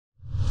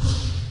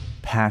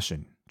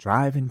passion,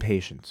 drive, and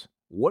patience.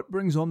 What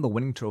brings home the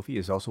winning trophy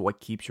is also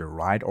what keeps your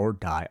ride or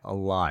die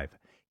alive.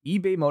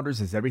 eBay Motors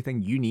has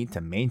everything you need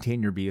to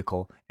maintain your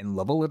vehicle and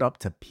level it up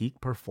to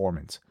peak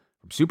performance.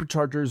 From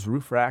superchargers,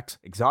 roof racks,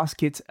 exhaust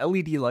kits,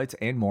 LED lights,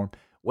 and more,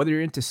 whether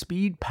you're into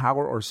speed,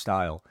 power, or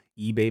style,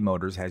 eBay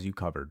Motors has you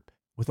covered.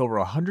 With over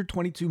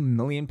 122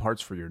 million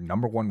parts for your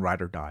number one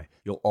ride or die,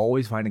 you'll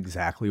always find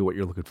exactly what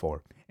you're looking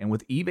for. And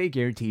with eBay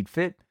Guaranteed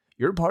Fit,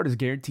 your part is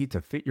guaranteed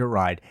to fit your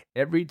ride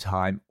every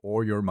time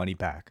or your money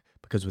back.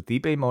 Because with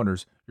eBay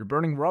Motors, you're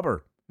burning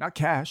rubber, not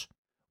cash.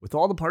 With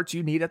all the parts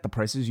you need at the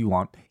prices you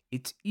want,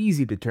 it's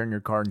easy to turn your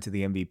car into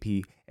the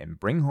MVP and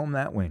bring home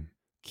that win.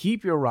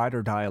 Keep your ride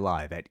or die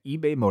alive at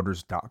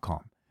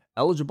ebaymotors.com.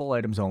 Eligible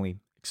items only.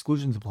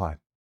 Exclusions apply.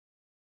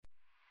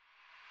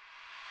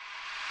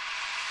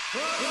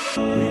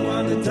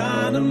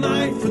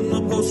 Rewind-A-Dynamite from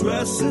the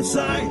post-wrestling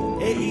site.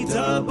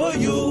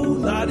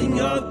 AEW, lighting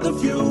up the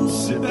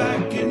fuse. Sit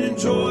back and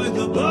enjoy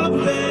the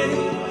bubbly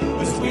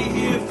as we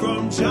hear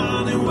from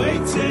John and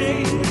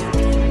Waiting.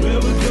 Where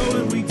we're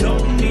going, we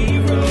don't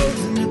need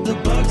roads. And if the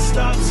buck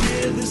stops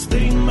here, this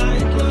thing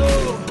might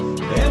blow.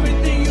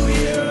 Everything you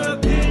hear are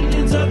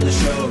opinions of the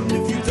show. And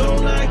if you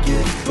don't like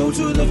it, go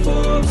to the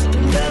forums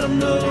and let them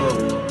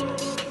know.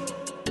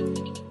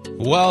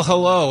 Well,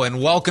 hello, and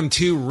welcome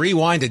to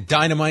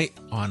Rewind-A-Dynamite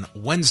on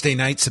Wednesday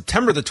night,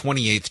 September the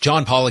 28th.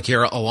 John Pollock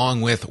here, along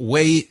with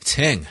Wei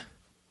Ting.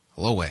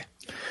 Hello, Wei.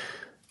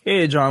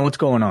 Hey, John, what's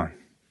going on?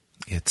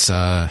 It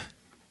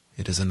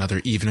is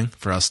another evening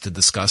for us to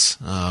discuss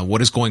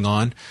what is going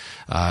on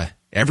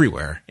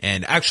everywhere.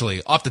 And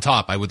actually, off the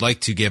top, I would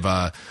like to give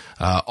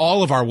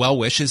all of our well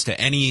wishes to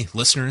any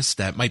listeners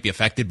that might be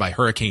affected by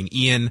Hurricane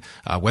Ian,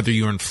 whether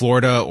you're in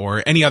Florida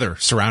or any other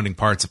surrounding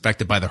parts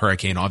affected by the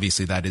hurricane.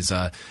 Obviously, that is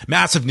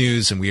massive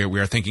news, and we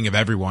are thinking of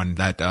everyone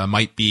that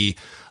might be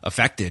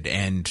affected.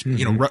 And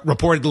you know,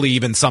 reportedly,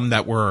 even some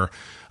that were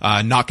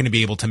not going to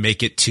be able to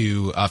make it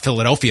to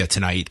Philadelphia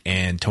tonight.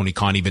 And Tony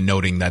Khan even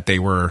noting that they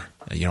were,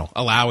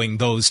 allowing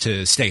those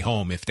to stay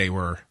home if they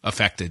were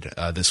affected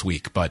this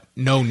week, but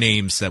no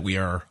names that we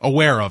are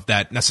aware of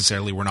that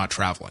necessarily were not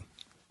traveling.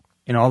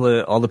 And all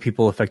the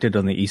people affected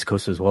on the East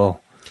Coast as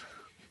well,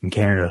 in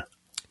Canada.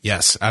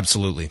 Yes,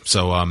 absolutely.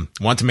 So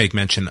want to make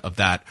mention of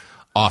that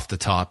off the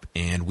top,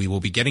 and we will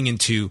be getting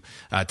into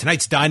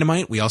tonight's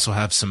Dynamite. We also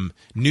have some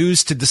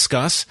news to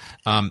discuss.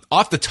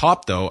 Off the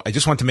top, though, I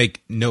just want to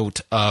make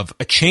note of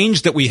a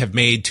change that we have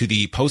made to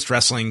the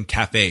Post-Wrestling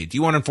Cafe. Do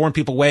you want to inform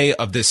people, Way,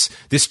 of this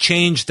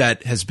change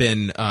that has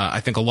been, I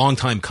think, a long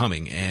time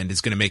coming and is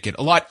going to make it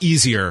a lot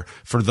easier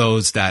for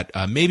those that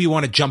maybe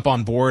want to jump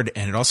on board,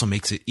 and it also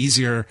makes it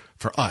easier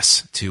for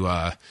us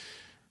to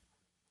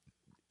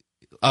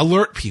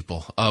alert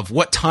people of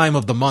what time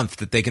of the month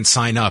that they can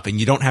sign up, and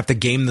you don't have to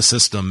game the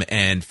system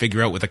and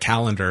figure out with a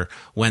calendar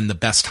when the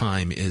best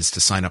time is to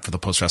sign up for the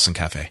Post Wrestling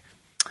Cafe.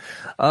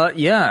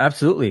 Yeah,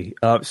 absolutely.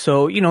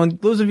 So,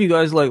 those of you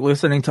guys like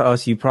listening to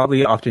us, you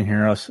probably often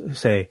hear us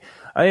say,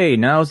 hey,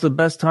 now's the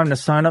best time to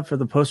sign up for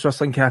the Post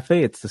Wrestling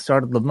Cafe. It's the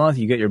start of the month.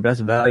 You get your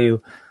best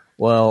value.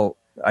 Well,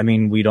 I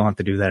mean, we don't have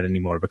to do that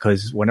anymore,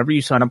 because whenever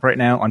you sign up right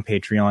now on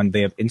Patreon,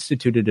 they have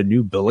instituted a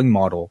new billing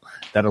model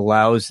that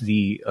allows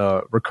the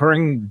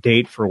recurring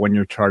date for when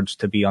you're charged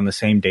to be on the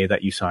same day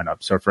that you sign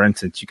up. So, for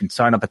instance, you can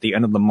sign up at the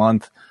end of the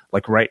month,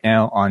 like right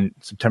now on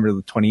September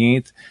the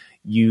 28th.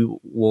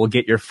 You will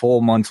get your full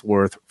month's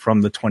worth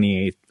from the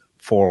 28th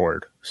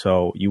forward.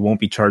 So you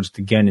won't be charged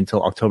again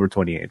until October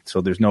 28th.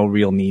 So there's no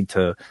real need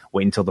to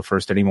wait until the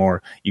 1st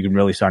anymore. You can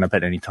really sign up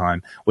at any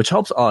time, which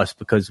helps us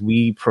because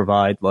we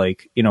provide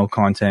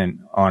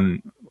content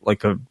on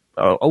like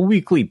a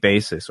weekly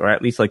basis, or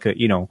at least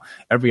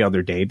every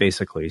other day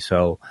basically.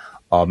 So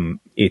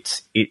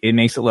it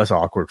makes it less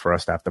awkward for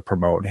us to have to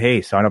promote,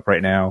 hey, sign up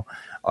right now.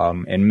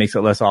 And makes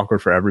it less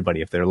awkward for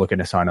everybody if they're looking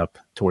to sign up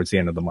towards the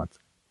end of the month.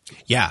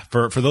 Yeah,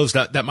 for those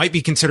that might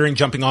be considering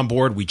jumping on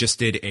board, we just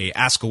did a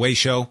Ask Away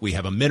show. We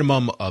have a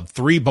minimum of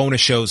 3 bonus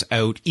shows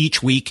out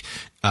each week.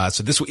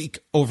 So this week,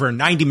 over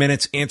 90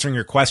 minutes answering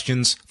your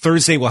questions.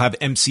 Thursday, we'll have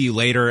MC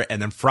later.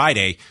 And then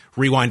Friday,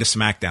 Rewind to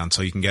SmackDown.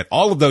 So you can get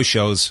all of those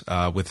shows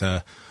with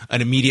an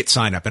immediate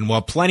sign up. And we'll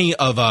have plenty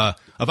of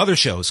other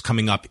shows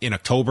coming up in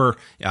October,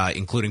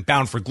 including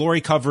Bound for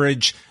Glory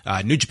coverage,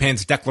 New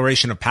Japan's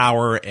Declaration of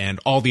Power, and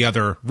all the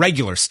other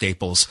regular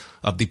staples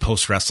of the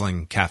Post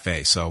Wrestling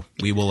Cafe. So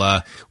we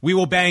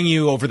will bang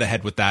you over the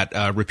head with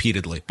that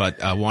repeatedly.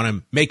 But I want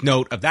to make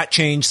note of that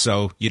change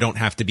so you don't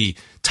have to be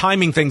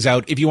timing things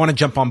out. If you want to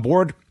jump on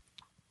board,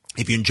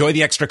 if you enjoy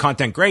the extra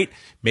content, great.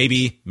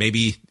 Maybe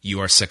you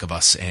are sick of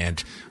us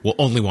and will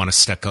only want to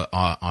stick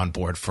on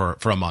board for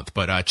a month.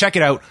 But check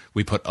it out.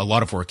 We put a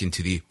lot of work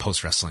into the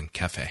Post Wrestling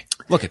Cafe.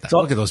 Look at that.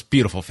 Look at those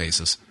beautiful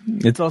faces.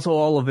 It's also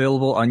all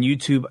available on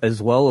YouTube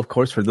as well, of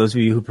course, for those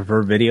of you who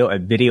prefer video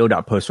at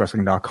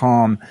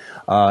video.postwrestling.com.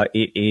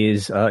 It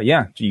is,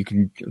 you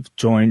can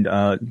join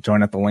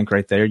at the link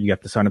right there. You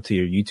have to sign up to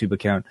your YouTube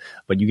account,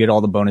 but you get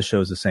all the bonus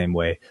shows the same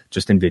way,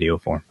 just in video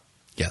form.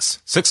 Yes.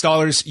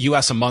 $6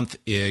 US a month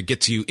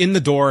gets you in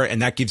the door,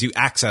 and that gives you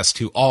access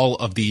to all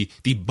of the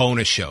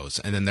bonus shows.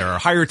 And then there are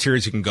higher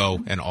tiers you can go,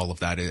 and all of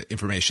that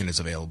information is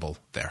available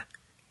there.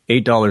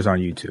 $8 on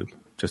YouTube,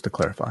 just to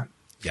clarify.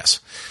 Yes.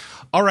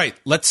 All right.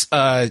 Let's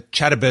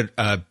chat a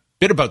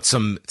bit about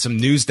some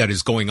news that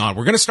is going on.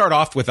 We're going to start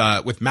off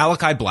with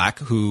Malachi Black,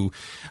 who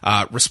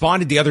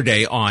responded the other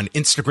day on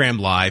Instagram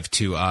Live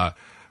to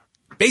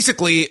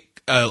basically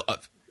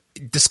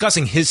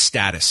discussing his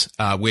status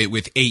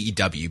with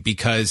AEW,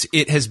 because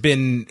it has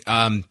been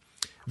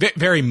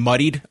very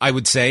muddied, I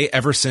would say,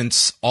 ever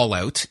since All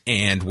Out,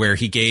 and where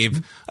he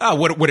gave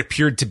what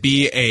appeared to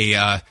be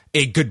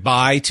a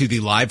goodbye to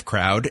the live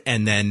crowd.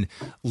 And then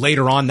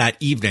later on that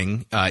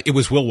evening, it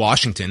was Will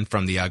Washington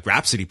from the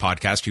Grapsity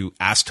podcast who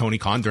asked Tony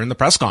Khan during the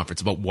press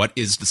conference about what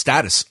is the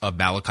status of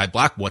Malachi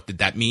Black. What did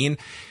that mean?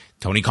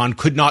 Tony Khan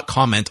could not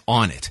comment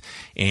on it.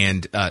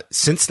 And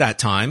since that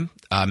time,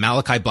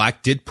 Malachi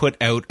Black did put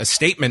out a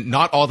statement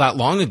not all that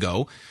long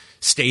ago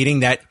stating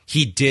that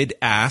he did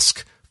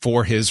ask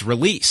for his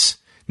release.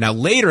 Now,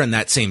 later in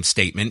that same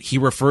statement, he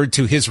referred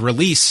to his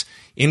release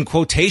in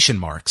quotation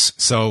marks.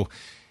 So,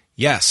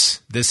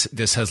 yes,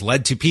 this has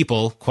led to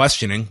people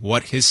questioning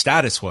what his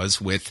status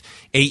was with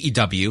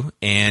AEW.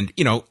 And,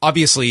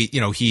 obviously,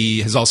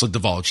 he has also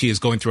divulged he is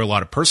going through a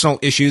lot of personal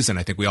issues, and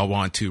I think we all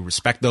want to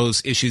respect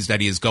those issues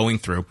that he is going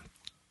through.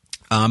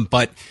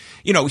 But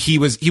he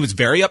was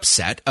very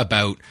upset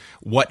about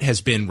what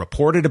has been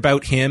reported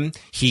about him.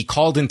 He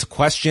called into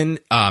question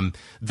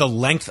the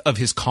length of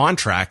his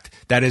contract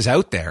that is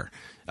out there,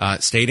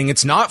 stating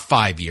it's not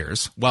 5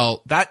 years.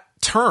 Well, that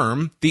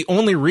term, the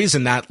only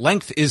reason that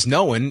length is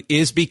known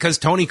is because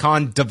Tony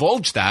Khan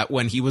divulged that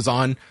when he was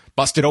on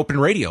Busted Open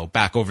Radio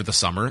back over the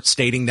summer,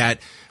 stating that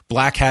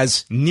Black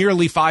has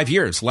nearly 5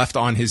 years left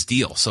on his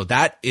deal. So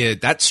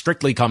that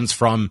strictly comes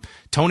from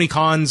Tony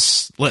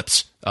Khan's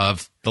lips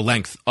of the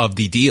length of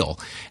the deal.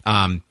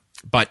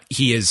 But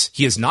he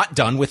is not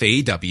done with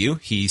AEW.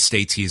 He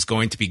states he's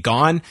going to be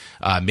gone,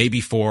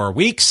 maybe for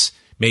weeks,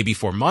 maybe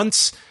for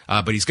months,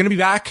 but he's going to be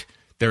back.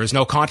 There is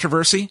no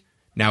controversy.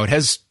 Now, it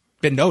has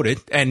been noted,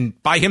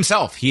 and by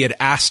himself, he had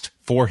asked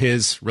for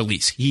his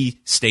release.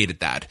 He stated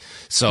that.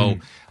 So,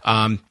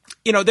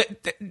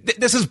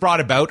 this has brought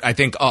about, I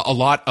think, a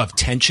lot of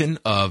tension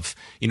of,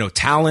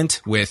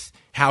 talent with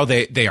how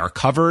they are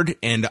covered.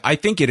 And I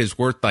think it is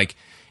worth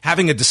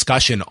having a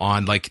discussion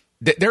on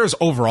there is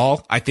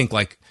overall, I think,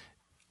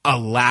 a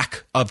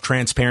lack of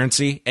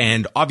transparency.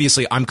 And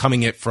obviously I'm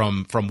coming it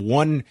from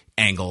one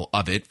angle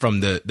of it, from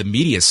the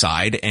media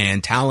side,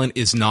 and talent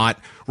is not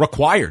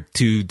required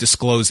to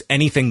disclose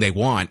anything they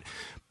want.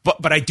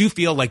 But I do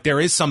feel like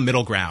there is some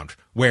middle ground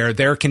where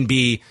there can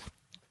be,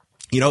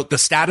 the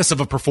status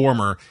of a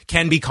performer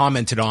can be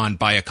commented on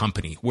by a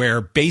company, where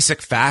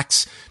basic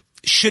facts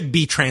should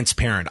be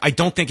transparent. I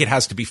don't think it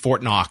has to be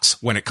Fort Knox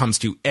when it comes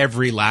to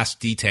every last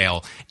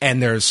detail,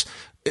 and there's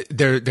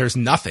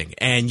nothing.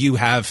 And you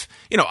have,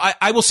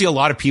 I will see a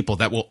lot of people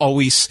that will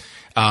always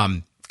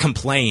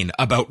complain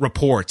about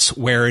reports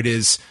where it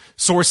is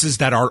sources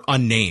that are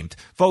unnamed.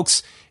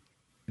 Folks,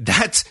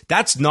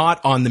 that's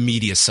not on the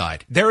media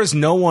side. There is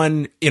no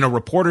one in a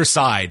reporter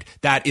side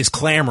that is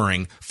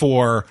clamoring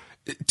for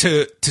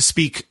to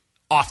speak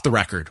off the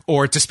record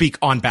or to speak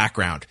on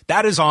background.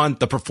 That is on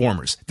the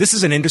performers. This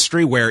is an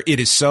industry where it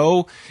is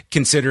so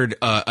considered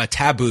a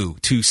taboo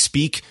to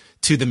speak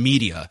to the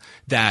media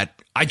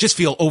that I just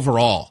feel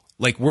overall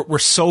like we're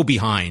so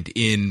behind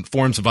in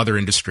forms of other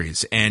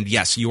industries. And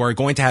yes, you are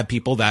going to have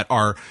people that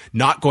are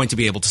not going to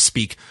be able to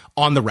speak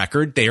on the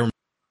record. They are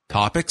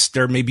topics.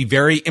 There may be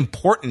very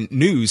important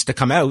news to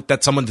come out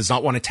that someone does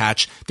not want to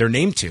attach their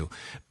name to.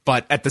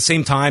 But at the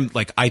same time,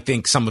 I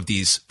think some of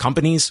these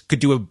companies could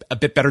do a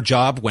bit better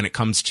job when it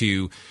comes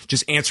to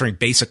just answering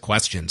basic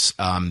questions.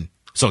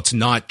 So it's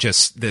not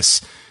just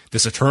this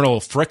eternal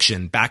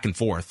friction back and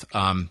forth.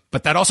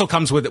 But that also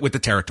comes with the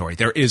territory.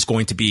 There is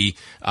going to be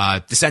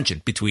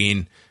dissension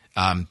between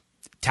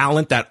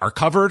talent that are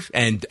covered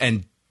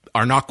and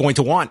are not going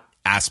to want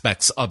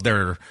aspects of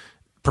their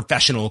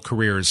professional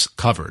careers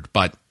covered.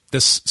 But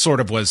this sort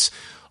of was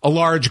a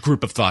large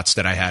group of thoughts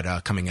that I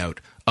had coming out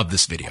of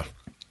this video.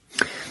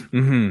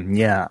 Mm-hmm,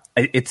 yeah,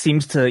 it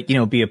seems to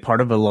be a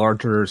part of a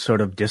larger sort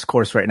of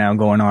discourse right now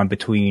going on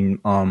between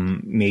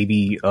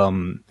maybe a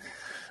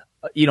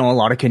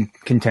lot of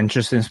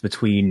contentiousness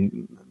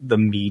between the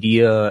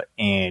media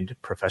and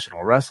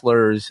professional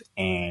wrestlers,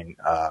 and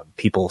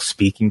people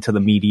speaking to the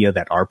media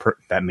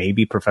that may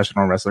be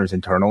professional wrestlers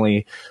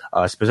internally,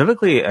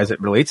 specifically as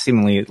it relates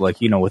seemingly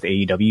with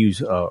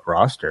AEW's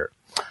roster.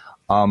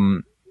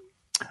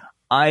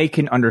 I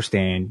can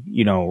understand,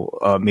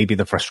 maybe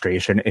the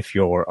frustration if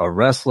you're a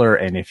wrestler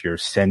and if you're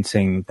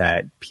sensing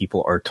that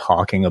people are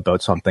talking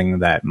about something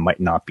that might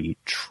not be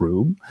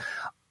true.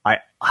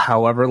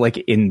 However,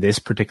 in this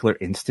particular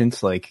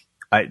instance,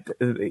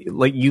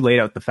 you laid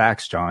out the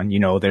facts, John.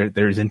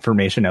 There's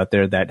information out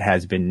there that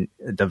has been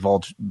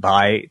divulged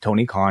by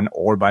Tony Khan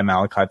or by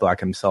Malachi Black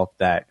himself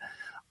that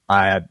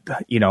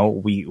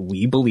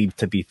we believed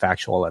to be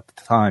factual at the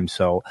time.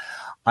 So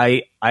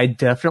I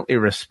definitely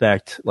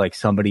respect like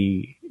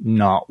somebody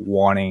not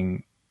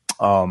wanting,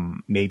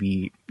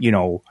 maybe,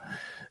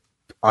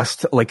 us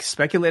to, like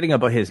speculating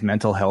about his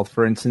mental health,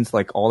 for instance,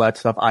 like all that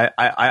stuff. I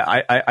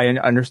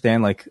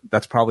understand, like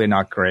that's probably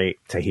not great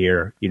to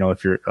hear,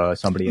 if you're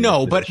somebody.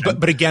 No,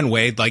 but again,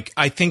 Wade, like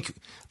I think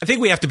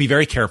we have to be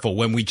very careful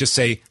when we just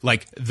say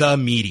like the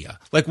media.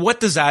 Like, what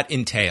does that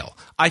entail?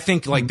 I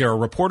think like there are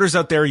reporters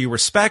out there you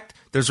respect.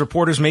 There's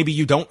reporters maybe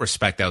you don't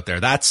respect out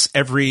there. That's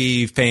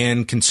every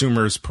fan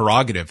consumer's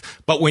prerogative.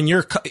 But when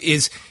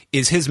is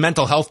his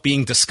mental health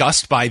being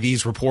discussed by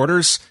these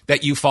reporters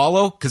that you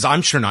follow? Because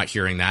I'm sure not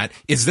hearing that.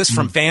 Is this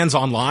from fans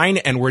online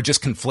and we're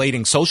just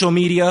conflating social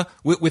media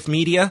with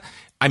media?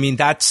 I mean,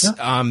 that's,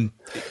 obviously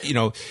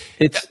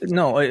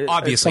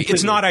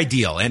it's not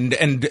ideal.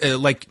 And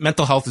like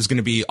mental health is going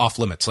to be off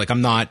limits. Like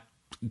I'm not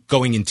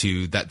going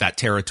into that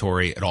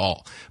territory at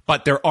all,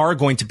 but there are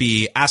going to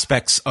be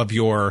aspects of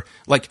your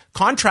like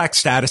contract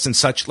status and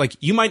such. Like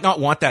you might not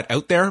want that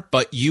out there,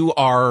 but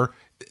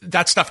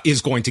that stuff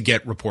is going to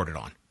get reported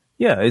on.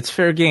 Yeah, it's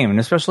fair game, and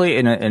especially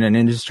in an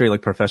industry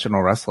like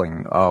professional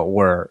wrestling,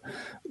 where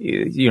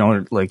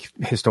like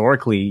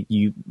historically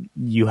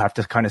you have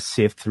to kind of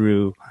sift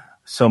through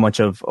so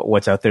much of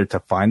what's out there to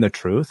find the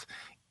truth.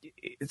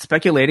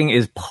 Speculating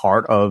is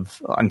part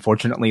of,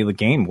 unfortunately, the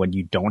game when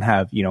you don't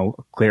have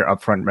clear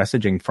upfront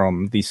messaging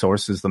from these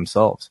sources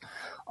themselves.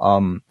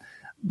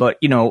 But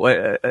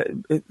I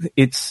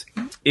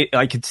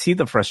could see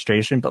the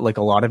frustration, but like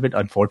a lot of it,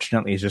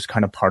 unfortunately, is just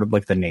kind of part of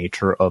like the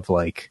nature of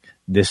like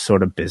this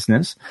sort of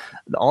business.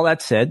 All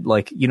that said,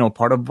 like,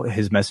 part of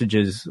his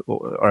messages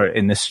or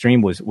in this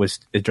stream was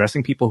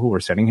addressing people who were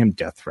sending him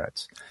death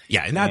threats.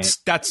 Yeah. And that's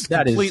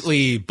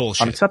completely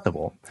bullshit.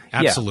 Unacceptable.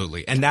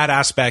 Absolutely. Yeah. And that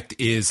aspect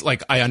is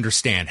like, I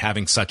understand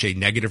having such a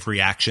negative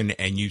reaction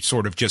and you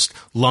sort of just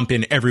lump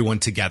in everyone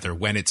together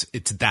when it's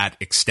that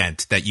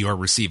extent that you are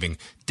receiving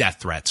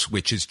death threats,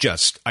 which is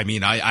just, I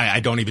mean, I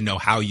don't even know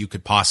how you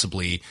could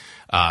possibly,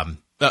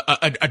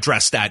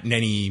 address that in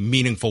any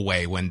meaningful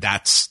way when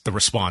that's the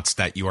response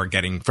that you are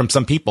getting from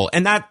some people.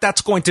 And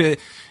that's going to,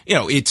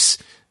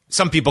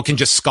 some people can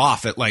just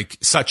scoff at like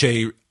such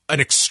an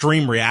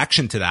extreme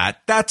reaction to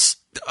that. That's,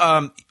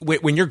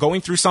 when you're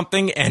going through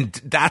something and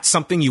that's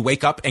something you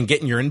wake up and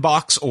get in your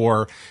inbox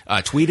or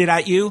tweeted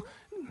at you,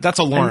 that's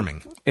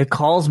alarming. And it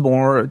calls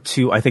more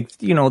to, I think,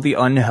 the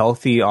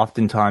unhealthy,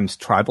 oftentimes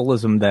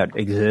tribalism that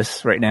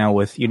exists right now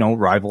with,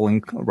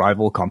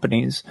 rival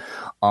companies.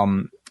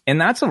 And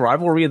that's a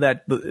rivalry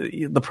that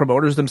the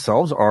promoters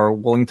themselves are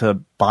willing to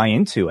buy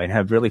into and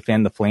have really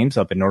fanned the flames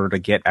up in order to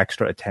get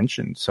extra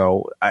attention.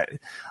 So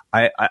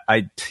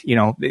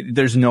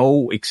there's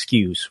no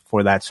excuse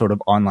for that sort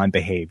of online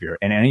behavior.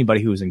 And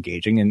anybody who is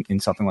engaging in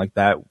something like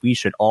that, we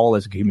should all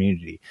as a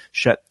community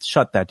shut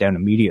that down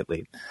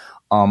immediately.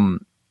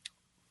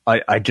 At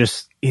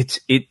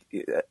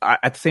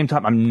the same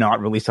time, I'm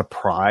not really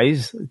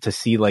surprised to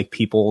see like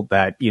people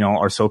that,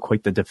 are so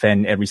quick to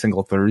defend every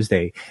single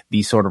Thursday,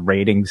 these sort of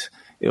ratings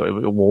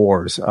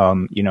wars,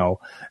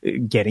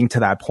 getting to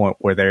that point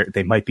where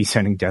they might be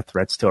sending death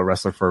threats to a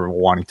wrestler for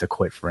wanting to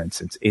quit, for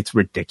instance. It's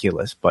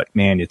ridiculous, but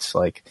man, it's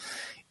like,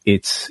 I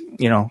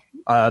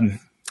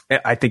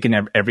think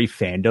in every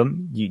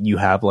fandom, you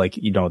have like,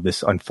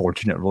 this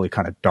unfortunate, really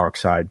kind of dark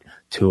side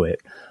to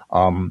it.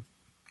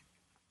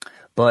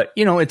 But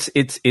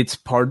it's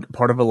part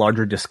of a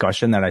larger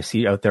discussion that I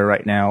see out there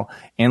right now.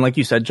 And like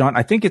you said, John,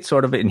 I think it's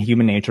sort of in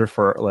human nature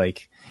for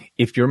like,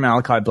 if you're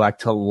Malachi Black,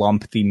 to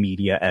lump the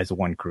media as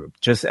one group,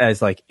 just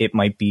as like it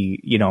might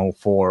be,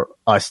 for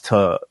us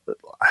to,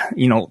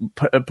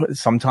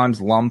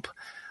 sometimes lump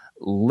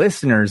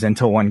listeners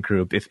into one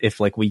group if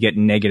like we get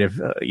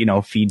negative,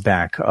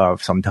 feedback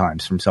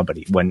sometimes from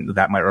somebody when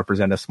that might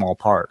represent a small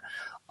part.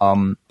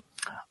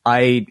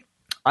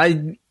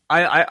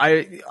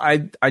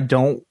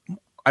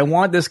 I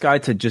want this guy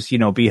to just,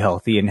 be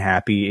healthy and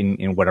happy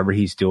in whatever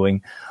he's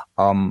doing.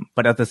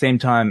 But at the same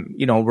time,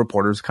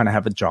 reporters kind of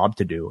have a job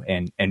to do.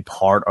 And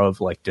part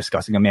of like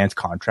discussing a man's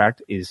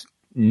contract is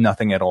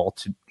nothing at all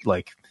to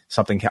like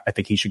something I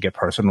think he should get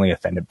personally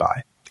offended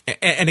by.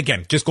 And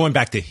again, just going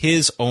back to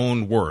his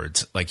own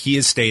words, like he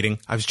is stating,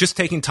 I was just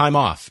taking time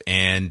off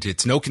and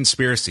it's no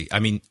conspiracy. I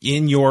mean,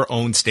 in your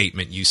own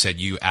statement, you said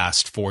you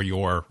asked for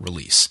your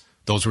release.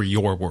 Those were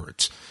your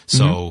words.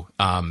 So,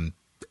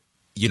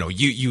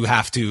 you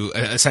have to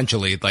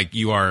essentially, like,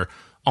 you are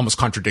almost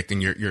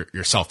contradicting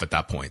yourself at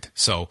that point.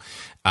 So,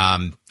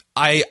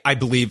 I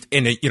believe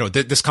in it,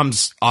 this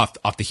comes off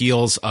the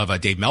heels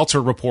of Dave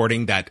Meltzer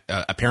reporting that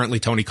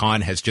apparently Tony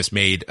Khan has just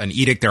made an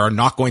edict. There are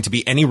not going to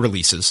be any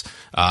releases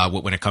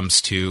when it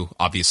comes to,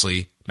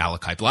 obviously,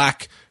 Malachi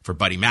Black for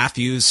Buddy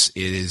Matthews.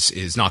 It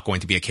is not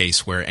going to be a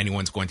case where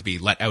anyone's going to be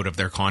let out of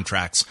their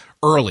contracts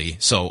early.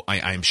 So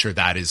I'm sure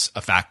that is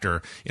a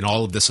factor in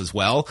all of this as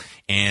well.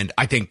 And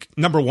I think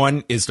number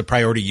one is the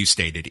priority you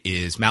stated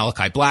is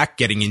Malachi Black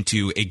getting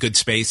into a good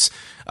space,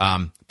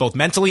 both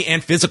mentally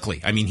and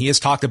physically. I mean, he has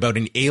talked about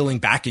an ailing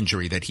back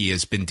injury that he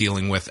has been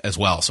dealing with as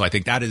well. So I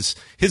think that is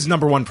his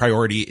number one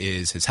priority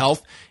is his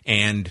health.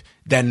 And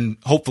then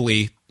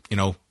hopefully,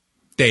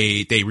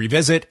 they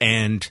revisit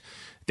and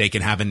they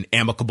can have an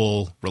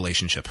amicable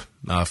relationship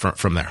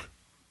from there.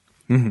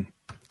 Mm-hmm.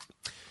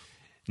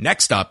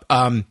 Next up,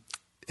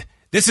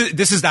 this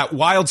is that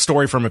wild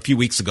story from a few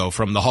weeks ago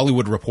from the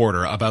Hollywood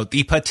Reporter about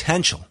the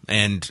potential,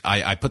 and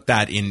I put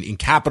that in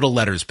capital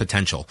letters,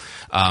 potential,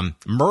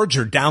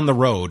 merger down the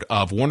road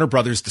of Warner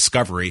Brothers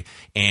Discovery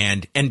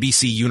and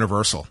NBC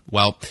Universal.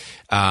 Well,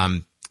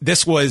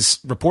 this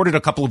was reported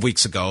a couple of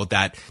weeks ago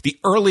that the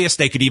earliest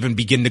they could even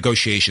begin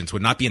negotiations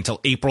would not be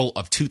until April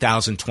of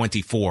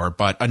 2024,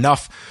 but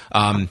enough,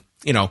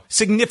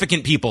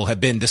 significant people have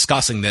been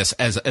discussing this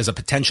as a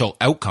potential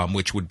outcome,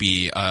 which would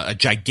be a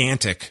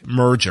gigantic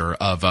merger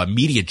of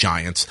media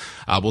giants.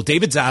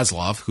 David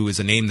Zaslav, who is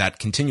a name that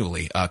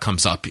continually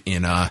comes up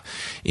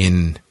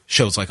in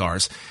shows like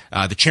ours,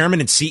 the chairman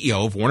and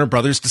CEO of Warner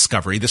Brothers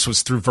Discovery, this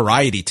was through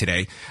Variety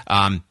today,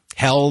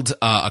 held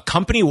a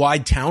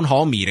company-wide town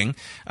hall meeting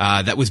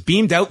that was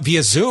beamed out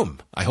via Zoom.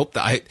 I hope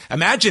that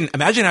imagine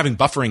having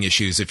buffering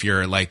issues if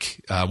you're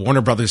like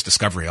Warner Brothers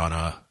Discovery on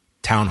a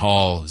town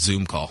hall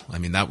Zoom call. I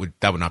mean, that would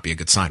not be a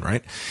good sign,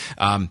 right?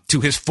 To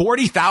his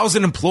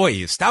 40,000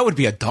 employees, that would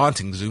be a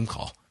daunting Zoom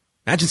call.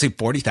 Imagine, say,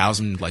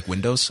 40,000 like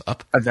windows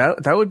up.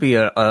 That would be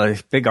a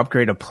big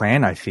upgrade of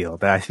plan. I feel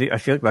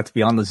like that's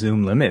beyond the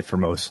Zoom limit for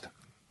most.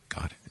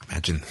 God,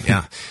 imagine,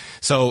 yeah.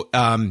 So,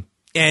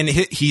 and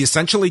he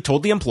essentially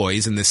told the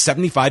employees in this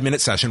 75-minute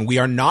session, we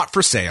are not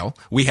for sale.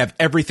 We have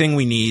everything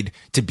we need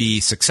to be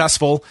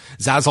successful.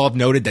 Zaslav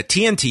noted that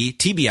TNT,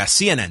 TBS,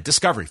 CNN,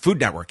 Discovery, Food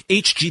Network,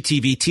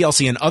 HGTV,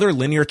 TLC, and other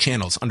linear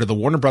channels under the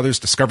Warner Brothers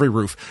Discovery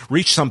roof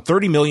reach some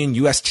 30 million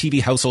U.S.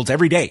 TV households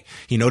every day.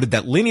 He noted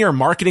that linear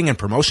marketing and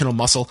promotional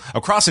muscle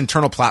across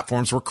internal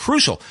platforms were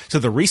crucial to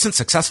the recent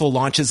successful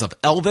launches of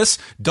Elvis,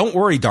 Don't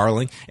Worry,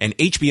 Darling, and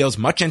HBO's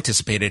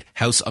much-anticipated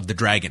House of the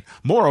Dragon.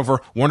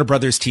 Moreover, Warner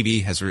Brothers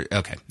TV has...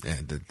 Okay,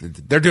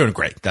 they're doing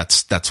great.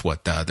 That's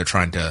what they're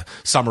trying to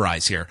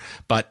summarize here.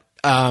 But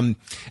I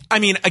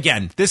mean,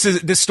 again,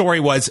 this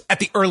story was at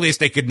the earliest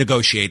they could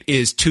negotiate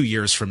is 2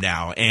 years from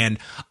now, and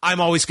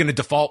I'm always going to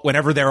default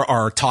whenever there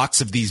are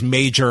talks of these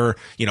major,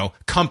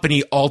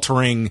 company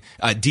altering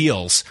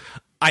deals.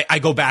 I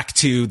go back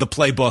to the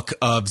playbook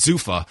of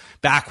Zuffa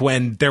back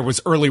when there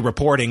was early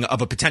reporting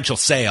of a potential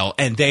sale,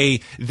 and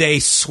they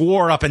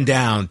swore up and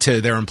down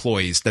to their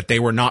employees that they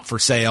were not for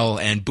sale,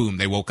 and boom,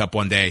 they woke up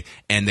one day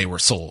and they were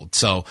sold.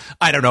 So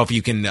I don't know if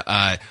you can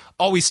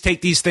always take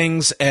these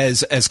things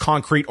as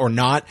concrete or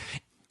not.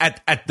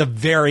 At the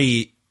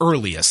very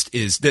earliest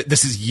is that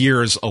this is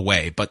years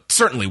away, but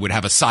certainly would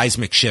have a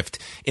seismic shift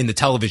in the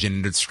television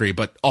industry.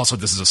 But also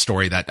this is a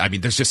story that, I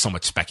mean, there's just so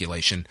much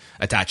speculation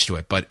attached to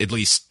it, but at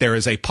least there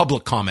is a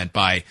public comment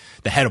by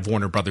the head of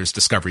Warner Brothers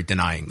Discovery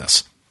denying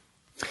this.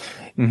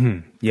 Mm-hmm.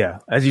 Yeah.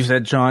 As you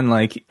said, John,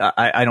 like,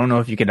 I don't know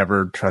if you can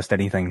ever trust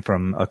anything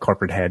from a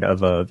corporate head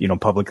of a,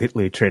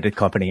 publicly traded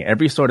company.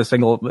 Every sort of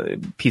single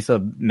piece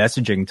of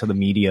messaging to the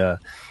media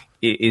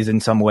is in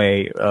some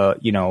way,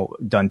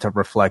 done to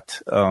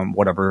reflect,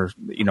 whatever,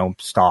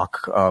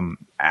 stock,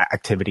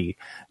 activity.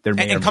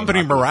 And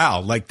company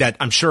morale, like that.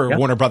 I'm sure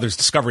Warner Brothers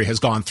Discovery has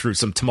gone through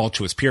some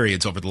tumultuous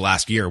periods over the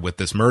last year with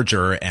this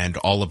merger and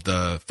all of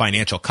the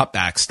financial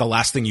cutbacks. The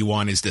last thing you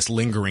want is this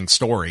lingering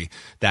story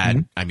that,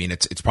 I mean,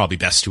 it's probably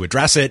best to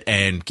address it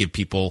and give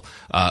people,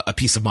 a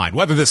peace of mind,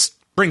 whether this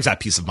brings that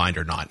peace of mind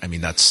or not. I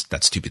mean, that's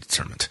to be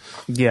determined.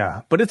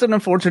 Yeah, but it's an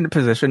unfortunate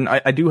position.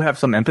 I do have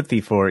some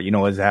empathy for,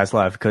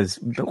 Zaslav, because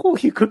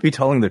he could be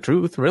telling the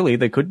truth. Really,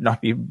 they could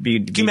not be.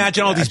 Can you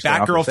imagine all these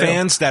Batgirl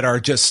fans that are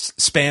just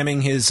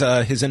spamming his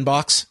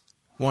inbox?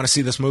 Want to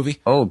see this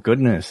movie? Oh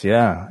goodness,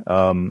 yeah.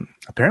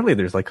 Apparently,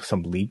 there's like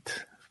some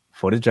leaked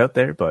footage out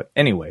there. But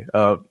anyway,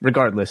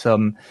 regardless,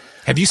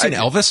 have you seen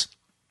Elvis?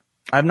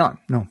 I've not.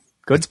 No.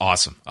 Good. It's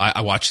awesome.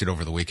 I watched it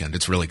over the weekend.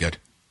 It's really good.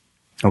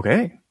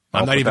 Okay.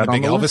 I'm not even a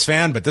big Elvis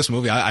fan, but this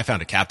movie, I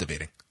found it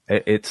captivating.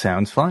 It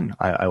sounds fun.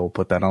 I will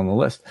put that on the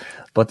list.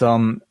 But,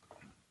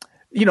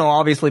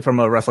 obviously from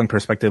a wrestling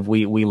perspective,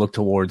 we look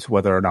towards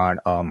whether or not,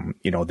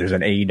 there's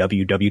an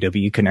AEW,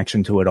 WWE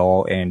connection to it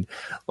all. And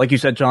like you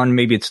said, John,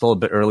 maybe it's still a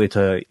bit early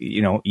to,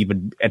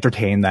 even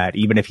entertain that,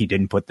 even if he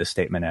didn't put this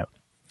statement out.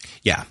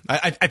 Yeah.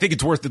 I think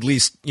it's worth at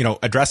least,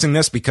 addressing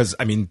this because,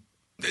 I mean,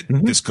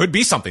 this could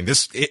be something.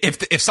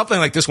 If something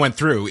like this went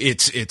through,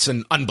 it's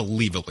an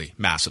unbelievably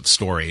massive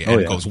story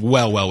and goes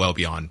well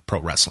beyond pro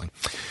wrestling.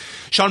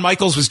 Shawn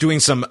Michaels was doing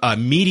some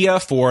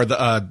media for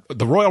the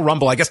Royal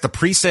Rumble. I guess the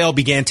pre-sale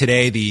began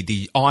today.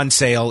 The on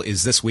sale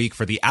is this week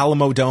for the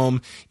Alamo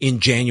Dome in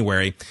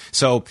January.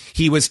 So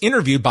he was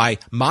interviewed by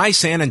My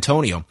San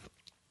Antonio.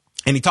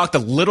 And he talked a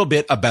little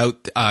bit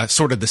about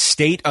sort of the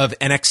state of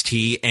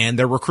NXT and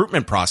their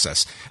recruitment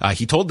process.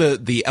 He told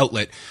the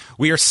outlet,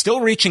 "We are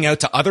still reaching out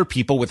to other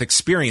people with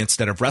experience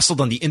that have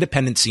wrestled on the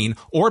independent scene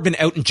or been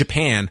out in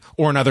Japan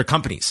or in other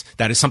companies.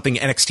 That is something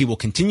NXT will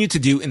continue to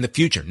do in the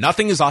future.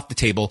 Nothing is off the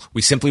table.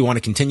 We simply want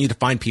to continue to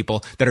find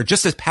people that are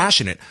just as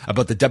passionate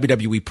about the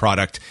WWE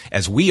product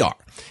as we are."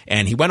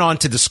 And he went on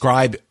to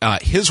describe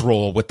his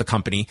role with the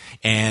company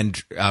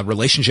and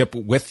relationship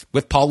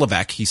with Paul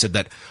Levesque. He said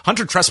that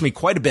Hunter trusts me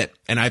quite a bit,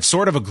 and I have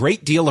sort of a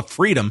great deal of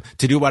freedom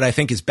to do what I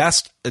think is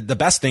the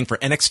best thing for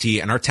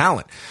NXT and our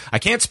talent. I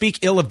can't speak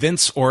ill of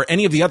Vince or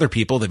any of the other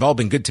people. They've all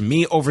been good to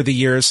me over the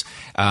years.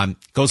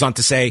 Goes on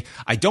to say,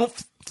 I don't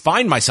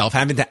find myself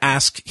having to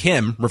ask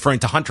him, referring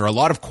to Hunter, a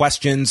lot of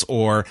questions,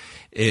 or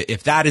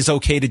if that is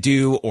okay to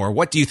do, or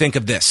what do you think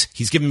of this?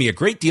 He's given me a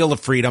great deal of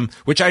freedom,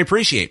 which I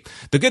appreciate.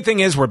 The good thing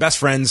is we're best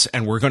friends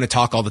and we're going to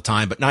talk all the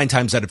time, but 9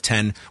 times out of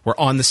 10, we're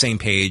on the same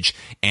page.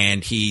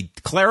 And he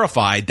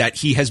clarified that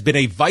he has been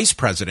a vice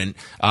president,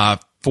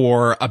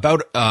 for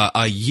about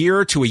a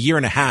year to a year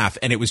and a half,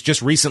 and it was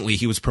just recently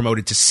he was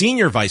promoted to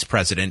senior vice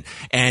president,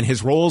 and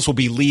his roles will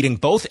be leading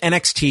both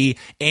NXT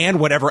and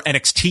whatever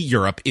NXT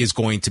Europe is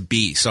going to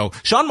be. So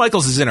Shawn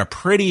Michaels is in a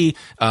pretty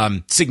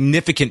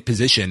significant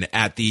position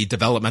at the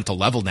developmental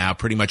level now,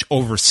 pretty much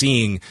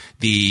overseeing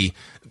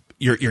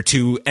your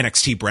two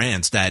NXT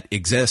brands that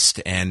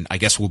exist, and I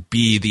guess will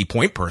be the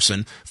point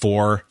person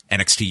for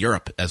NXT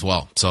Europe as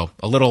well. So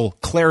a little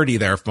clarity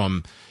there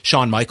from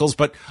Shawn Michaels,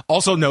 but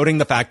also noting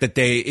the fact that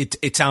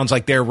it sounds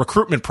like their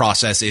recruitment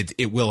process,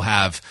 it will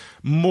have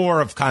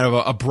more of kind of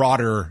a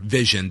broader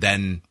vision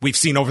than we've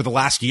seen over the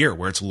last year,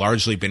 where it's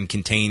largely been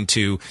contained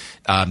to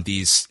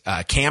these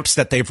camps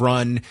that they've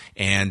run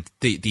and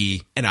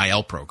the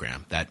NIL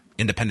program. That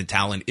independent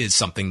talent is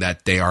something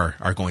that they are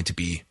going to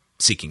be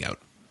seeking out.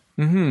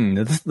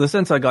 The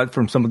sense I got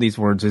from some of these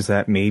words is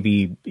that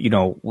maybe,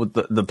 with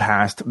the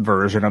past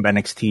version of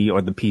NXT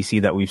or the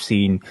PC that we've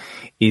seen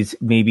is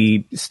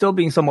maybe still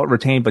being somewhat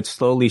retained, but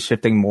slowly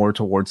shifting more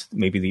towards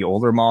maybe the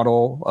older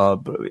model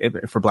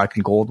for Black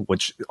and Gold,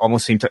 which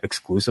almost seemed to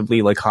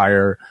exclusively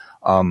hire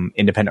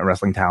independent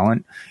wrestling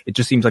talent. It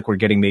just seems like we're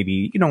getting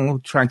maybe,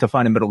 trying to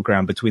find a middle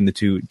ground between the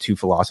two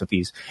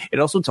philosophies. It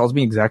also tells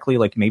me exactly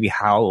maybe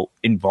how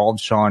involved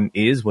Shawn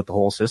is with the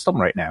whole system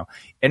right now.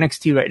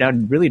 NXT right now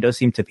really does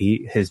seem to be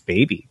his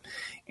baby.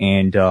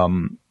 And,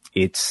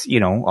 it's,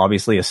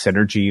 obviously a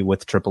synergy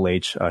with Triple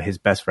H, his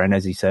best friend,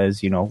 as he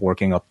says,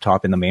 working up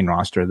top in the main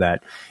roster,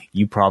 that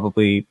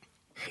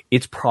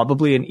it's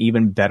probably an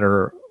even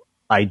better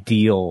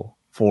ideal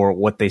for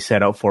what they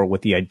set out for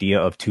with the idea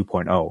of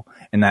 2.0.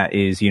 And that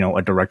is,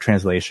 a direct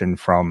translation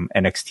from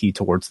NXT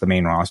towards the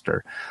main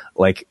roster.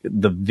 Like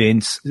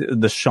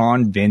the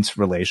Shawn Vince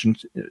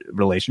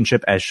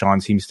relationship, as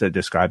Shawn seems to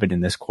describe it in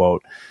this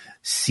quote,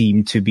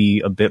 seemed to be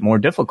a bit more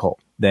difficult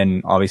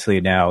than obviously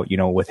now,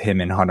 with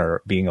him and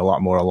Hunter being a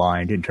lot more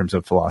aligned in terms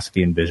of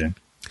philosophy and vision.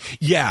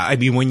 Yeah. I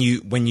mean, when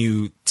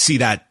you see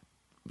that,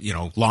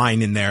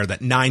 line in there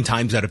that 9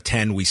 times out of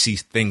 10, we see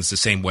things the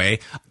same way.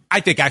 I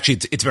think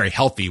actually it's very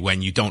healthy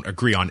when you don't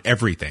agree on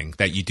everything,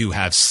 that you do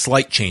have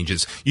slight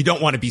changes. You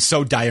don't want to be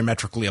so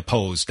diametrically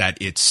opposed that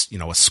it's,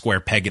 a square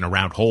peg in a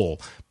round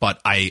hole.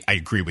 But I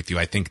agree with you.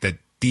 I think that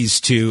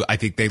these two, I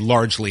think they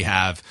largely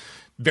have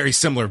very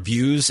similar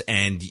views,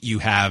 and you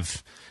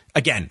have,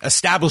 again,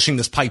 establishing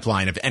this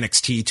pipeline of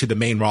NXT to the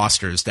main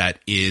rosters that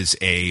is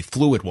a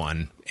fluid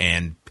one,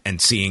 and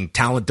seeing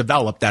talent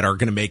develop that are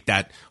going to make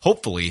that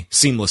hopefully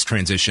seamless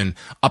transition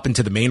up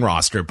into the main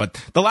roster.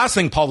 But the last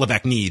thing Paul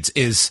Levesque needs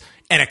is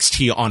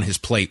NXT on his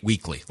plate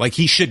weekly.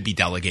 He should be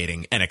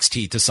delegating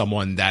NXT to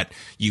someone that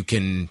you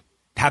can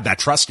have that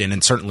trust in.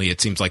 And certainly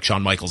it seems like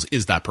Shawn Michaels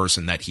is that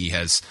person that he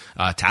has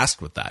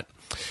tasked with that.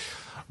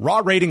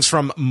 Raw ratings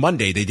from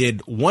Monday, they did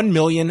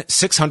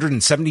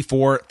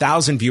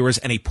 1,674,000 viewers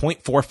and a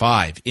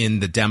 0.45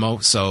 in the demo.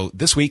 So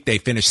this week they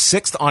finished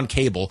 6th on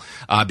cable,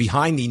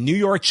 behind the New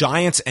York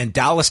Giants and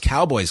Dallas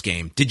Cowboys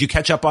game. Did you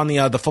catch up on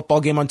the football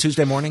game on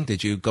Tuesday morning?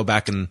 Did you go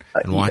back and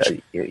watch?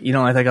 I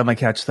think I might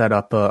catch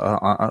up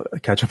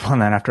on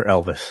that after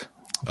Elvis.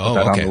 Oh,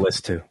 that okay. On the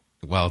list too.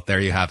 Well, there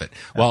you have it.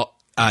 Well,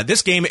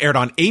 this game aired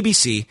on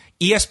ABC,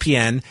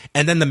 ESPN,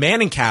 and then the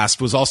Manning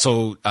cast was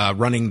also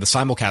running the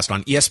simulcast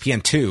on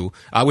ESPN2,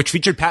 which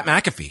featured Pat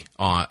McAfee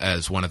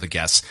as one of the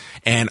guests.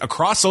 And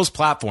across those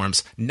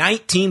platforms,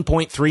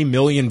 19.3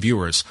 million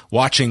viewers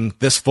watching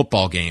this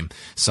football game.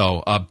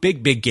 So a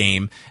big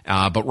game.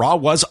 But Raw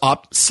was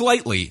up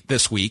slightly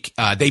this week.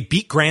 They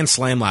beat Grand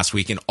Slam last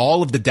week in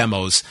all of the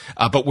demos,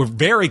 but were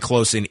very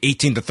close in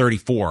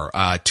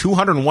 18-34.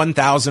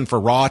 201,000 for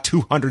Raw,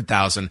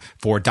 200,000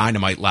 for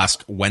Dynamite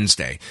last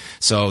Wednesday.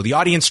 So the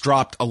audience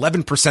dropped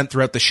 11%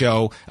 throughout the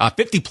show.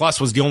 50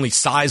 plus was the only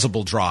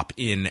sizable drop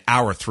in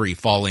hour 3,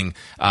 falling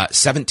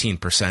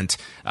 17%.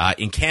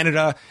 In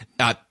Canada,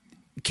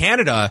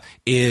 Canada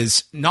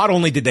is not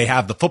only did they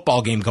have the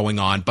football game going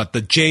on, but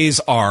the Jays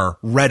are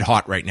red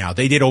hot right now.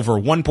 They did over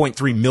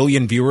 1.3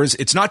 million viewers.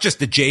 It's not just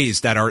the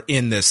Jays that are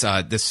in this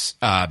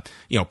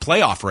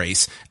playoff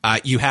race.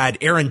 You had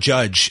Aaron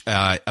Judge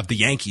of the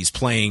Yankees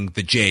playing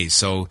the Jays.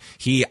 So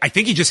I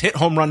think he just hit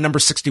home run number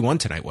 61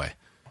 tonight, Way.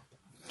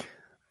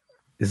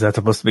 Is that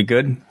supposed to be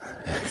good?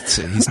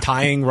 He's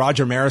tying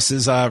Roger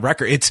Maris's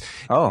record.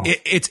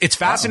 It's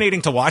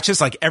fascinating to watch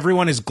this. Like,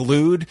 everyone is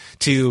glued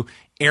to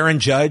Aaron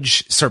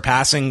Judge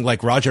surpassing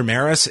like Roger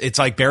Maris. It's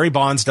like Barry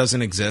Bonds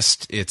doesn't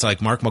exist. It's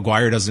like Mark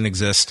McGwire doesn't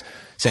exist.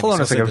 Hold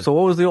on a second. So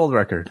what was the old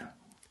record?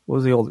 What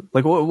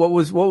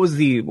was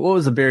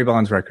the Barry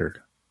Bonds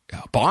record?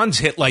 Bonds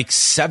hit like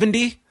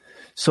 70.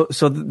 So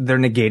they're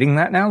negating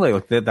that now?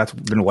 Like that's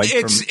been wiped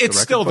from the record It's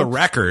still books? the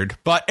record,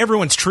 but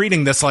everyone's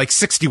treating this like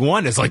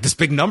 61 as like this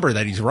big number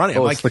that he's running.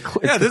 Like,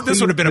 this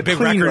would have been a big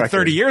record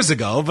 30 years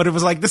ago, but it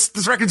was like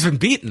this record's been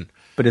beaten.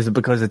 But is it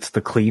because it's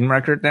the clean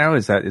record now?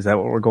 Is that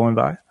what we're going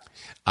by?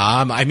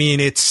 I mean,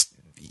 it's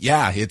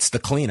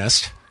the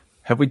cleanest.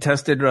 Have we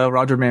tested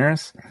Roger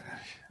Maris?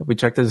 Have we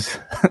checked his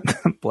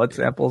blood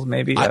samples?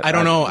 Maybe I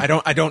don't know.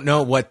 I don't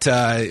know what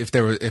if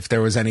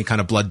there was any kind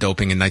of blood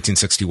doping in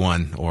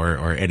 1961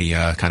 or any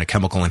kind of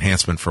chemical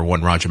enhancement for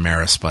one Roger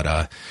Maris.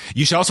 But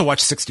you should also watch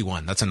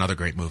 61. That's another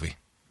great movie.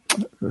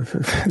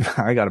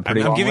 I got a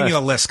pretty. I'm giving you a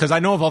list because I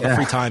know of all the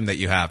free time that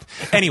you have.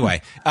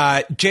 Anyway,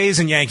 Jays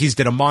and Yankees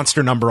did a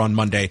monster number on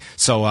Monday.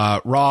 So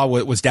Raw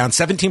was down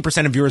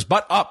 17% in viewers,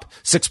 but up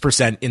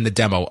 6% in the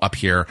demo up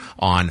here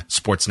on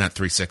Sportsnet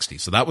 360.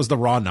 So that was the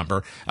Raw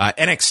number.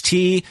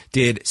 NXT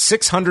did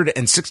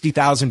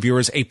 660,000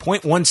 viewers, a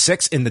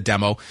 0.16 in the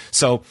demo.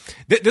 So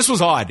this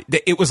was odd.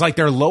 It was like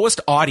their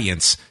lowest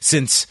audience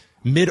since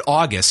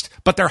mid-August,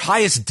 but their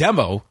highest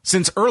demo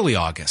since early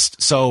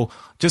August. So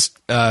just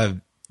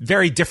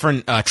very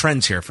different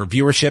trends here for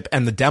viewership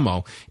and the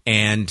demo.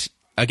 And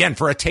again,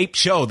 for a taped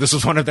show, this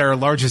was one of their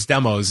largest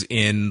demos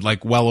in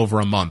like well over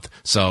a month.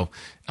 So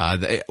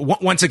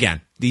once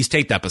again, these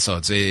taped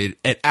episodes, it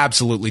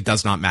absolutely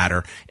does not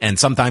matter. And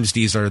sometimes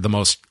these are the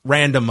most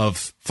random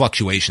of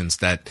fluctuations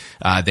that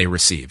they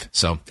receive.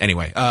 So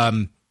anyway,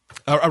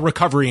 a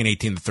recovery in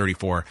 18 to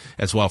 34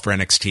 as well for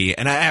NXT.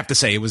 And I have to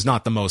say, it was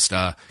not the most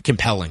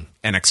compelling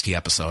NXT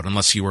episode,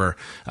 unless you were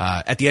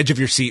at the edge of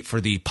your seat for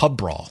the pub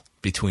brawl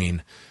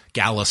between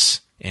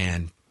Gallus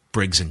and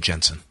Briggs and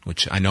Jensen,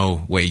 which I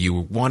know Way you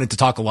wanted to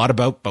talk a lot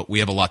about, but we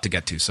have a lot to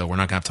get to, so we're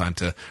not going to have time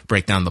to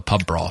break down the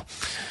pub brawl.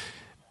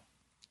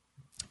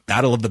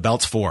 Battle of the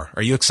Belts 4.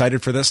 Are you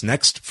excited for this?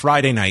 Next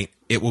Friday night,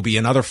 it will be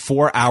another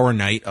 4-hour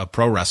night of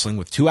pro wrestling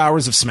with 2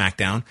 hours of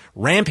SmackDown,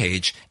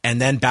 Rampage, and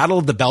then Battle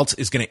of the Belts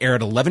is going to air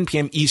at 11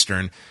 p.m.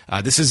 Eastern.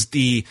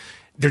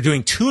 They're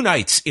doing 2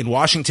 nights in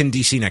Washington,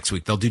 D.C. next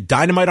week. They'll do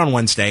Dynamite on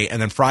Wednesday, and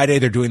then Friday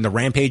they're doing the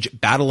Rampage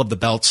Battle of the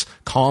Belts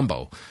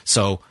combo.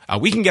 So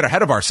we can get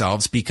ahead of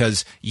ourselves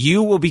because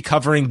you will be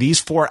covering these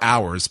 4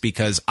 hours,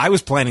 because I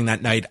was planning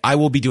that night I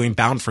will be doing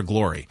Bound for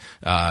Glory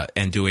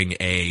and doing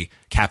a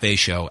cafe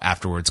show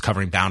afterwards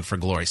covering Bound for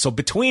Glory. So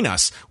between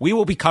us, we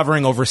will be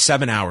covering over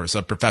 7 hours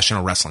of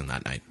professional wrestling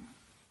that night.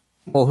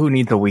 Well, who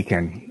needs the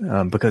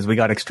weekend? Because we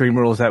got Extreme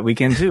Rules that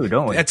weekend too,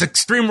 don't we? It's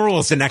Extreme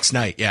Rules the next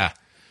night, yeah.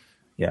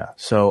 Yeah.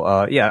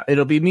 So,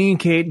 it'll be me and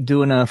Kate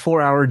doing a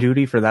 4-hour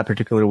duty for that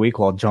particular week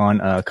while John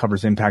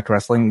covers Impact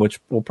Wrestling, which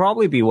will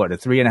probably be a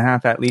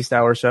 3.5 at least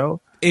hour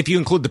show. If you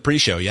include the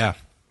pre-show, yeah.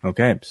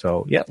 Okay.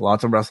 So, yeah,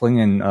 lots of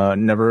wrestling and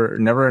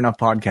never enough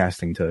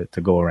podcasting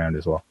to go around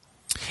as well.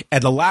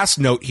 And the last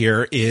note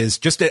here is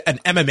just an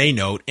MMA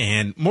note,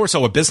 and more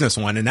so a business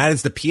one, and that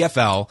is the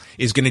PFL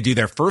is going to do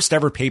their first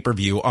ever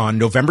pay-per-view on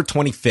November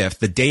 25th,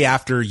 the day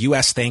after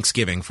U.S.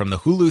 Thanksgiving, from the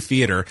Hulu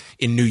Theater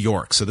in New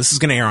York. So this is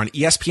going to air on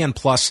ESPN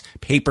Plus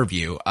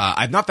pay-per-view.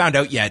 I've not found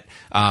out yet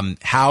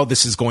how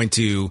this is going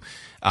to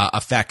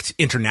affect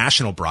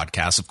international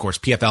broadcasts. Of course,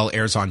 PFL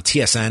airs on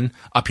TSN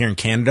up here in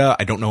Canada.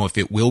 I don't know if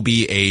it will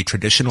be a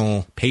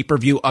traditional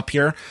pay-per-view up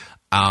here.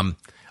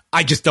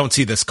 I just don't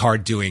see this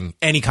card doing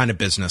any kind of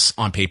business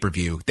on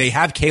pay-per-view. They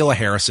have Kayla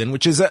Harrison,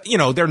 which is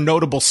their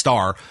notable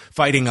star,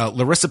 fighting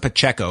Larissa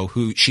Pacheco,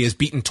 who she has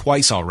beaten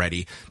twice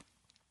already.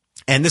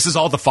 And this is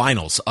all the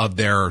finals of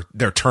their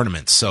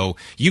tournaments. So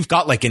you've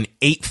got like an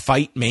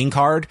 8-fight main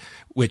card,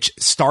 which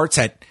starts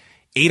at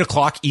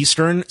 8:00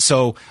 Eastern.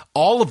 So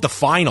all of the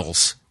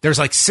finals, there's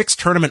like 6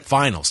 tournament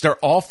finals. They're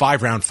all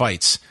 5-round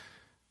fights.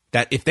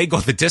 That if they go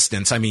the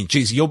distance, I mean,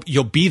 geez,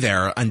 you'll be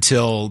there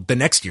until the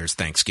next year's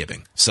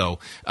Thanksgiving. So,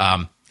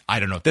 I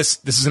don't know. This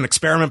is an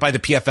experiment by the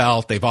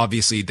PFL. They've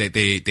obviously,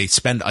 they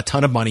spend a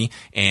ton of money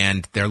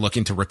and they're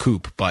looking to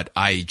recoup, but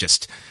I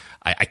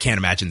can't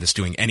imagine this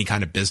doing any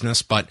kind of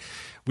business, but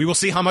we will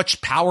see how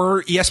much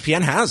power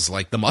ESPN has,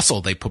 like the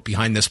muscle they put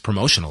behind this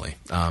promotionally,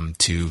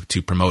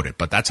 to promote it.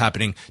 But that's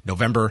happening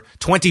November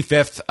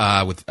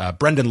 25th, with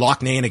Brendan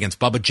Loughnane against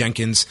Bubba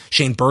Jenkins.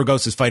 Shane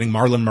Burgos is fighting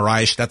Marlon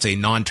Moraes. That's a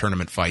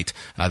non-tournament fight.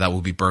 That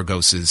will be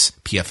Burgos's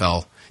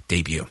PFL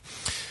debut.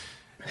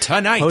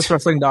 Tonight.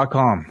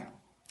 Postwrestling.com.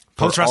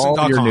 Postwrestling.com.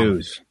 All your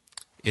news.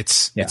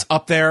 It's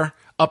up there,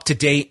 up to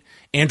date.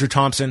 Andrew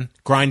Thompson,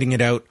 grinding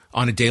it out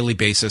on a daily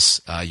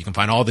basis. You can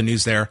find all the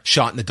news there.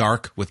 Shot in the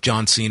Dark with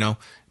John Cena.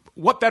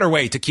 What better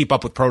way to keep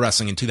up with pro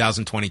wrestling in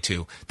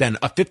 2022 than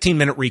a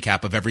 15-minute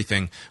recap of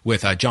everything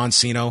with John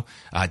Cena,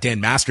 Dan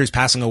Masters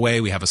passing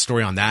away. We have a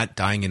story on that,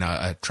 dying in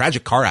a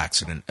tragic car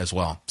accident as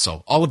well.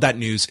 So all of that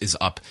news is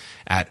up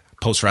at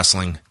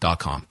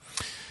postwrestling.com.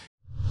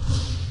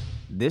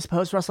 This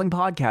Post Wrestling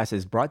podcast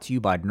is brought to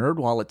you by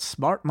NerdWallet's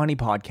Smart Money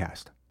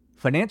Podcast.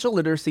 Financial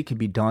literacy can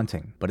be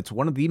daunting, but it's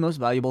one of the most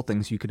valuable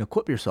things you can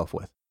equip yourself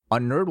with.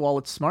 On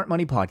NerdWallet's Smart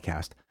Money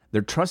Podcast,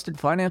 their trusted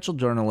financial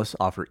journalists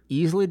offer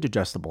easily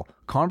digestible,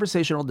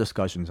 conversational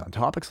discussions on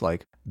topics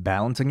like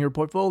balancing your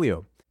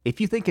portfolio.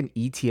 If you think an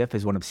ETF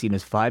is one of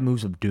Cena's 5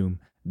 moves of doom,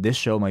 this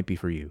show might be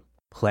for you.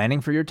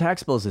 Planning for your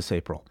tax bills this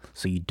April,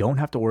 so you don't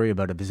have to worry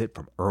about a visit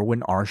from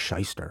Erwin R.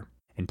 Shyster.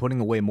 And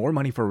putting away more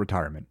money for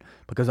retirement,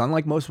 because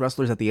unlike most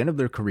wrestlers at the end of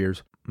their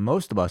careers,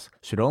 most of us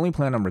should only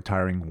plan on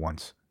retiring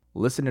once.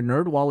 Listen to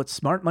NerdWallet's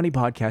Smart Money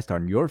Podcast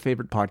on your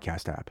favorite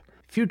podcast app.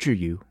 Future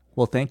you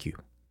will thank you.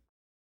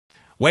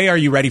 Way, are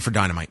you ready for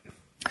Dynamite?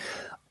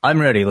 I'm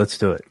ready. Let's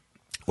do it.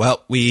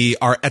 Well, we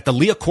are at the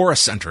Liacouras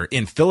Center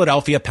in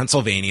Philadelphia,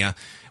 Pennsylvania,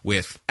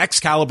 with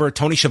Excalibur,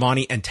 Tony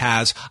Schiavone, and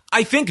Taz.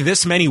 I think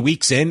this many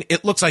weeks in,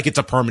 it looks like it's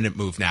a permanent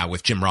move now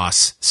with Jim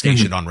Ross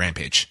stationed on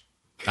Rampage.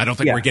 I don't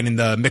think we're getting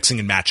the mixing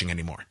and matching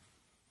anymore.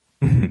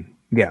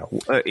 Yeah,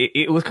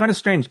 it was kind of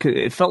strange because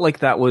it felt like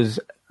that was.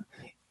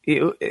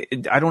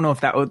 I don't know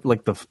if that was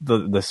like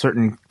the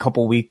certain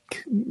couple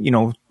week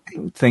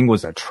thing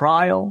was a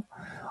trial.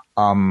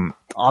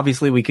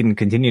 Obviously, we can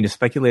continue to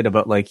speculate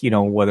about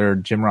whether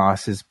Jim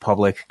Ross's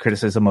public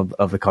criticism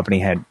of the company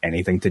had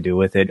anything to do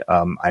with it.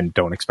 I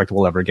don't expect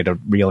we'll ever get a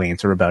real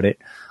answer about it.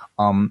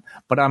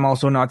 But I'm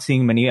also not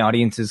seeing many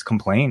audiences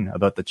complain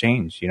about the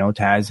change.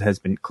 Taz has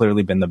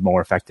clearly been the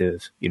more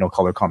effective,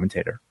 color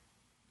commentator.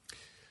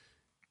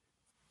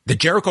 The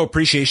Jericho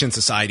Appreciation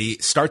Society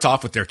starts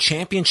off with their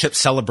championship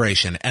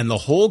celebration, and the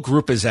whole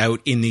group is out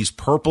in these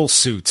purple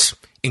suits,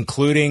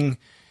 including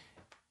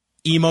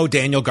emo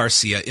Daniel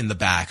Garcia in the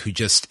back, who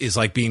just is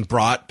like being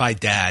brought by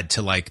dad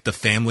to like the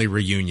family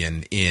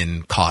reunion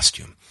in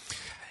costume.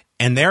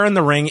 And there in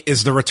the ring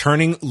is the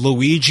returning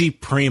Luigi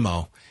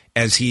Primo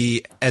as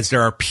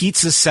there are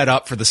pizzas set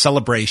up for the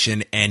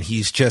celebration, and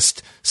he's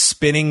just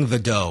spinning the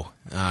dough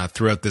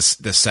throughout this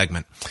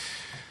segment.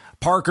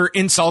 Parker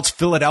insults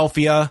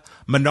Philadelphia.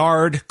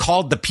 Menard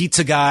called the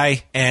pizza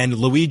guy, and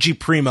Luigi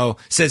Primo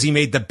says he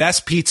made the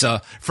best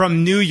pizza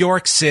from New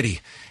York City.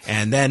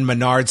 And then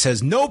Menard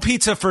says, "No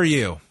pizza for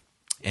you."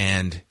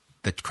 And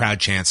the crowd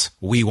chants,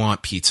 "We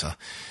want pizza."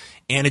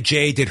 Anna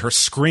Jay did her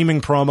screaming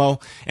promo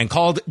and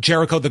called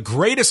Jericho the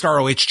greatest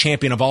ROH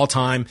champion of all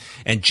time.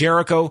 And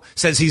Jericho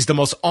says he's the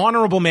most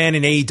honorable man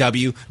in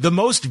AEW, the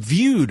most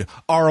viewed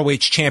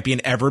ROH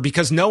champion ever,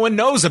 because no one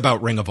knows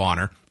about Ring of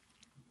Honor.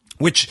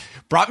 Which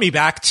brought me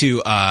back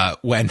to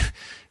when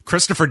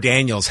Christopher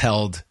Daniels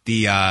held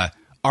the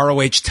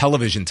ROH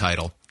television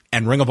title,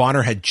 and Ring of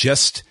Honor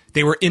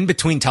they were in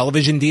between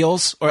television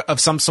deals of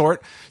some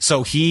sort.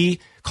 So he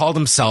called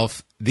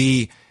himself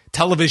the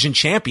television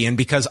champion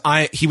because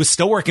he was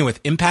still working with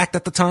Impact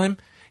at the time.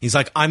 He's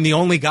like, I'm the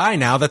only guy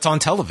now that's on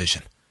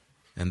television.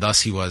 And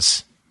thus he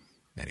was,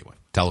 anyway,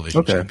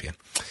 television champion.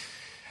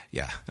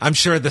 Yeah, I'm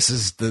sure this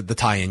is the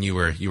tie-in you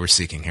were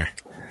seeking here.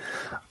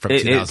 From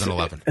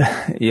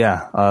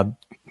 2011.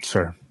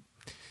 Sure.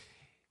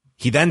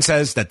 He then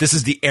says that this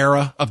is the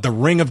era of the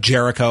Ring of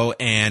Jericho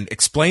and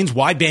explains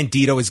why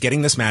Bandito is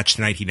getting this match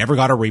tonight. He never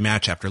got a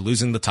rematch after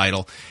losing the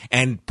title,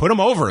 and put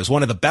him over as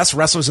one of the best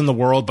wrestlers in the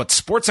world. But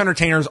sports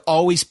entertainers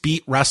always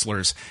beat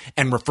wrestlers,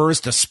 and refers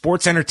to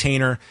sports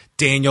entertainer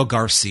Daniel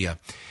Garcia.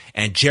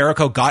 And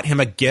Jericho got him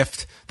a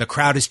gift. The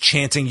crowd is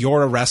chanting,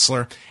 "You're a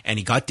wrestler." And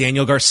he got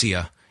Daniel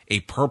Garcia a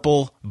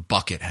purple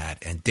bucket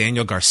hat, and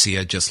Daniel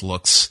Garcia just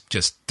looks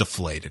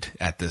deflated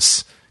at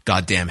this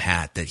goddamn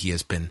hat that he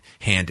has been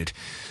handed.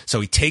 So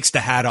he takes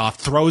the hat off,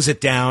 throws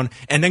it down,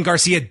 and then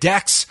Garcia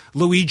decks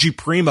Luigi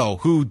Primo,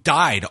 who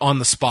died on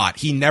the spot.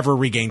 He never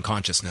regained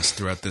consciousness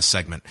throughout this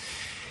segment.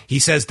 He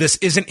says this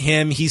isn't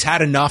him, he's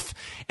had enough,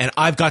 and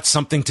I've got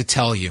something to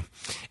tell you.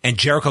 And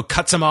Jericho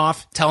cuts him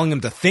off, telling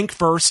him to think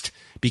first,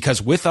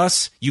 because with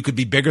us, you could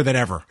be bigger than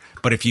ever.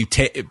 But if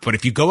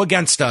you go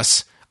against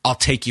us, I'll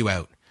take you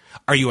out.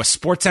 Are you a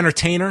sports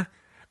entertainer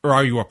or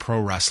are you a pro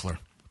wrestler?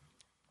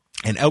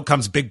 And out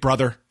comes Big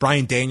Brother,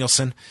 Bryan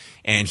Danielson,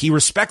 and he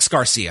respects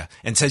Garcia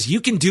and says, you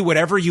can do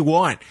whatever you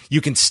want.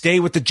 You can stay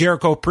with the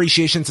Jericho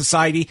Appreciation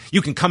Society.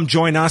 You can come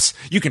join us.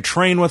 You can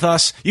train with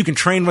us. You can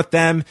train with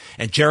them.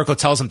 And Jericho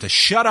tells him to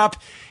shut up.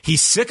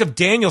 He's sick of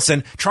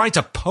Danielson trying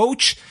to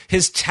poach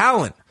his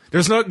talent.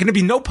 There's going to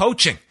be no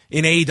poaching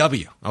in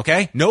AEW,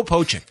 okay? No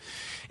poaching.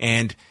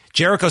 And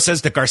Jericho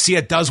says that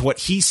Garcia does what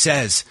he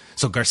says.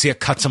 So Garcia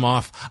cuts him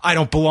off. I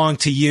don't belong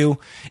to you,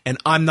 and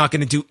I'm not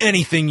going to do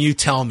anything you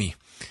tell me.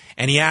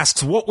 And he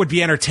asks, what would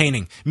be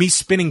entertaining? Me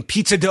spinning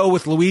pizza dough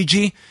with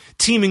Luigi?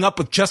 Teaming up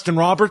with Justin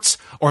Roberts?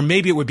 Or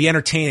maybe it would be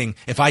entertaining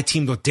if I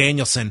teamed with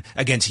Danielson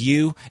against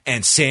you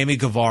and Sammy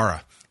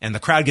Guevara. and the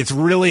crowd gets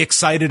really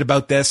excited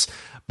about this.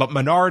 But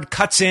Menard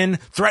cuts in,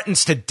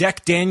 threatens to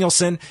deck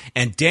Danielson,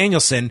 and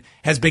Danielson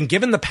has been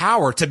given the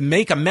power to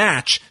make a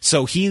match,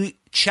 so he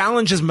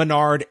challenges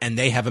Menard, and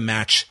they have a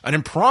match, an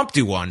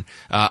impromptu one,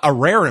 a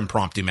rare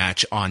impromptu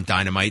match on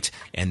Dynamite,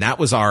 and that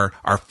was our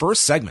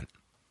first segment.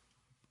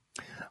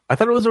 I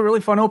thought it was a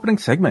really fun opening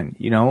segment.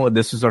 You know,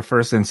 this was our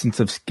first instance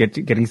of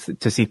getting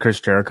to see Chris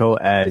Jericho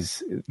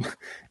as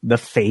the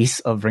face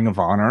of Ring of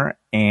Honor,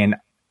 and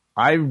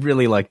I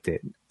really liked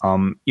it.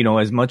 You know,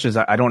 as much as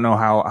I don't know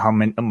how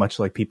much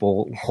like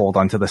people hold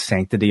onto the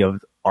sanctity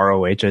of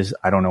ROH as,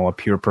 I don't know, a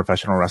pure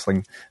professional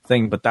wrestling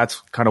thing, but that's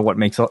kind of what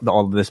makes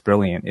all of this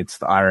brilliant. It's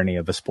the irony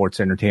of a sports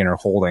entertainer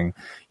holding,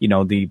 you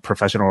know, the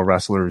professional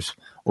wrestlers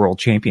world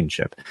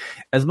championship.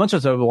 As much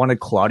as I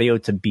wanted Claudio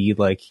to be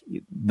like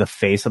the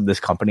face of this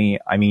company,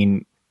 I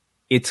mean,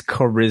 it's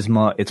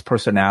charisma, it's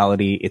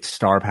personality, it's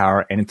star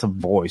power, and it's a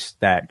voice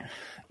that,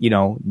 you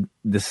know,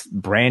 this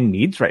brand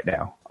needs right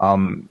now.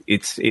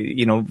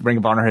 You know, Ring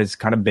of Honor has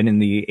kind of been in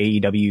the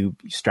AEW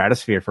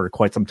stratosphere for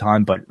quite some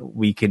time, but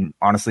we can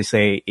honestly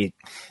say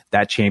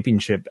that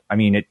championship, I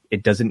mean,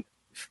 it doesn't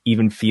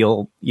even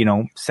feel, you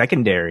know,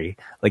 secondary.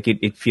 Like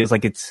it feels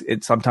like it's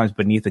sometimes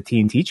beneath the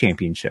TNT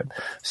championship.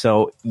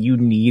 So you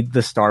need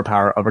the star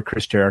power of a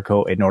Chris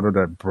Jericho in order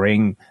to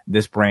bring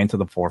this brand to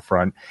the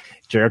forefront.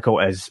 Jericho,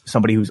 as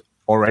somebody who's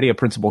already a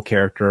principal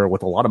character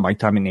with a lot of mic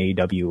time in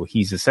AEW.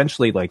 He's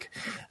essentially like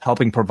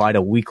helping provide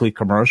a weekly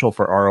commercial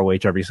for ROH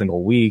every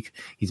single week.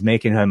 He's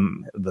making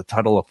him the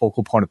title a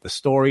focal point of the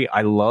story.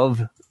 I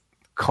love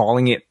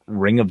calling it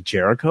Ring of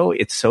Jericho.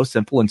 It's so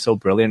simple and so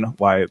brilliant.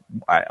 We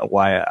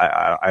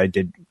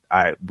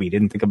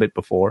didn't think of it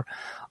before.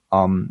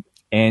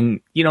 And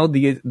you know,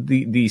 the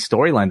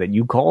storyline that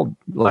you called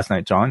last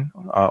night, John,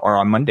 or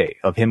on Monday,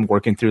 of him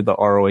working through the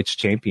ROH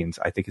champions,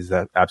 I think is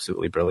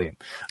absolutely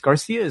brilliant.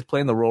 Garcia is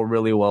playing the role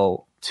really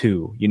well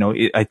too. You know,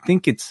 I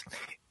think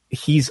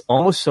he's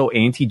almost so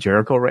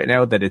anti-Jericho right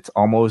now that it's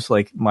almost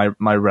like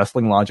my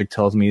wrestling logic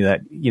tells me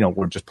that, you know,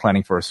 we're just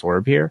planning for a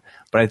swerve here.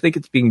 But I think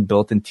it's being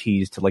built and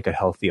teased to like a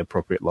healthy,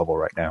 appropriate level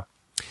right now.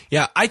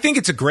 Yeah, I think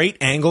it's a great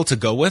angle to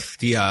go with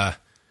the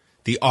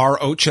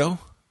R-Ocho.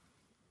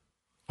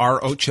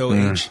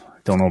 R-Ocho-H.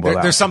 Don't know about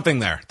that. There's something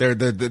there.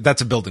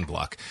 That's a building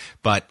block.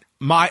 But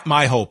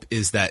my hope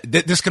is that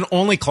this can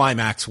only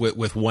climax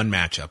with one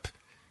matchup,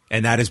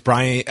 and that is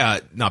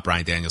not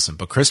Bryan Danielson,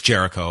 but Chris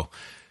Jericho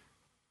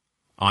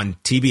on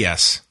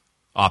TBS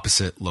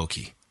opposite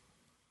Loki.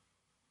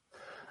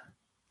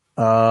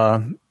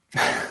 I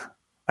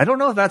don't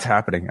know if that's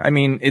happening. I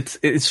mean,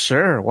 it's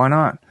sure, why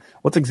not?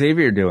 What's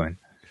Xavier doing?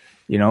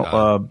 You know,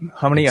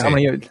 how many?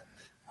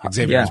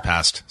 Xavier has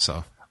passed,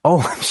 so. Oh,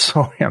 I'm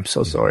sorry. I'm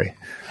so sorry.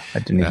 I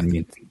didn't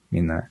even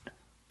mean that.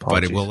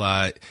 Apologies. But it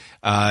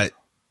will,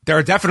 there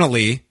are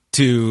definitely,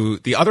 to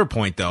the other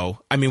point though,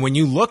 I mean, when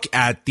you look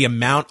at the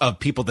amount of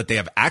people that they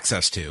have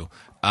access to,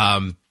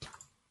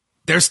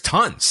 there's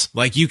tons.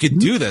 Like, you could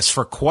do this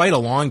for quite a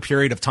long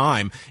period of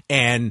time.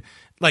 And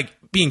like,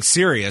 being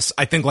serious,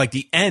 I think like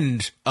the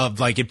end of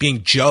like it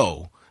being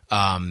Joe,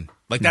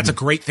 like that's a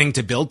great thing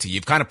to build to.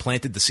 You've kind of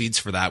planted the seeds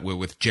for that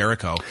with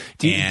Jericho.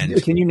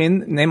 Can you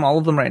name all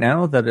of them right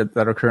now that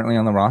are currently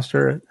on the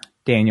roster?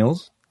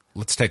 Daniels.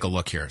 Let's take a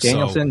look here.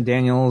 Danielson,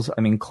 Daniels. I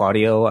mean,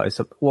 Claudio.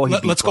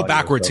 Let's go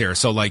backwards here.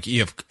 So like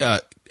you have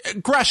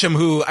Gresham,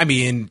 who, I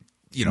mean,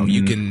 you know,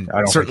 you can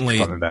certainly.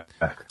 Think he's coming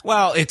back.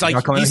 Well, it's like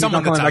he's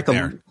someone that's out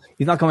there.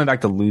 He's not coming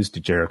back to lose to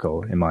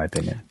Jericho, in my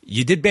opinion.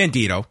 You did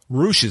Bandito.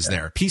 Roosh is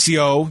there.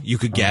 PCO you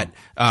could get.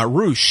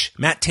 Roosh,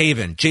 Matt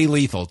Taven, Jay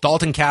Lethal,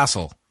 Dalton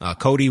Castle.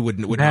 Cody would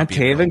Matt not be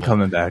Taven available.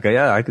 coming back.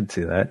 Yeah, I could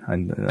see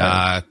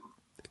that.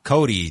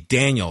 Cody,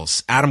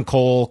 Daniels, Adam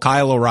Cole,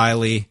 Kyle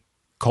O'Reilly,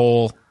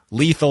 Cole,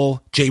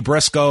 Lethal, Jay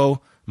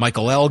Briscoe,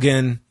 Michael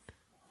Elgin,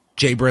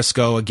 Jay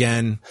Briscoe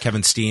again,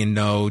 Kevin Steen,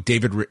 no,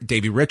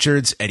 Davey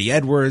Richards, Eddie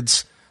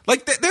Edwards.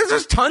 Like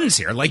there's tons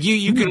here. Like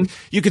you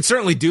could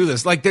certainly do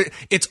this. Like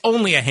it's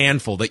only a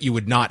handful that you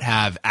would not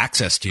have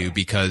access to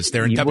because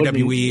they're in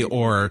WWE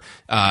or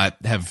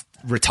have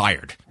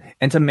retired.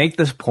 And to make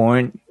this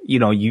point, you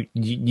know,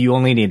 you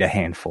only need a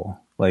handful.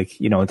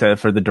 Like, you know,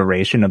 for the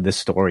duration of this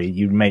story,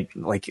 you make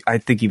like I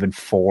think even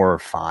 4 or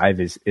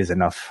 5 is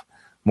enough,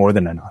 more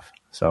than enough.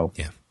 So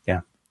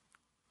yeah.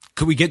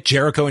 Could we get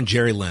Jericho and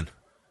Jerry Lynn?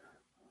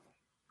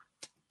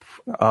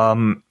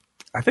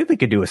 I think they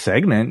could do a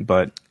segment,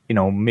 but you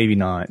know, maybe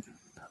not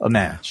a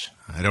match.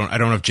 I don't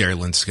know if Jerry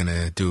Lynn's going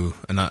to do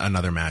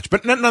another match,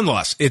 but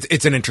nonetheless,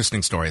 it's an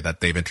interesting story that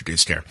they've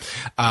introduced here.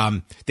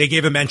 They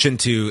gave a mention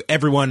to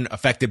everyone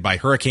affected by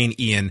Hurricane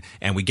Ian,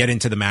 and we get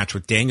into the match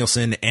with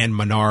Danielson and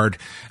Menard.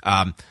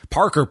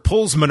 Parker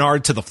pulls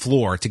Menard to the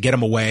floor to get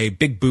him away.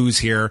 Big boos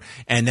here,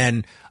 and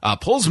then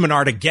pulls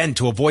Menard again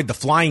to avoid the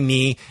flying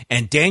knee,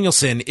 and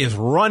Danielson is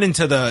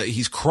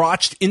he's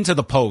crotched into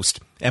the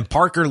post, and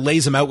Parker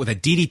lays him out with a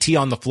DDT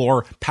on the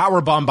floor,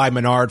 powerbomb by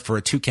Menard for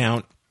a 2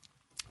 count.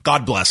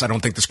 God bless. I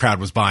don't think this crowd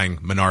was buying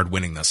Menard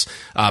winning this.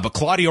 But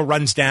Claudio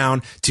runs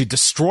down to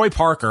destroy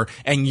Parker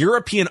and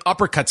European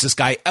uppercuts this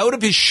guy out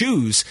of his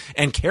shoes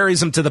and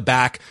carries him to the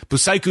back.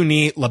 Busaiku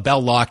knee,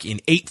 label lock in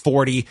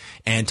 840.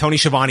 And Tony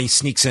Schiavone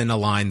sneaks in a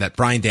line that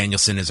Bryan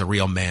Danielson is a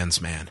real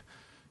man's man.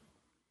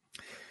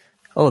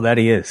 Oh, that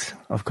he is.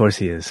 Of course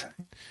he is.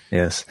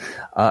 Yes.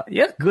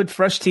 Good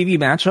fresh TV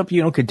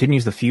matchup,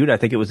 continues the feud. I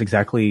think it was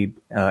exactly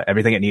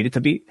everything it needed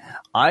to be.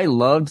 I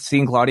loved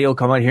seeing Claudio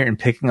come out here and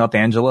picking up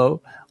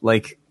Angelo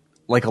like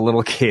a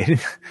little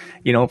kid,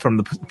 from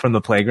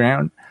the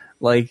playground.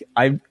 Like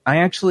I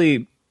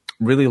actually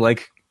really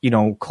like,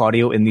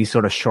 Claudio in these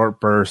sort of short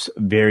bursts,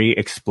 very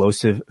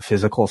explosive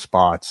physical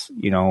spots.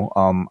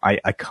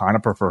 I kind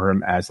of prefer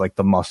him as like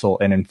the muscle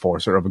and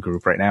enforcer of a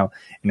group right now.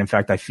 And in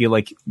fact, I feel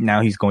like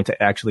now he's going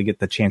to actually get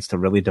the chance to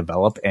really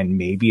develop and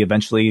maybe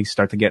eventually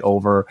start to get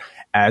over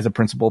as a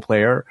principal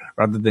player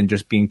rather than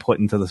just being put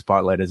into the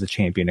spotlight as a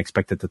champion,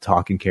 expected to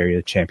talk and carry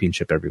a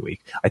championship every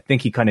week. I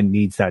think he kind of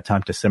needs that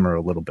time to simmer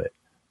a little bit.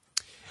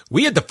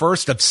 We had the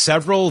first of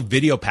several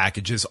video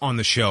packages on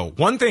the show.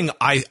 One thing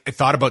I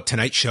thought about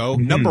tonight's show,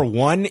 number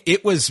one,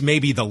 it was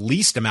maybe the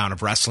least amount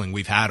of wrestling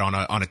we've had on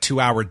a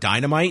 2-hour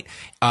Dynamite.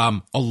 A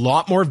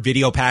lot more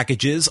video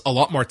packages, a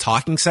lot more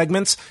talking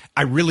segments.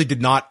 I really did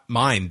not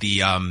mind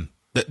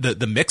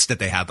the mix that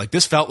they had. Like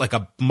this felt like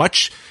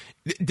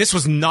this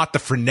was not the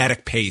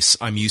frenetic pace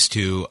I'm used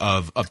to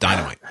of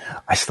Dynamite.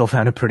 I still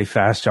found it pretty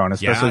fast, John,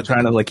 especially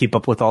trying to keep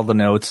up with all the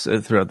notes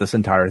throughout this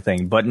entire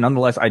thing. But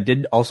nonetheless, I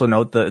did also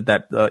note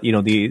that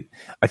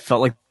I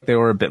felt like there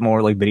were a bit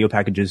more like video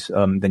packages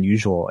than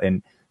usual,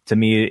 and to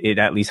me, it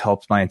at least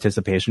helps my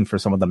anticipation for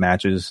some of the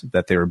matches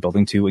that they were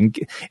building to.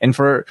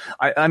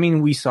 I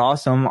mean, we saw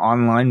some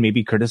online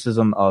maybe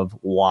criticism of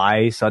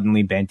why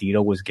suddenly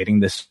Bandito was getting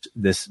this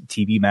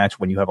TV match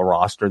when you have a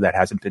roster that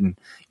hasn't been,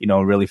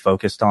 really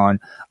focused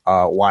on.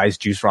 Why is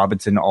Juice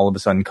Robinson all of a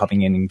sudden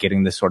coming in and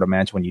getting this sort of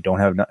match when you don't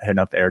have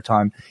enough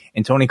airtime?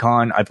 And Tony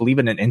Khan, I believe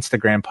in an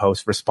Instagram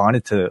post,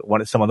 responded to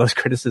some of those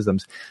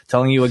criticisms,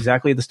 telling you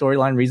exactly the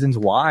storyline reasons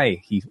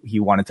why he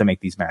wanted to make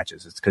these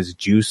matches. It's because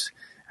Juice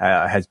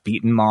has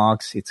beaten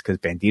Mox. It's because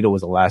Bandito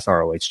was the last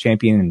ROH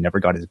champion and never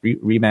got his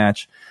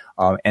rematch.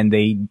 And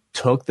they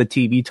took the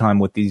TV time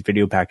with these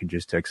video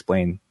packages to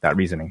explain that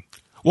reasoning.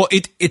 Well,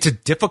 it's a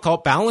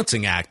difficult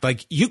balancing act.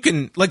 Like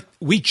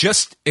we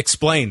just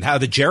explained how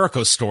the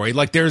Jericho story,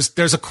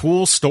 there's a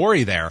cool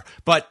story there,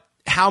 but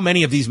how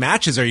many of these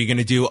matches are you going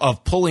to do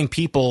of pulling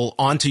people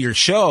onto your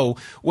show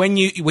when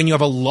you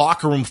have a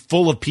locker room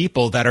full of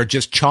people that are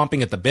just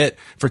chomping at the bit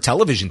for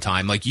television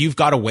time? Like you've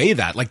got to weigh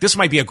that. Like this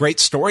might be a great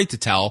story to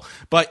tell,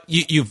 but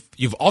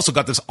you've also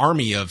got this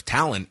army of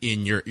talent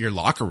in your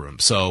locker room.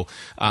 So,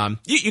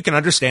 you can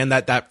understand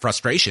that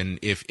frustration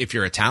if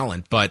you're a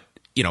talent, but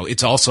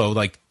it's also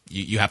like,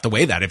 you have to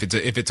weigh that.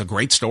 If it's a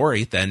great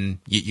story, then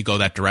you go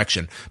that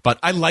direction. But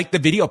I like the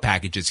video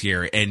packages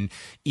here. And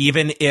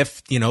even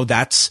if,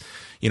 that's,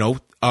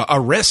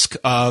 a risk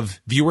of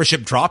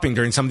viewership dropping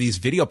during some of these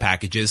video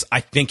packages,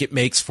 I think it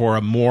makes for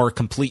a more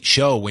complete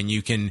show when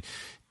you can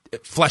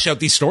flesh out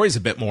these stories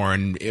a bit more.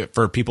 And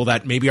for people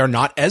that maybe are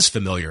not as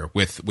familiar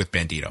with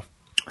Bandito.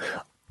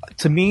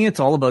 To me, it's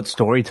all about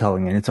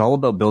storytelling and it's all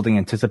about building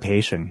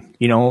anticipation.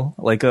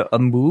 Like a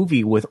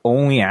movie with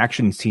only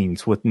action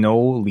scenes with no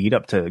lead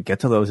up to get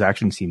to those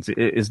action scenes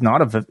is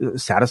not a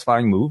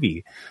satisfying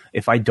movie.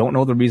 If I don't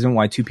know the reason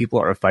why two people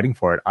are fighting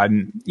for it,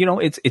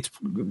 it's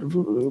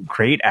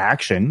great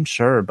action,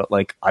 sure, but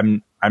like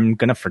I'm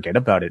going to forget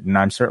about it, and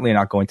I'm certainly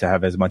not going to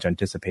have as much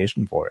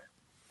anticipation for it.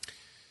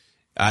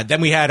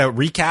 Then we had a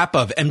recap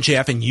of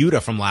MJF and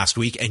Yuta from last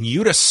week, and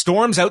Yuta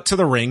storms out to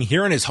the ring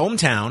here in his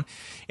hometown,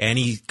 and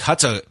he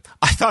cuts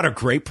I thought a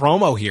great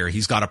promo here.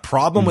 He's got a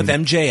problem with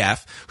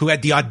MJF, who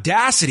had the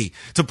audacity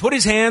to put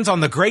his hands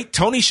on the great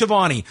Tony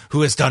Schiavone,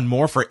 who has done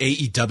more for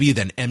AEW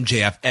than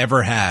MJF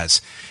ever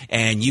has.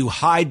 And you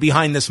hide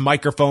behind this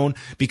microphone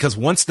because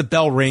once the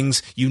bell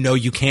rings,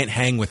 you can't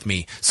hang with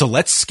me. So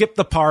let's skip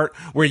the part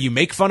where you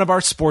make fun of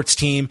our sports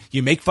team,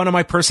 you make fun of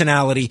my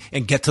personality,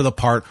 and get to the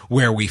part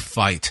where we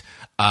fight.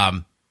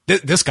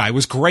 This guy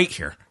was great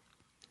here.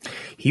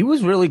 He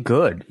was really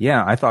good.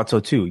 Yeah, I thought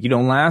so too.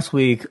 Last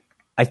week,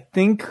 I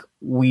think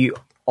we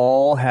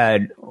all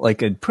had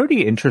like a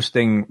pretty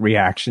interesting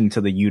reaction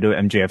to the Yuta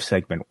MJF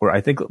segment, where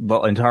I think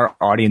the entire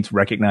audience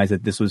recognized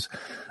that this was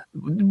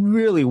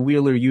really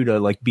Wheeler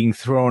Yuta like being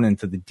thrown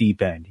into the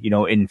deep end,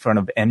 in front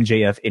of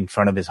MJF, in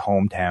front of his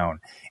hometown.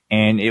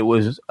 And it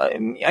was,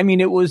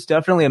 it was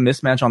definitely a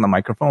mismatch on the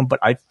microphone, but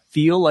I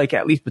feel like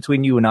at least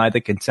between you and I,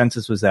 the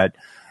consensus was that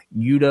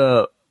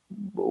Yuta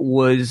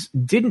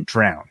didn't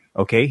drown.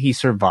 Okay. He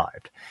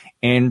survived.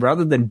 And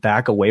rather than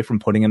back away from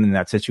putting him in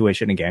that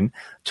situation again,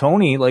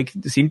 Tony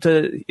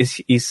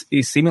is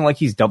seeming like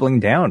he's doubling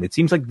down. It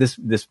seems like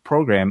this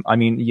program,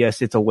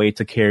 yes, it's a way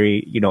to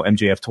carry,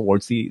 MJF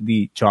towards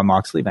the Jon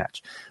Moxley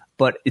match,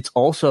 but it's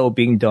also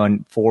being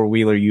done for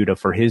Wheeler Yuta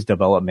for his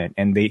development.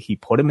 And he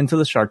put him into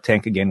the Shark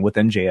Tank again with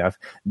MJF.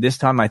 This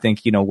time, I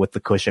think, with the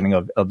cushioning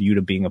of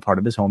Yuta being a part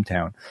of his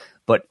hometown,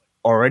 but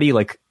already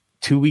like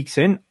 2 weeks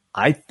in,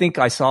 I think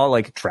I saw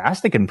like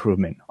drastic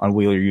improvement on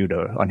Wheeler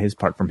Yuta on his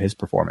part from his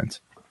performance.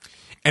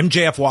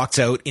 MJF walks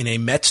out in a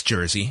Mets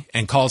jersey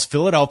and calls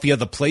Philadelphia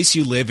the place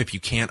you live if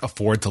you can't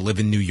afford to live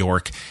in New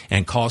York,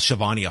 and calls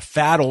Schiavone a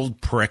fat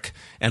old prick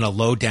and a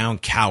low-down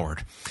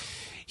coward.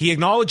 He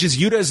acknowledges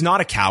Yuta is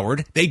not a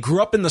coward. They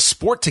grew up in the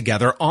sport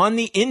together on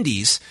the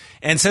indies,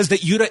 and says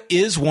that Yuta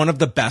is one of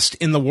the best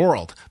in the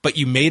world. But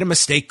you made a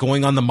mistake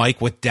going on the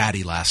mic with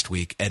Daddy last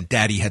week, and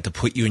Daddy had to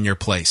put you in your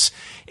place,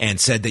 and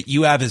said that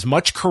you have as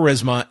much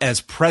charisma as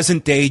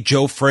present-day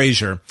Joe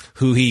Frazier,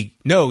 who he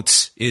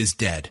notes is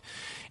dead.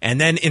 And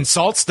then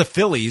insults the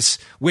Phillies,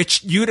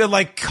 which Yuta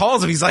like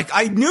calls him. He's like,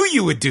 I knew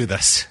you would do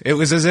this. It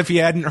was as if he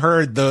hadn't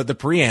heard the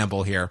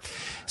preamble here.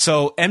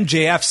 So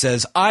MJF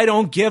says, I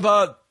don't give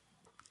a,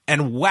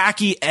 and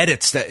wacky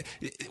edits that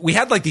we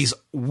had, like these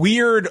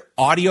weird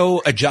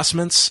audio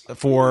adjustments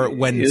for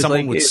when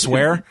someone would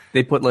swear.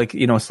 They put like,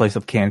 a slice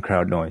of canned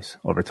crowd noise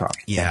over top.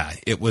 Yeah,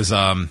 it was,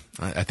 I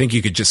think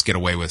you could just get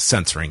away with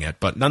censoring it,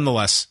 but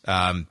nonetheless,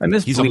 I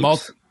miss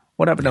bleeps.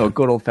 What happened to a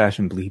good old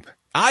fashioned bleep?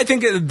 I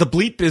think the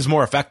bleep is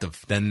more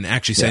effective than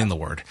actually saying the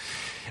word.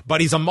 But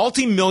he's a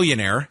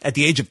multi-millionaire at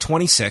the age of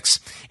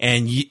 26,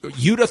 and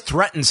Yuta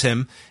threatens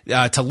him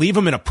to leave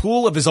him in a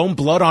pool of his own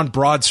blood on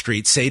Broad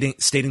Street,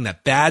 stating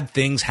that bad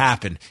things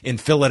happen in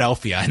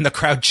Philadelphia. And the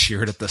crowd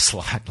cheered at this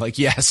line. Like,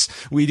 yes,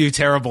 we do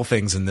terrible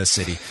things in this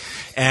city.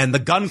 And the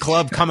Gun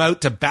Club come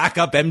out to back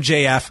up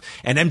MJF,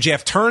 and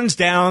MJF turns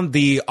down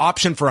the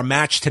option for a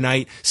match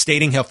tonight,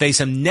 stating he'll face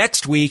him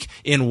next week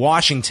in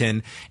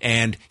Washington,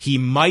 and he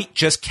might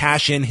just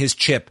cash in his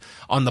chip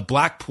on the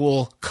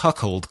Blackpool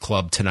Cuckold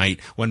Club tonight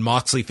when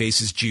Moxley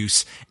faces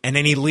Juice, and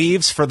then he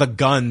leaves for the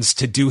Guns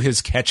to do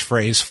his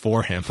catchphrase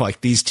for him.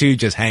 Like, these two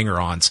just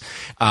hanger-ons.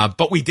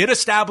 But we did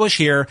establish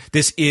here,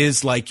 this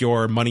is like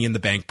your Money in the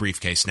Bank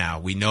briefcase now.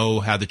 We know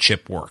how the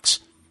chip works.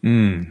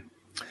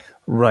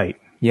 Right.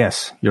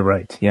 Yes, you're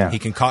right. Yeah. He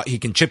can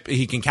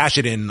cash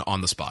it in on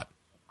the spot.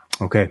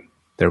 Okay.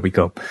 There we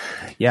go.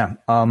 Yeah.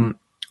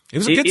 It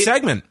was a good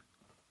segment.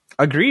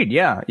 Agreed.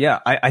 Yeah. Yeah.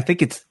 I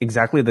think it's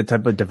exactly the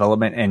type of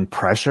development and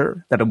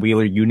pressure that a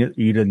Wheeler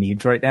Yuta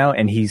needs right now.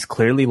 And he's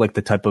clearly like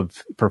the type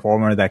of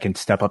performer that can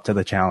step up to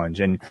the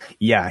challenge. And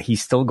yeah,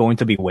 he's still going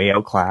to be way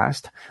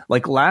outclassed.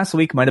 Like last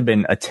week might have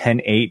been a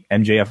 10-8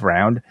 MJF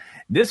round.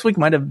 This week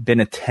might have been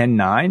a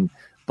 10-9.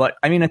 But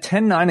I mean, a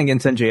 10-9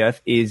 against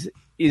MJF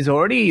is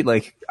already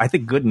like, I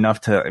think good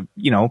enough to,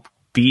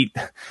 beat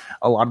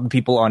a lot of the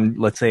people on,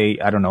 let's say,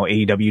 I don't know,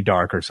 AEW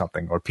Dark or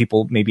something, or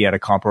people maybe at a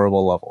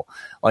comparable level.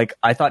 Like,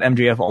 I thought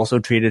MJF also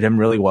treated him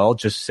really well,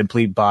 just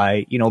simply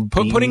by,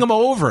 putting him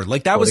over.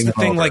 Like, that was the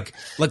thing. Like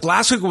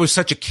last week was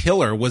such a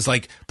killer, was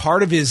like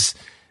part of his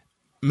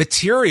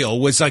material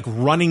was like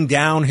running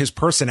down his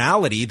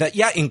personality that,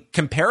 yeah, in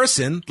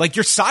comparison, like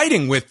you're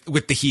siding with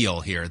the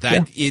heel here,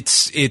 that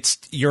it's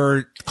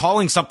you're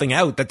calling something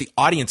out that the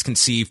audience can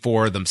see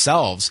for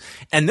themselves.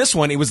 And this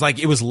one, it was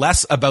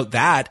less about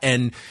that.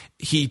 And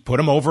he put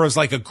him over as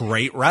like a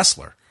great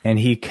wrestler. And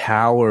he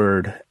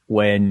cowered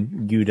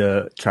when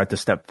Yuta tried to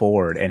step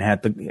forward and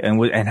had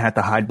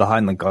to hide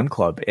behind the Gun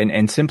Club.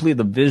 And simply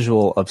the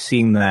visual of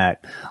seeing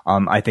that,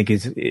 I think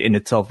is in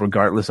itself,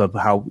 regardless of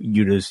how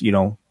Yuta's,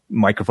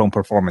 microphone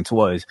performance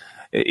was,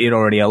 it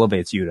already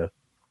elevates Yuta.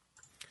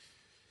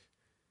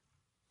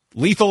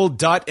 Lethal,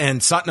 Dutt, and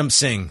Satnam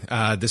Singh.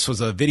 This was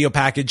a video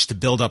package to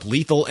build up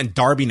Lethal and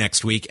Darby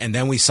next week, and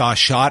then we saw a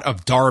shot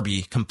of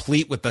Darby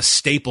complete with the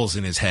staples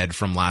in his head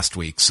from last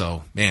week.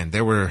 So, man,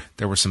 there were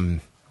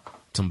some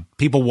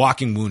people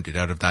walking wounded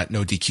out of that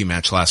no DQ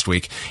match last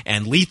week.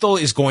 And Lethal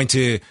is going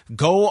to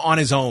go on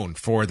his own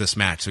for this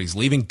match. So he's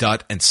leaving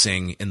Dutt and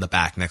Singh in the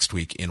back next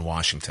week in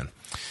Washington.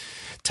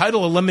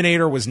 Title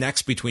Eliminator was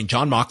next between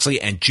Jon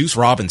Moxley and Juice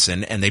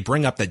Robinson, and they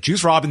bring up that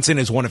Juice Robinson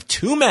is one of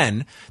two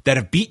men that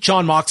have beat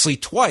Jon Moxley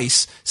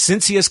twice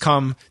since he has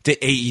come to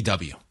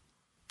AEW.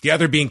 The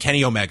other being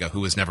Kenny Omega,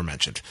 who was never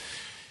mentioned.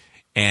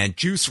 And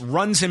Juice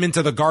runs him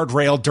into the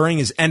guardrail during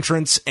his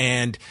entrance,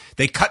 and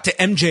they cut to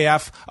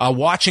MJF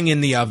watching in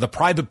the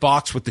private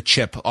box with the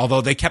chip, although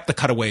they kept the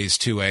cutaways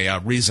to a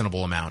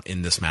reasonable amount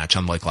in this match,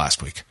 unlike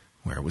last week,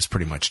 where it was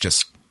pretty much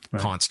just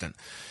constant.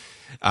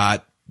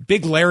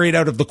 Big lariat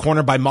out of the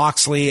corner by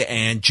Moxley,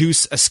 and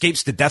Juice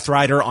escapes the Death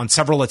Rider on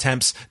several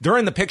attempts.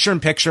 During the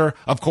picture-in-picture,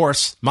 of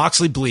course,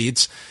 Moxley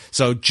bleeds.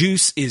 So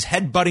Juice is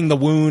headbutting the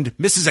wound,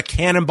 misses a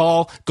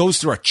cannonball, goes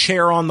through a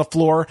chair on the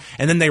floor,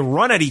 and then they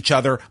run at each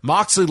other.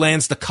 Moxley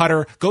lands the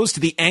cutter, goes to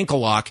the ankle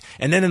lock,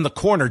 and then in the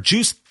corner,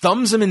 Juice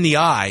thumbs him in the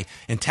eye.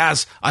 And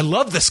Taz, I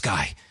love this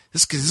guy.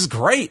 This is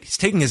great. He's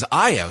taking his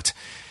eye out.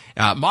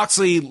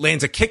 Moxley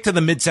lands a kick to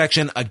the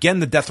midsection. Again,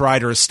 the Death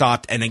Rider is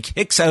stopped and then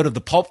kicks out of the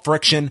pulp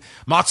friction.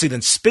 Moxley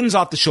then spins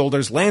off the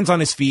shoulders, lands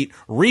on his feet,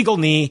 regal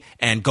knee,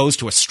 and goes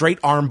to a straight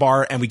arm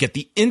bar. And we get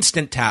the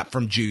instant tap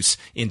from Juice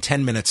in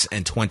 10 minutes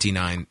and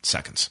 29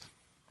 seconds.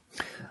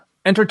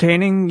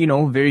 Entertaining,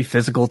 very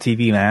physical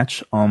TV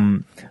match.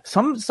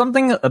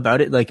 Something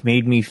about it like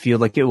made me feel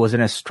like it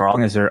wasn't as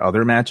strong as their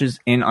other matches.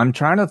 And I'm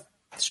trying to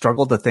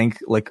struggle to think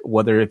like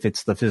whether if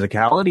it's the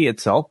physicality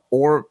itself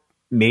or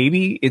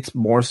maybe it's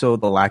more so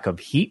the lack of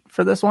heat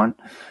for this one,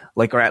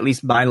 like, or at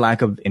least my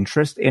lack of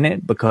interest in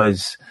it,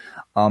 because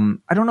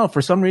I don't know,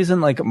 for some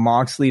reason, like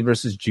Moxley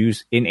versus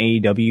Juice in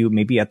AEW,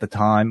 maybe at the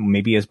time,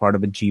 maybe as part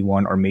of a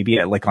G1, or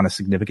maybe like on a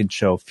significant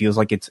show, feels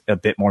like it's a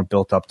bit more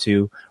built up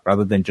to,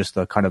 rather than just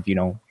a kind of, you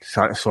know,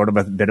 sort of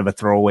a bit of a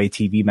throwaway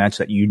TV match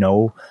that, you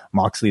know,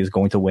 Moxley is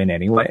going to win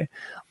anyway.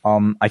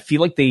 I feel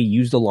like they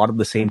used a lot of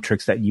the same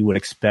tricks that you would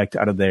expect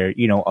out of their,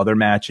 you know, other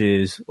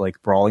matches,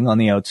 like brawling on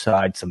the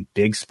outside, some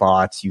big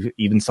spots. You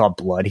even saw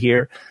blood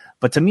here.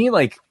 But to me,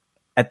 like,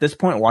 at this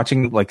point,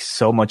 watching like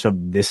so much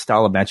of this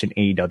style of match in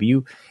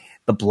AEW,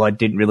 the blood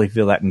didn't really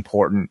feel that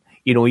important.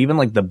 You know, even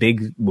like the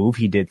big move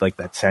he did, like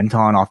that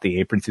senton off the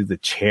apron through the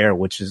chair,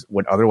 which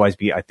would otherwise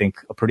be, I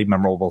think, a pretty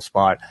memorable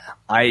spot,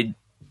 I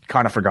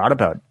kind of forgot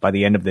about by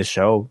the end of this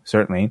show,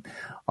 certainly.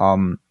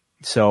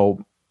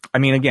 So, I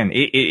mean, again,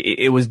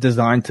 it was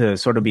designed to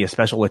sort of be a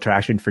special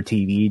attraction for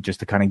TV, just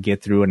to kind of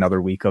get through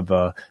another week of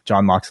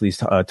Jon Moxley's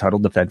title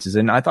defenses.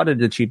 And I thought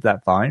it achieved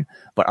that fine,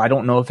 but I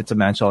don't know if it's a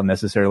match I'll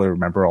necessarily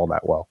remember all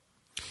that well.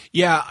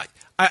 Yeah,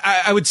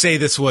 I would say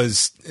this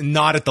was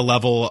not at the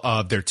level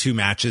of their two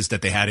matches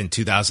that they had in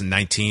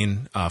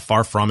 2019.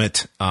 Far from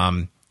it.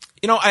 You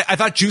know, I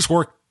thought Juice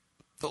worked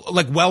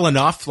like well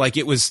enough. Like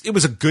it was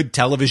a good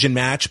television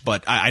match,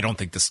 but I don't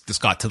think this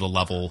got to the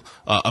level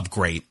of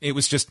great. It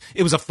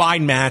was a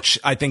fine match.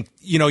 I think,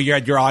 you know, you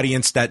had your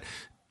audience that,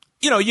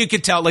 you know, you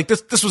could tell, like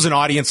this was an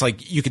audience,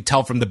 like you could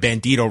tell from the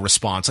Bandito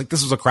response. Like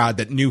this was a crowd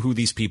that knew who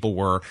these people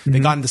were. Mm-hmm. They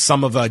got into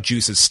some of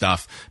Juice's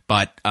stuff,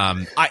 but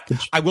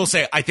I will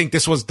say I think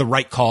this was the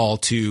right call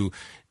to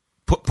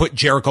put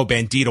Jericho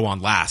Bandito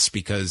on last,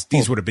 because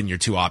these would have been your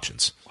two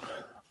options.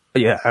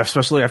 Yeah,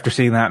 especially after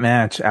seeing that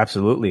match.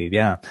 Absolutely.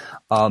 Yeah.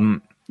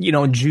 You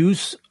know,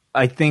 Juice,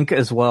 I think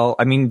as well.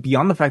 I mean,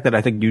 beyond the fact that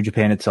I think New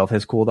Japan itself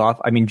has cooled off,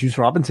 I mean, Juice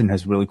Robinson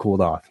has really cooled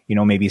off, you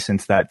know, maybe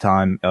since that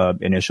time,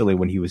 initially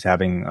when he was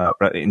having,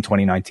 in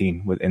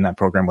 2019 in that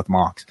program with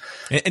Mox.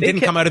 And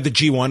didn't come out of the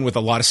G1 with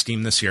a lot of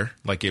steam this year.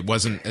 Like it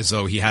wasn't as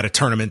though he had a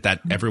tournament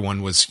that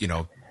everyone was, you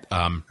know,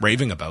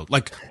 raving about.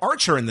 Like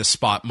Archer in this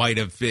spot might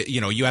have,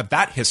 you know, you have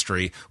that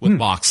history with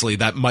Moxley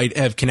that might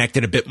have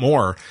connected a bit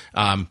more,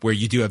 where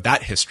you do have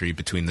that history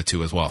between the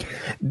two as well.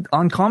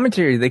 On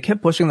commentary, they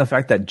kept pushing the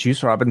fact that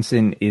Juice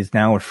Robinson is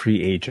now a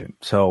free agent.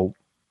 So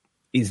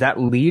is that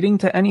leading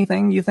to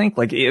anything, you think?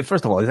 Like,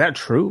 first of all, is that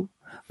true?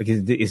 Like,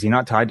 is he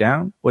not tied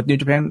down with New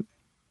Japan?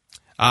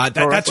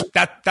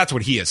 That's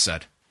what he has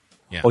said.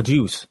 Yeah. Oh,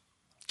 Juice.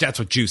 That's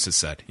what Juice has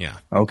said. Yeah.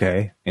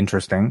 Okay.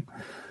 Interesting.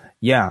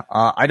 Yeah,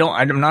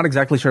 I'm not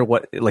exactly sure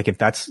what, like, if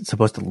that's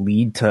supposed to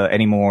lead to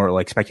any more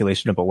like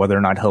speculation about whether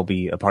or not he'll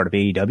be a part of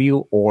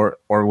AEW, or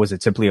was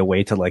it simply a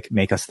way to like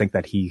make us think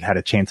that he had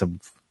a chance of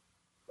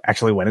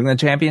actually winning the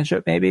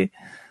championship, maybe?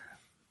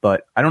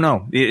 But I don't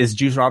know. Is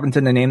Juice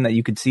Robinson a name that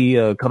you could see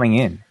coming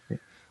in?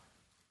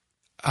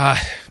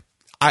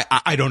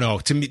 I don't know.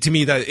 To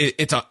me that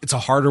it's a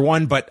harder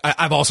one, but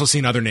I've also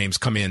seen other names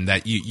come in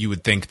that you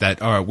would think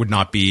that would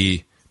not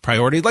be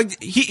priority.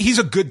 Like he's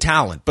a good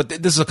talent, but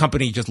this is a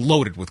company just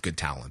loaded with good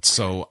talents.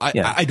 So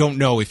I don't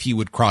know if he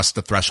would cross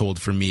the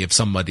threshold for me of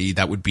somebody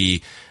that would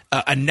be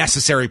a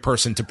necessary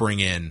person to bring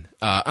in,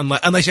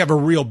 unless you have a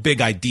real big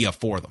idea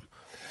for them.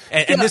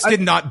 And this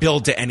did not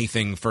build to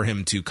anything for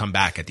him to come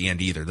back at the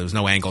end either. There was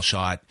no angle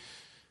shot.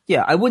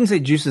 Yeah, I wouldn't say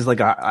Juice is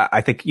like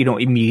I think, you know,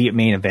 immediate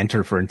main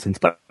eventer, for instance,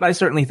 but I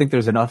certainly think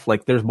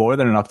there's more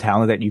than enough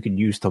talent that you could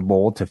use to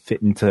mold to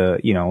fit into,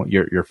 you know,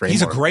 your framework.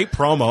 He's a great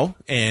promo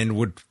and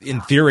would,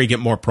 in theory, get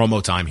more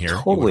promo time here.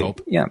 Totally.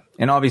 Yeah.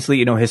 And obviously,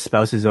 you know, his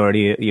spouse is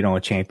already, you know,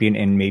 a champion,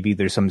 and maybe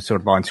there's some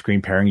sort of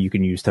on-screen pairing you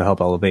can use to help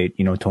elevate,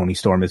 you know, Tony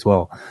Storm as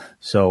well.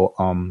 So,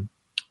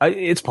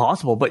 it's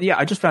possible, but yeah,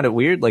 I just found it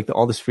weird, like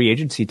all this free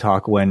agency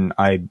talk when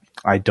I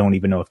don't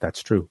even know if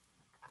that's true.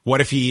 What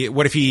if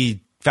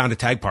he found a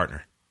tag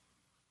partner?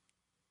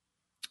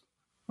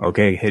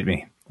 Okay, hit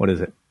me. What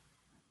is it?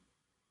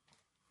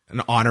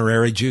 An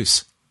honorary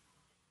Juice.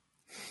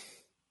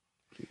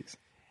 Jeez.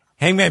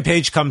 Hangman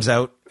Page comes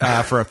out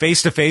for a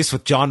face-to-face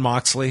with Jon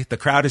Moxley. The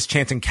crowd is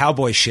chanting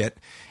cowboy shit,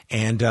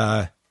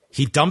 and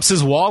he dumps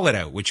his wallet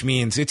out, which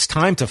means it's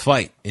time to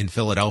fight in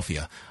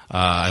Philadelphia.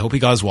 I hope he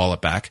got his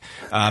wallet back.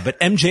 But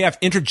MJF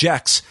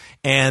interjects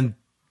and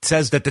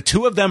says that the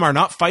two of them are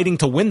not fighting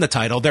to win the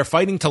title. They're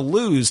fighting to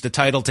lose the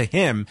title to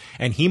him,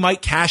 and he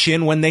might cash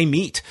in when they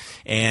meet.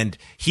 And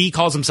he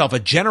calls himself a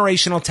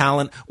generational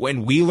talent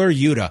when Wheeler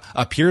Yuta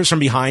appears from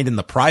behind in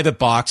the private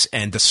box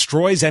and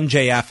destroys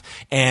MJF,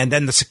 and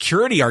then the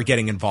security are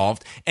getting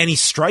involved, and he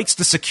strikes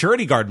the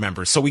security guard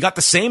members. So we got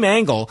the same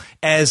angle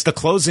as the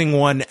closing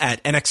one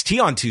at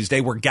NXT on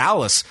Tuesday, where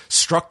Gallus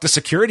struck the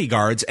security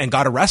guards and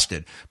got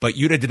arrested. But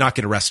Yuta did not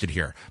get arrested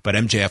here, but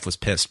MJF was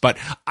pissed. But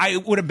I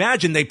would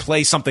imagine they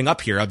play something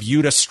up here of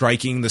Yuta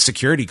striking the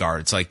security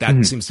guards. Like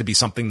that seems to be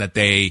something that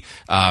they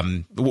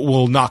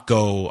will not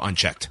go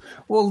unchecked.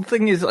 Well, the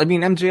thing is, I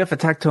mean, MJF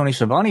attacked Tony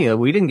Schiavone.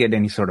 We didn't get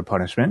any sort of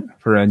punishment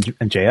for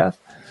MJF.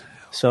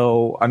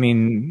 So, I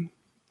mean,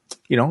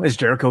 you know, is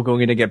Jericho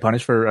going to get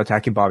punished for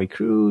attacking Bobby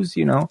Cruz?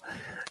 You know,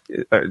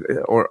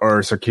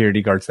 or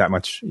security guards that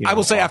much. I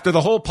will say after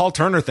the whole Paul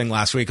Turner thing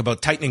last week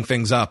about tightening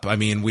things up, I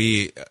mean,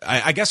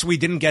 I guess we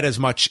didn't get as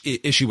much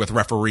issue with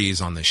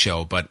referees on this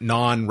show, but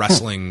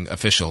non-wrestling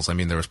officials, I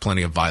mean, there was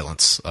plenty of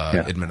violence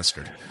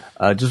administered.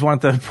 Just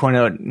wanted to point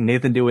out,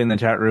 Nathan Dewey in the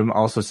chat room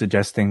also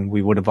suggesting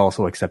we would have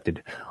also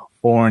accepted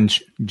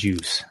orange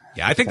juice.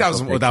 Yeah, I think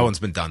that one's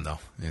been done though.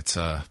 It's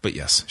but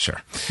yes,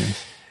 sure.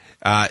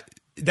 Yes.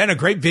 Then a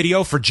great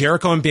video for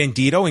Jericho and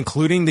Bandito,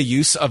 including the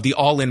use of the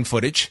All-In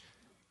footage.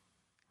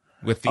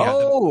 With the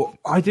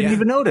I didn't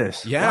even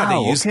notice. Yeah,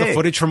 wow, they used the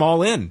footage from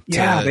All In.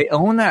 They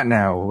own that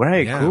now.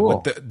 Right,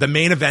 cool. The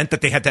main event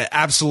that they had to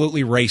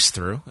absolutely race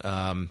through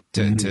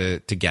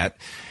to get.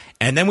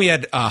 And then we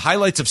had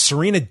highlights of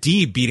Serena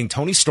Deeb beating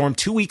Toni Storm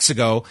 2 weeks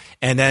ago,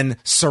 and then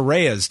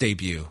Saraya's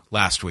debut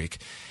last week.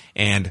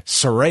 And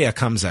Saraya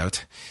comes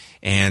out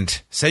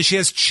and says she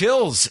has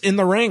chills in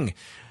the ring.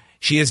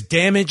 She is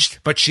damaged,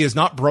 but she is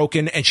not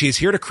broken, and she is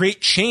here to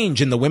create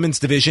change in the women's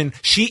division.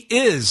 She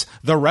is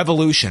the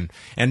revolution.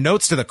 And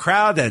notes to the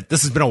crowd that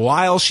this has been a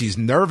while. She's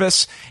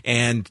nervous,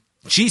 and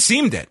she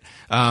seemed it.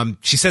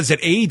 She says that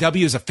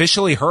AEW is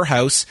officially her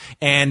house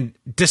and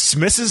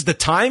dismisses the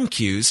time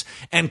cues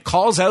and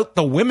calls out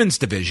the women's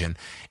division.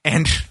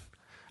 And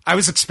I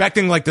was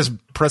expecting like this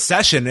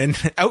procession,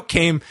 and out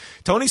came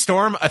Toni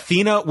Storm,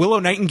 Athena, Willow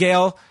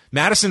Nightingale,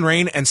 Madison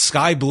Rayne, and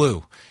Sky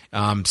Blue.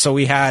 So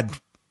we had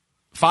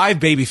 5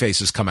 baby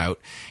faces come out,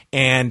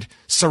 and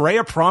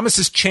Saraya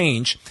promises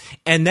change,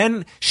 and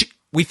then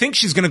we think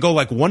she's going to go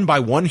like one by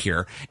one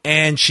here,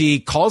 and she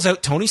calls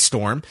out Toni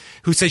Storm,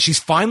 who says she's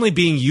finally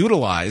being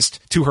utilized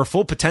to her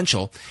full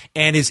potential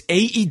and is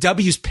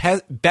AEW's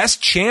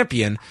best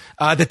champion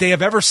that they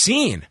have ever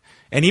seen.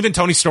 And even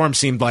Toni Storm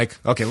seemed like,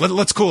 okay,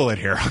 let's cool it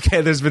here. Okay,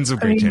 there's been some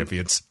great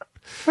champions.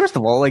 First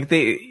of all, like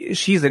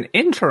she's an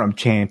interim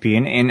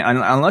champion, and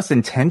unless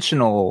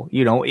intentional,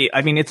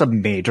 it's a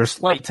major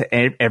slight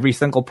to every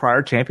single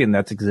prior champion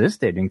that's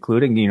existed,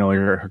 including,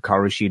 your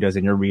Hikaru Shidas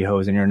and your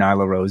Rihos and your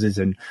Nyla Roses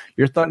and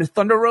your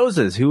Thunder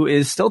Roses, who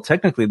is still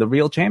technically the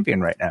real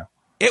champion right now.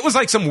 It was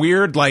like some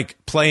weird, like,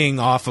 playing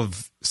off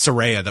of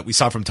Saraya that we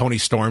saw from Toni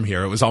Storm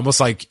here. It was almost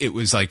like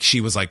she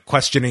was like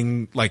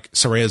questioning like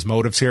Saraya's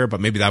motives here, but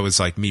maybe that was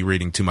like me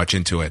reading too much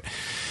into it.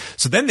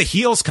 So then the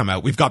heels come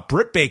out. We've got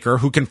Britt Baker,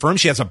 who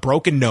confirms she has a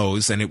broken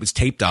nose and it was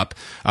taped up.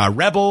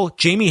 Rebel,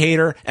 Jamie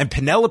Hayter, and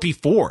Penelope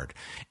Ford.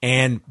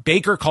 And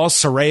Baker calls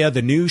Saraya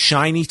the new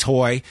shiny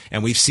toy,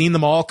 and we've seen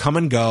them all come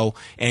and go,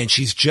 and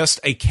she's just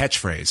a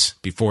catchphrase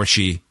before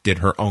she did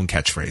her own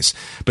catchphrase.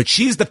 But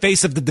she's the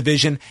face of the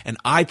division, and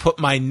I put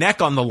my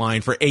neck on the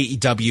line for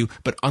AEW,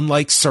 but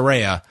unlike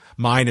Saraya,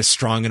 mine is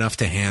strong enough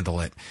to handle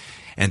it.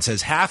 And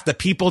says, half the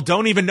people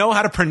don't even know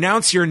how to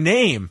pronounce your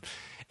name.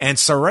 And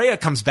Saraya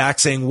comes back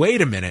saying,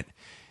 wait a minute,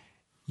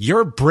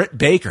 you're Britt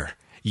Baker.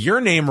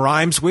 Your name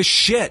rhymes with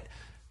shit.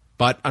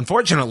 But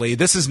unfortunately,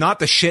 this is not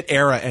the shit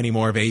era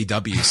anymore of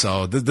AEW.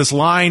 So this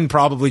line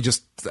probably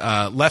just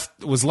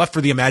was left for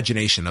the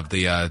imagination of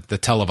the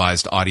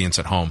televised audience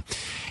at home.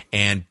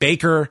 And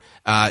Baker,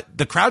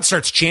 the crowd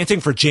starts chanting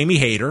for Jamie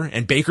Hayter,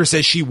 and Baker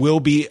says she will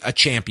be a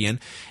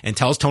champion and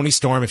tells Toni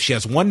Storm if she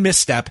has one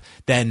misstep,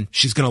 then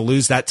she's going to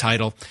lose that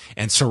title.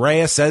 And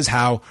Saraya says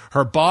how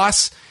her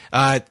boss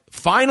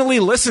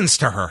finally listens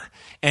to her,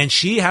 and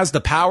she has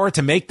the power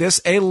to make this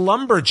a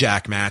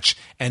lumberjack match.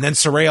 And then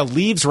Saraya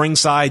leaves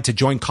ringside to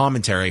join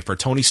commentary for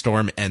Toni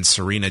Storm and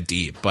Serena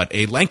Deeb. But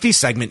a lengthy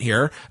segment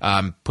here,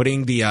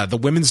 putting the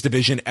women's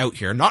division out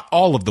here. Not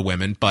all of the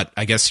women, but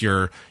I guess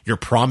your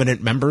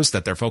prominent members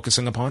that they're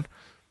focusing upon.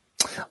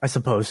 I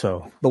suppose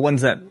so. The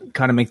ones that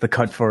kind of make the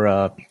cut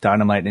for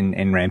Dynamite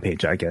and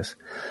Rampage, I guess.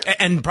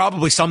 And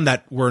probably some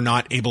that were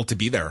not able to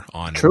be there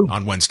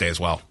on Wednesday as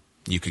well,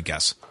 you could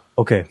guess.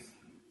 Okay.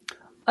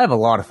 I have a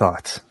lot of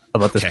thoughts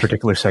about this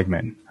particular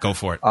segment. Go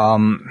for it.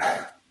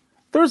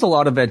 There was a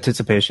lot of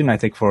anticipation, I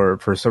think, for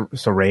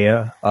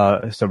Saraya.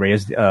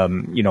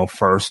 Saraya's,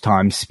 first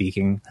time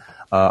speaking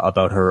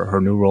about her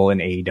new role in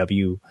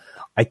AEW.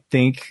 I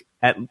think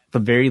at the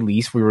very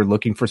least, we were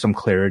looking for some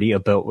clarity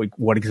about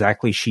what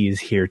exactly she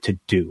is here to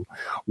do.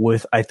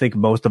 With, I think,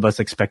 most of us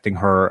expecting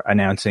her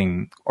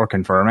announcing or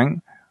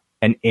confirming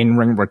an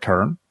in-ring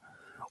return.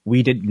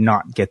 We did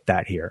not get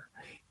that here.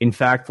 In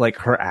fact, like,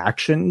 her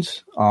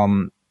actions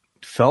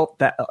felt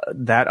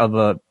that of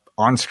a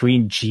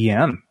on-screen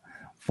GM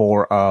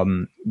for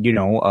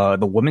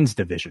the women's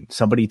division,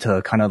 somebody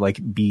to kind of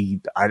like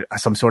be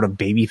some sort of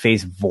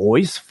babyface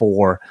voice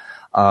for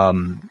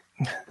the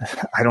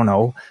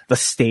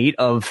state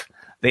of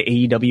the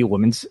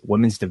AEW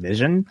women's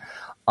division.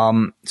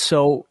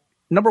 So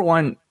number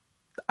one,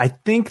 I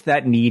think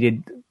that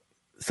needed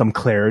some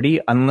clarity,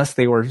 unless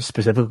they were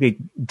specifically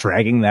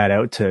dragging that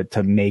out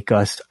to make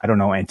us,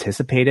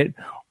 anticipate it.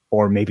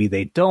 Or maybe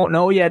they don't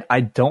know yet.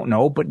 I don't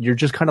know, but you're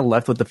just kind of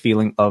left with the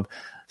feeling of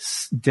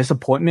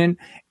disappointment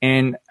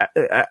and,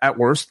 at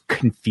worst,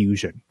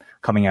 confusion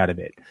coming out of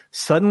it.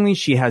 Suddenly,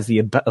 she has the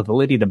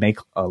ability to make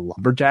a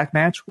lumberjack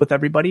match with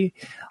everybody.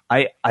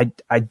 I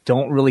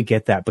don't really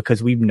get that,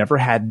 because we've never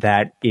had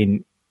that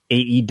in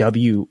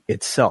AEW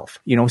itself.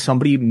 You know,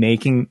 somebody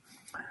making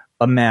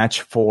a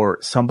match for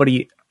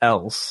somebody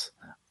else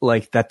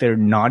like that they're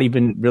not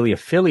even really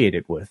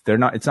affiliated with. They're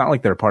not. It's not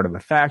like they're part of a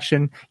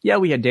faction. Yeah,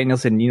 we had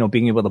Danielson, you know,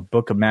 being able to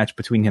book a match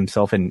between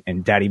himself and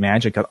Daddy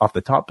Magic off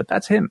the top, but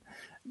that's him.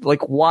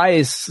 Like, why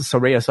is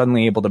Saraya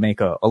suddenly able to make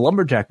a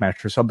lumberjack match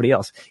for somebody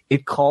else?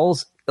 It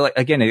calls, like,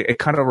 again, it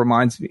kind of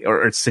reminds me,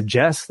 or it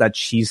suggests that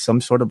she's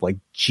some sort of like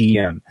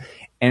GM.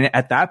 And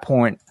at that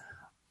point,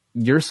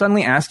 you're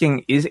suddenly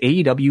asking, is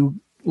AEW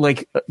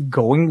like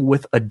going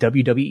with a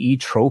WWE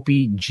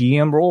trophy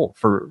GM role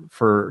for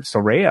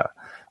Saraya,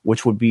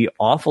 which would be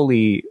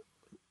awfully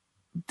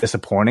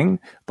disappointing,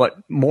 but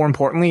more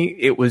importantly,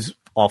 it was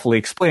awfully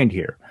explained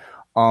here.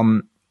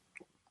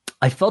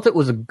 I felt it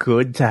was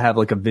good to have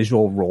like a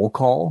visual roll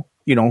call,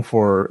 you know,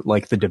 for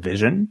like the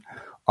division.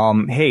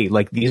 Hey,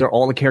 like these are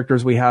all the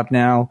characters we have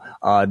now.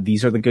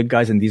 These are the good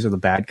guys and these are the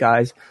bad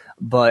guys.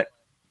 But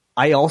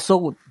I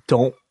also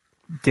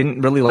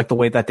didn't really like the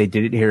way that they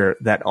did it here,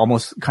 that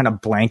almost kind of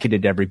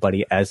blanketed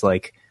everybody as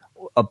like,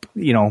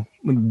 you know,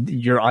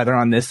 you're either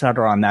on this side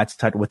or on that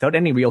side without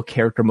any real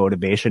character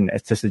motivation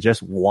as to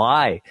suggest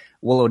why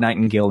Willow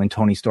Nightingale and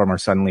Toni Storm are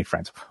suddenly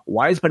friends.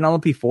 Why is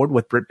Penelope Ford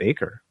with Britt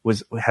Baker?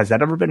 Has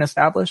that ever been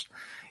established?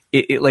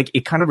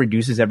 It kind of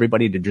reduces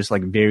everybody to just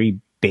like very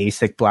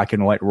basic black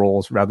and white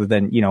roles rather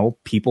than, you know,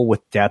 people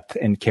with depth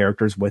and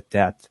characters with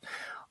depth.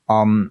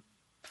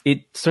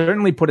 It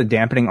certainly put a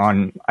dampening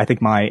on, I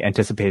think, my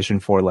anticipation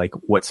for like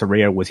what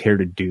Saraya was here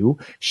to do.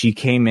 She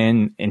came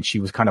in and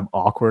she was kind of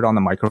awkward on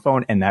the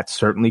microphone, and that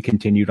certainly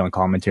continued on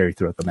commentary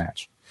throughout the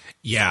match.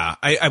 Yeah,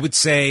 I would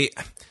say,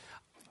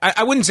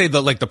 I wouldn't say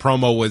that like the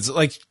promo was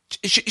like,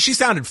 she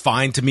sounded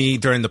fine to me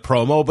during the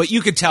promo, but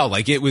you could tell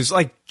like it was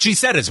like she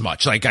said as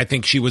much. Like I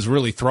think she was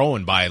really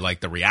thrown by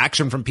like the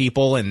reaction from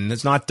people, and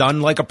has not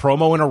done like a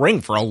promo in a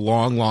ring for a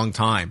long, long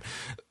time.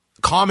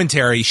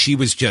 Commentary, she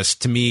was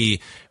just, to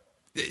me,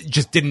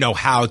 just didn't know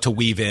how to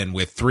weave in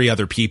with three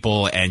other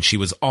people, and she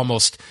was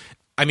almost,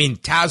 I mean,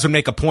 Taz would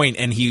make a point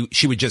and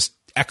she would just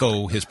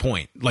echo his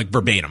point like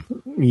verbatim.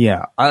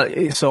 Yeah.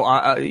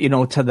 So you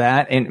know, to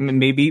that, and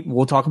maybe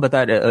we'll talk about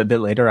that a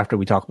bit later after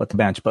we talk about the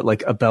match, but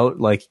like about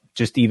like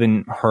just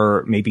even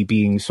her maybe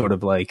being sort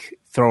of like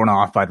thrown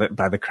off by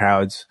the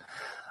crowd's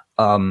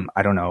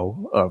I don't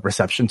know,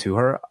 reception to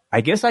her.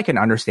 I guess I can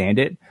understand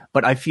it,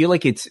 but I feel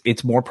like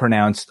it's more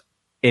pronounced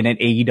in an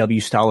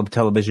AEW style of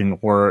television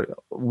where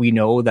we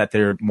know that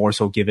they're more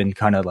so given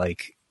kind of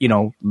like, you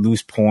know,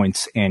 loose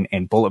points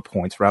and bullet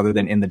points rather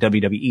than in the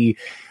WWE,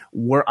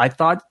 where I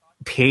thought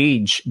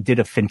Paige did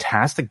a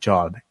fantastic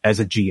job as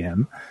a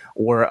GM.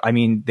 Or, I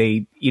mean,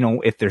 they, you know,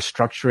 if they're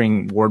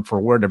structuring word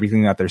for word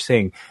everything that they're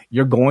saying,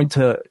 you're going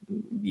to,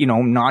 you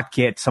know, not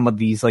get some of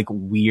these like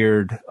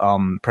weird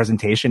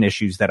presentation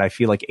issues that I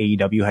feel like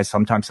AEW has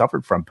sometimes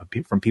suffered from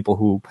people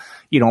who,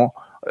 you know,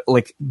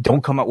 like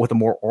don't come up with a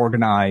more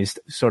organized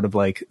sort of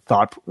like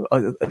thought,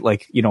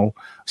 like, you know,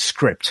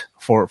 script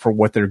for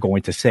what they're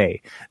going to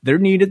say.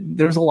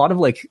 There's a lot of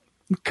like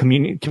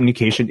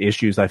communication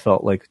issues, I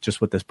felt like,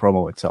 just with this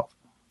promo itself.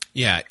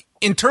 Yeah.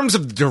 In terms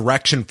of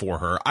direction for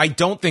her, I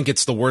don't think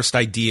it's the worst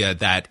idea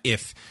that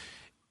if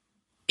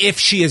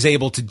she is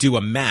able to do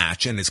a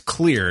match and is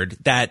cleared,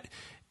 that,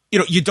 you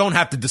know, you don't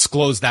have to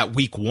disclose that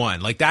week one.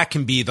 Like that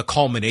can be the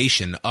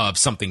culmination of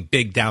something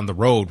big down the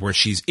road where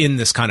she's in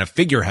this kind of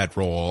figurehead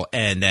role.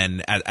 And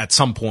then at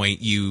some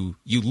point you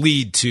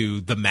lead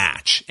to the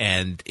match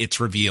and it's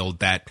revealed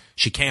that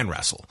she can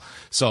wrestle.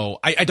 So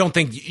I don't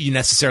think you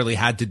necessarily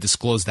had to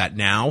disclose that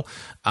now.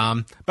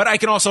 But I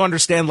can also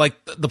understand like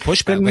the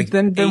pushback.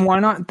 Then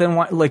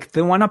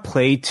why not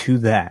play to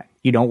that?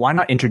 You know, why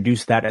not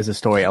introduce that as a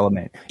story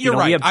element? You're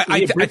right.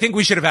 I think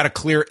we should have had a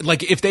clear,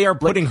 like, if they are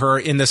putting her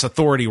in this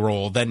authority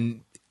role,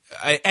 then,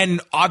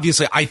 and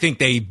obviously I think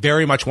they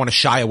very much want to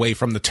shy away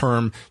from the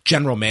term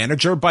general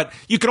manager, but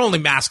you can only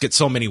mask it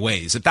so many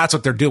ways. If that's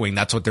what they're doing,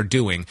 that's what they're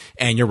doing.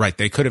 And you're right.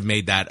 They could have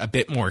made that a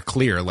bit more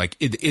clear. Like,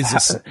 is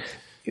this,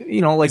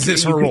 you know, like, is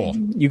this her role?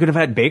 You could have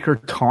had Baker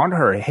taunt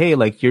her. Hey,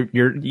 like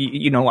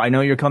you know, I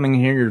know you're coming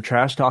here, you're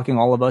trash talking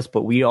all of us,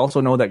 but we also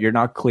know that you're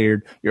not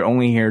cleared. You're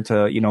only here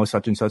to, you know,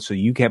 such and such. So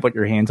you can't put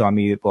your hands on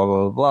me, blah,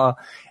 blah, blah, blah.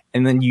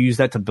 And then you use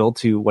that to build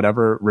to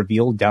whatever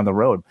revealed down the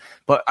road.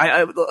 But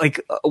I like,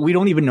 we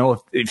don't even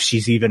know if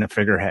she's even a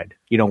figurehead.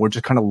 You know, we're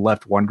just kind of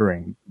left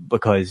wondering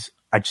because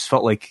I just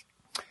felt like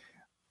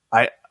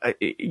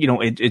you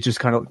know, it just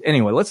kind of,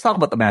 anyway, let's talk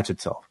about the match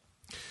itself.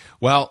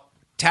 Well,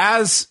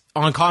 Taz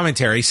on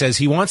commentary says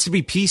he wants to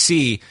be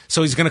PC,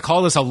 so he's going to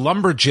call this a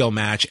lumberjill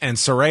match. And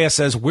Saraya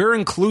says, we're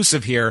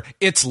inclusive here.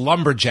 It's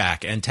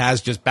lumberjack. And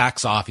Taz just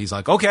backs off. He's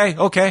like, okay.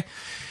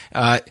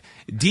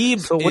 Deeb.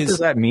 So what does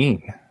that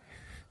mean?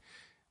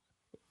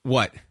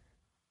 What?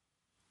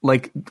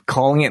 Like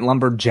calling it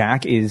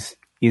lumberjack is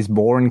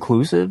more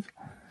inclusive?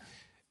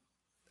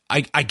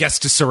 I guess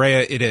to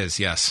Saraya it is,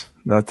 yes.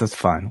 That's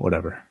fine.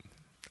 Whatever.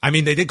 I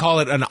mean, they did call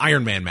it an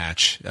Iron Man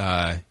match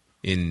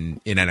in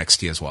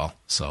NXT as well.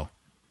 So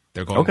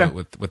they're going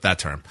with that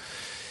term.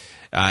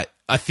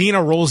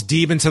 Athena rolls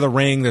Deeb into the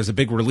ring. There's a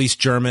big release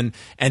German.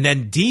 And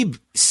then Deeb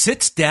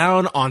sits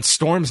down on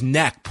Storm's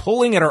neck,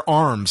 pulling at her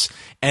arms,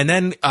 and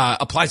then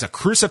applies a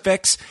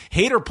crucifix.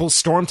 Hayter pulls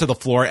Storm to the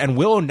floor, and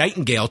Willow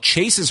Nightingale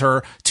chases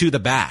her to the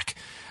back.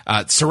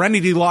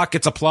 Serenity Lock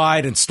gets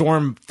applied, and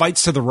Storm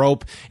fights to the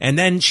rope, and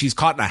then she's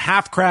caught in a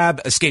half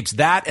crab, escapes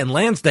that, and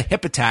lands the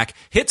hip attack,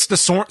 hits the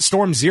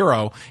Storm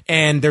Zero,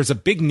 and there's a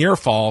big near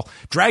fall.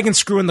 Dragon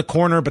Screw in the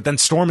corner, but then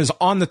Storm is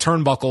on the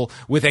turnbuckle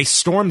with a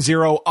Storm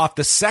Zero off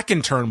the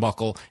second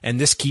turnbuckle, and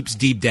this keeps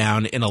Deeb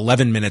down in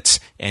 11 minutes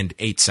and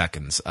 8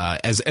 seconds.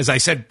 As I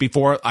said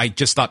before, I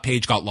just thought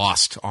Paige got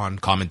lost on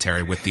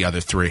commentary with the other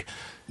three.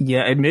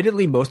 Yeah,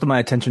 admittedly, most of my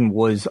attention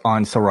was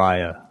on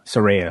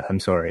Saraya, I'm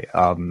sorry,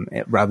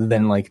 rather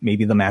than like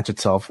maybe the match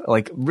itself.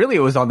 Like really, it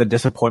was on the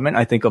disappointment,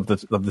 I think, of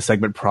the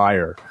segment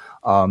prior,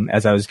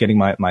 as I was getting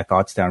my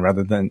thoughts down,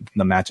 rather than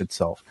the match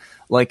itself.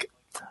 Like,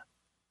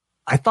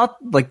 I thought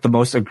like the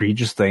most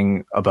egregious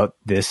thing about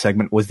this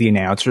segment was the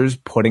announcers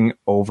putting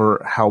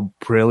over how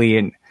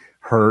brilliant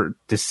her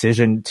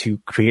decision to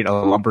create a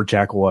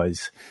lumberjack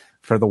was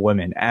for the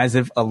women, as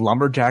if a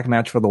lumberjack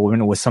match for the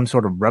women was some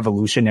sort of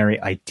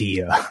revolutionary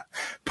idea,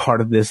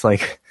 part of this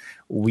like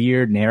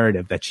weird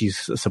narrative that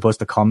she's supposed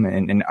to come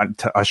and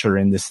to usher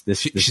in this.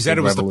 She said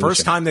it was the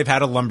first time they've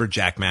had a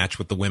lumberjack match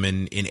with the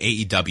women in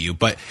AEW,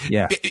 but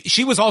yeah,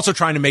 she was also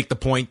trying to make the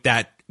point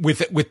that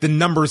with the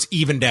numbers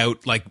evened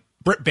out, like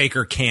Britt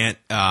Baker can't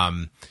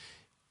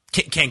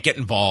get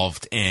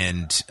involved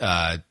and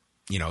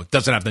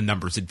doesn't have the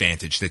numbers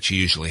advantage that she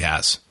usually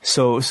has.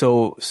 So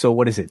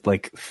what is it?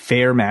 Like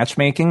fair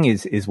matchmaking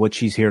is what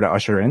she's here to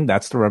usher in.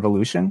 That's the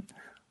revolution.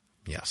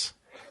 Yes.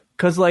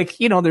 Cause like,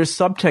 there's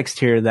subtext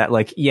here that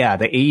like, yeah,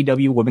 the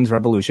AEW women's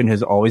revolution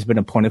has always been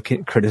a point of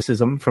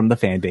criticism from the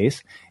fan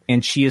base.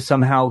 And she is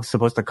somehow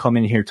supposed to come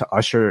in here to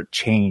usher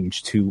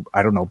change, to,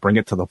 I don't know, bring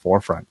it to the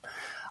forefront.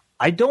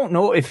 I don't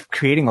know if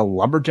creating a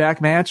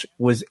lumberjack match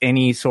was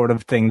any sort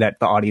of thing that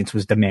the audience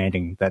was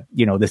demanding that,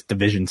 this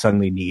division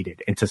suddenly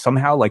needed. And to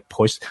somehow like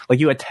push, like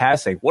you had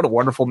Taz saying, what a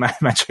wonderful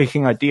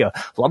matchmaking idea.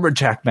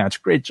 Lumberjack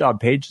match. Great job,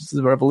 Paige. This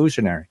is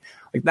revolutionary.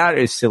 Like that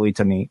is silly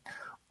to me.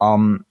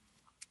 And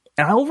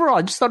overall,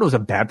 I just thought it was a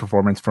bad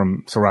performance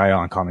from Saraya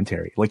on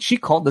commentary. Like she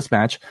called this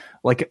match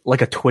like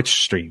a Twitch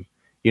stream.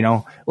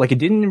 Like it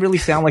didn't really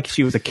sound like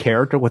she was a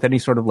character with any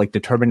sort of like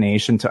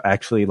determination to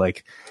actually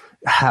like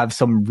have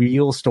some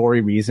real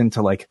story reason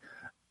to like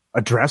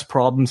address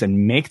problems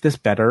and make this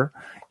better.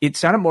 It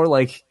sounded more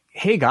like,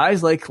 hey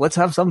guys, like let's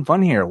have some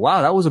fun here.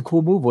 Wow, that was a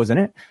cool move,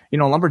 wasn't it?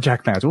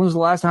 Lumberjack match. When was the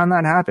last time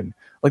that happened?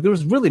 Like there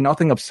was really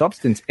nothing of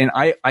substance. And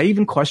I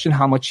even question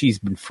how much she's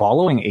been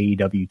following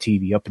AEW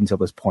TV up until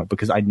this point,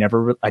 because I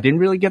didn't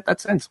really get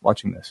that sense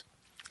watching this.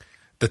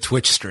 The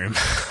Twitch stream.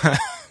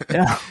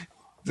 Yeah.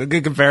 It's a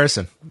good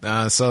comparison.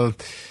 So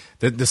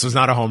this was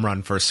not a home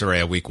run for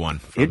Saraya week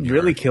one. It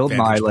really killed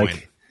my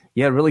point.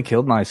 Yeah, it really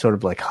killed my sort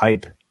of like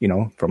hype,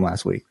 from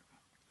last week.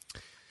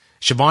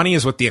 Shivani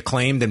is with the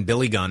Acclaimed and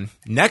Billy Gunn.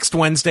 Next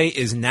Wednesday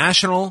is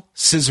National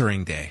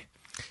Scissoring Day,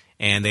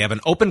 and they have an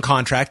open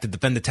contract to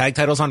defend the tag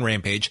titles on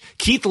Rampage.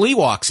 Keith Lee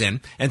walks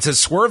in and says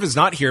Swerve is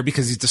not here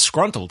because he's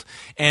disgruntled,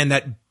 and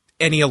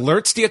he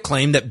alerts the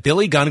Acclaimed that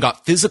Billy Gunn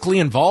got physically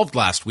involved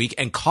last week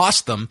and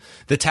cost them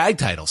the tag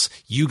titles.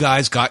 You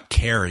guys got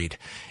carried.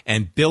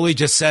 And Billy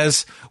just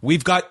says,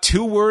 we've got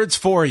 2 words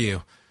for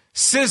you.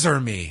 Scissor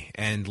me,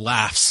 and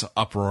laughs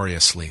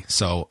uproariously.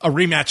 So a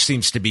rematch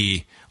seems to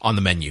be on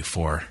the menu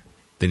for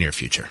the near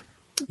future.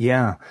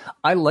 Yeah.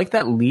 I like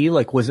that Lee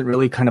wasn't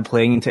really kind of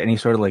playing into any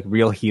sort of like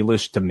real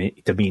heelish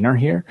demeanor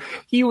here.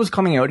 He was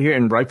coming out here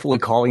and rightfully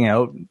calling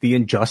out the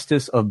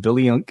injustice of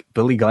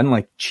Billy Gunn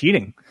like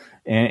cheating.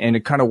 And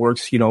it kind of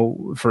works,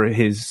 for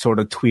his sort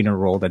of tweener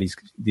role that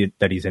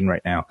he's in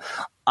right now.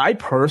 I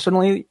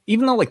personally,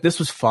 even though like this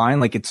was fine,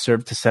 like it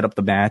served to set up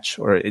the match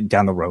or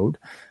down the road,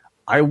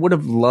 I would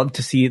have loved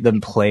to see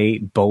them play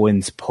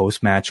Bowen's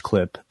post-match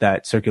clip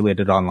that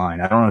circulated online.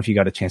 I don't know if you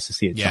got a chance to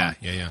see it. Yeah.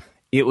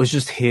 It was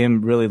just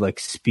him really like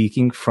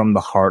speaking from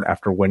the heart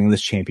after winning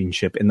this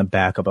championship in the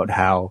back about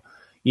how,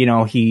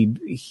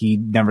 he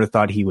never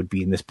thought he would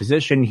be in this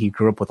position. He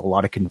grew up with a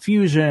lot of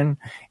confusion,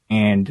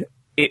 and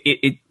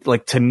it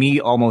like to me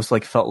almost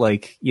like felt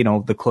like,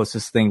 the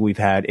closest thing we've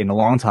had in a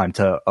long time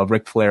to a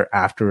Ric Flair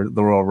after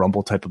the Royal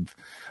Rumble type of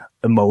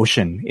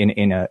emotion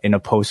in a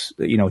post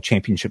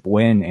championship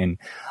win. And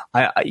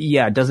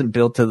it doesn't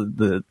build to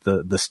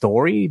the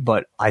story,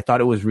 but I thought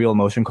it was real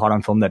emotion caught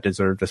on film that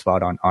deserved a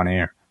spot on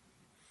air.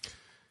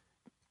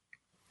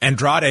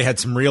 Andrade had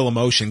some real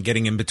emotion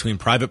getting in between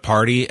Private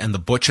Party and the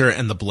Butcher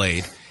and the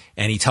Blade,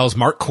 and he tells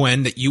Mark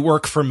Quinn that you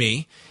work for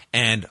me,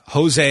 and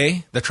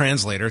Jose, the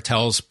translator,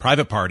 tells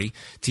Private Party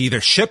to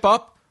either ship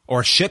up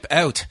or ship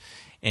out.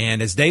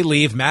 And as they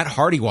leave, Matt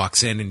Hardy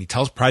walks in and he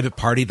tells Private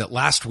Party that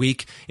last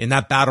week in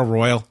that battle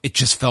royal, it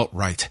just felt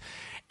right.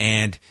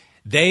 And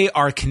they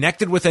are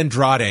connected with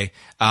Andrade.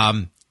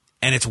 And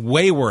it's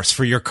way worse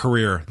for your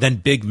career than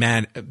Big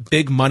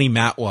Money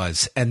Matt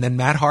was. And then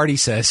Matt Hardy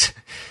says,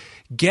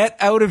 get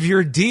out of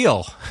your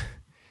deal.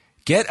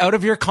 Get out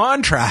of your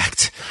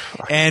contract.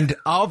 And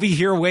I'll be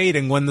here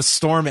waiting when the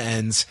storm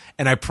ends,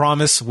 and I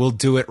promise we'll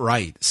do it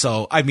right.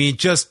 So, I mean,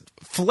 just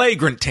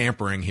flagrant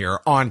tampering here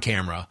on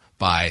camera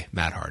by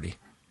Matt Hardy.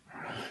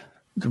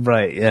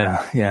 Right,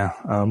 yeah.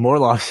 More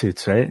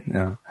lawsuits, right?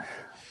 Yeah.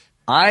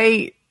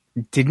 I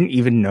didn't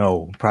even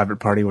know Private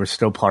Party were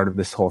still part of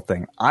this whole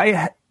thing.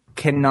 I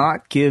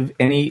cannot give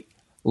any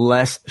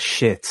less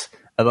shits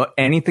about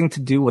anything to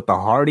do with the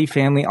Hardy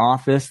family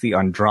office, the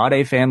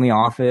Andrade family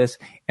office,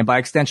 and by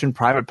extension,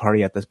 Private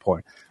Party at this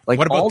point. Like,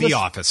 what about The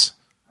Office?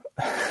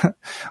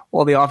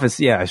 Well, The Office,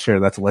 yeah, sure,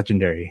 that's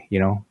legendary, you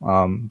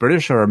know.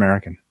 British or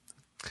American?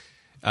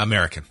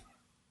 American.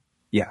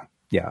 Yeah.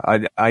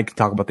 I can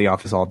talk about The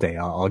Office all day.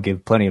 I'll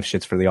give plenty of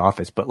shits for The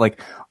Office, but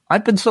like,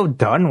 I've been so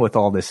done with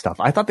all this stuff.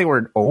 I thought they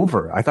were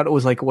over. I thought it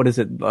was like, what is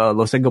it,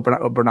 Los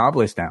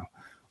Ingobernables now?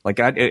 Like,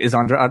 is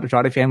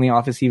Andrade family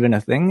office even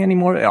a thing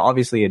anymore?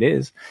 Obviously it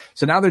is.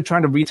 So now they're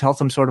trying to retell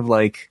some sort of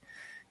like,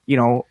 you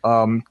know,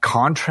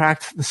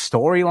 contract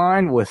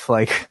storyline with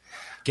like,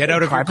 get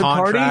out of your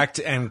contract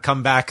and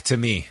come back to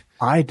me.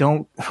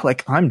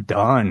 I'm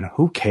done.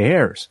 Who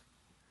cares?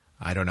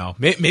 I don't know.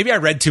 Maybe I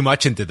read too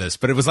much into this,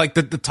 but it was like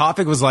the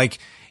topic was like,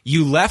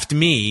 you left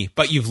me,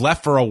 but you've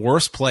left for a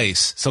worse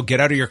place. So get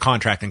out of your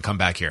contract and come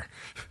back here.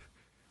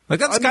 Like,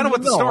 that's kind of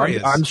what the story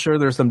is. I'm sure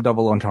there's some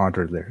double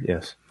entendre there.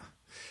 Yes.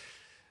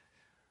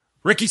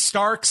 Ricky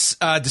Starks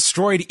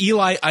destroyed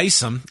Eli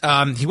Isom.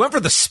 He went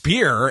for the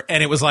spear,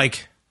 and it was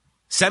like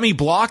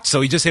semi-blocked, so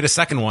he just hit a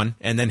second one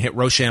and then hit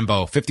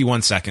Rochambeau,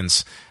 51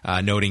 seconds,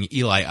 noting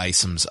Eli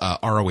Isom's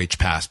ROH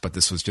pass. But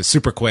this was just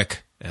super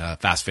quick,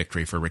 fast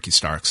victory for Ricky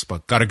Starks,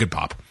 but got a good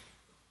pop.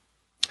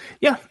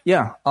 Yeah.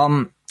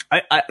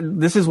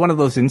 This is one of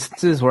those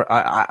instances where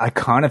I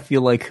kind of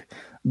feel like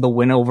the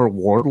win over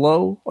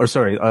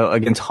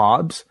against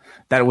Hobbs,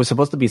 that it was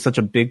supposed to be such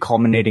a big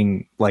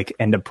culminating like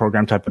end of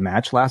program type of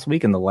match last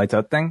week in the lights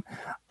out thing.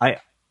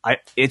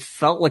 It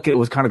felt like it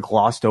was kind of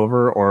glossed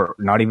over or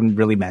not even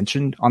really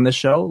mentioned on this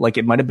show. Like,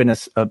 it might have been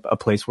a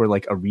place where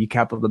like a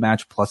recap of the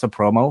match plus a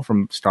promo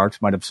from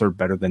Starks might have served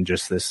better than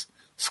just this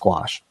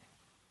squash.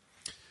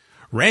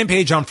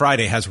 Rampage on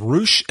Friday has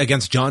Roosh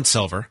against John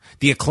Silver,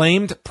 The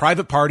Acclaimed,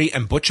 Private Party,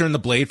 and Butcher and the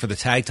Blade for the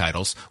tag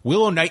titles,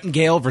 Willow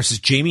Nightingale versus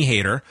Jamie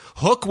Hayter,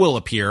 Hook will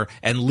appear,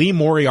 and Lee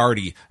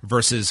Moriarty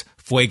versus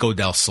Fuego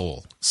del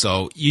Sol.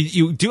 So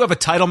you do have a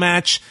title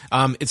match.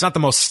 It's not the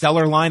most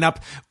stellar lineup.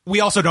 We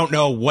also don't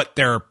know what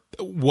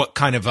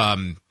kind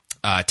of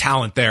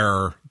talent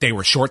they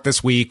were short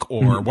this week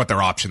or what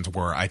their options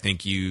were. I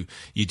think you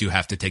do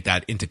have to take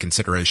that into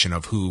consideration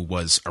of who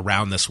was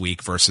around this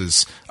week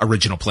versus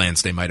original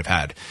plans they might have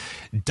had.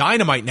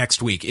 Dynamite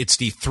next week. It's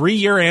the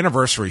 3-year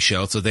anniversary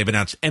show, so they've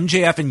announced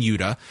MJF and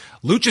Yuta.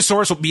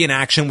 Luchasaurus will be in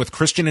action with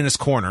Christian in his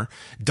corner.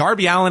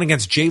 Darby Allin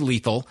against Jay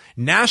Lethal.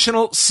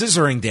 National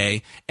Scissoring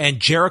Day, and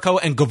Jericho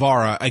and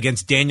Guevara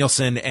against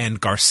Danielson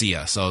and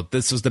Garcia. So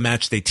this was the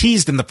match they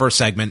teased in the first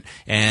segment,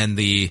 and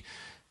the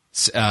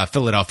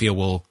Philadelphia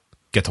will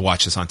get to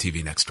watch this on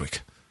TV next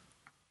week.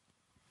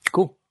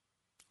 Cool.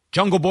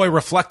 Jungle Boy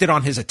reflected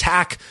on his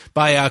attack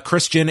by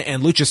Christian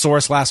and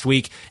Luchasaurus last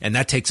week, and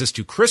that takes us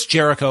to Chris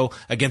Jericho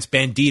against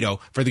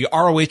Bandito for the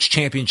ROH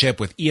Championship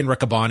with Ian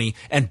Riccaboni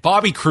and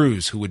Bobby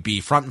Cruz, who would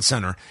be front and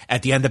center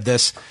at the end of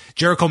this.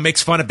 Jericho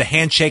makes fun of the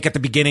handshake at the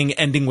beginning,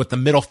 ending with the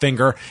middle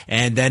finger,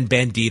 and then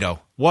Bandito.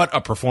 What a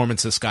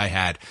performance this guy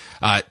had.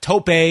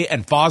 Tope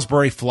and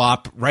Fosbury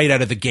flop right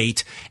out of the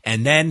gate,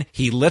 and then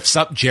he lifts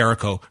up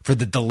Jericho for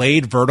the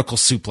delayed vertical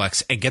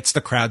suplex and gets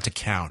the crowd to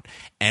count.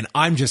 And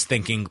I'm just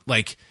thinking,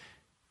 like,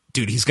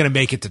 dude, he's going to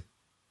make it to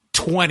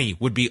 20.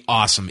 Would be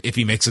awesome if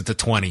he makes it to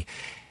 20.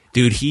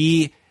 Dude,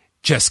 he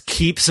just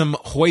keeps him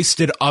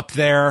hoisted up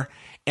there,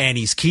 and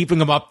he's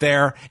keeping him up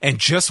there. And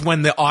just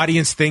when the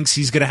audience thinks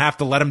he's going to have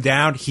to let him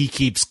down, he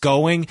keeps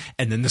going.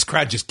 And then this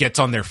crowd just gets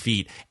on their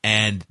feet.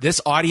 And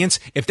this audience,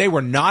 if they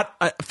were not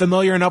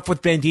familiar enough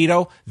with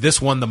Bandito, this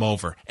won them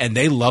over. And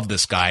they love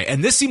this guy.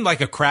 And this seemed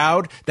like a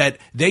crowd that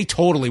they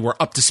totally were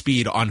up to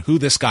speed on who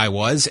this guy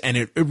was. And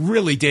it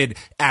really did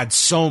add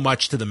so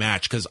much to the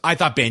match, because I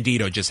thought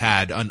Bandito just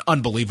had an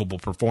unbelievable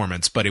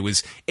performance, but it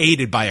was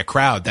aided by a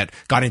crowd that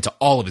got into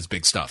all of his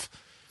big stuff.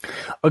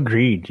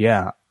 Agreed.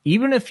 Yeah.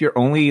 Even if you're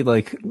only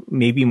like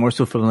maybe more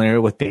so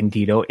familiar with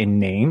Bandito in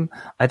name,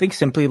 I think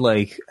simply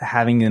like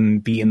having him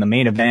be in the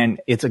main event,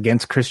 it's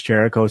against Chris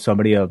Jericho,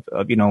 somebody of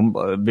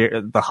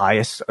the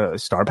highest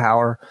star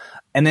power,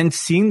 and then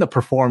seeing the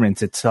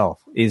performance itself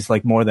is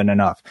like more than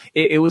enough.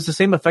 It was the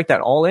same effect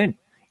at All In.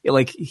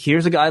 Like,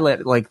 here's a guy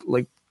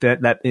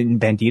that in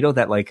Bandito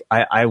that like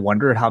I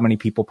wondered how many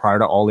people prior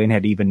to All In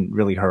had even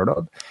really heard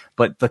of,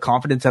 but the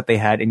confidence that they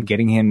had in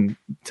getting him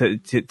to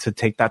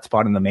take that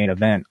spot in the main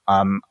event,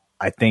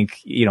 I think,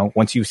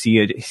 once you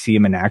see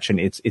him in action,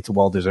 it's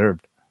well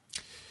deserved.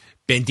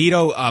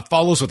 Bandito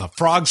follows with a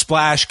frog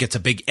splash, gets a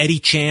big Eddie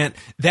chant,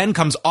 then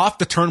comes off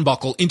the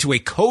turnbuckle into a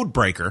code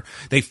breaker.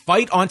 They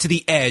fight onto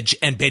the edge,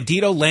 and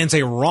Bandito lands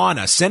a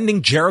Rana,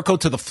 sending Jericho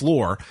to the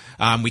floor.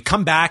 We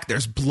come back.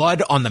 There's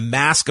blood on the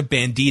mask of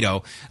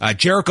Bandito.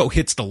 Jericho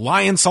hits the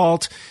lion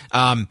salt.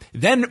 Then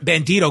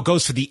Bandito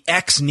goes for the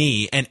X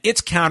knee, and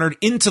it's countered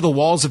into the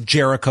walls of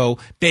Jericho.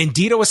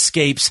 Bandito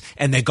escapes,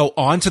 and they go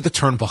onto the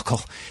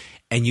turnbuckle.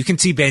 And you can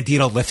see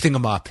Bandito lifting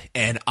him up.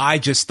 And I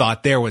just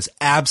thought there was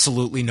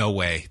absolutely no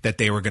way that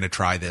they were going to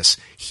try this.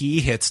 He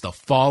hits the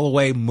fall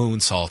away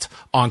moonsault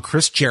on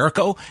Chris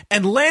Jericho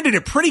and landed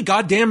it pretty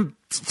goddamn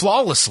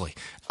flawlessly.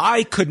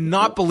 I could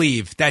not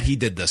believe that he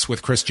did this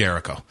with Chris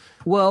Jericho.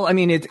 Well, I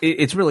mean,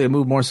 it's really a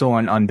move more so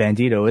on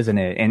Bandito, isn't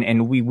it?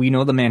 And we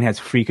know the man has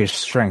freakish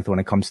strength when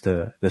it comes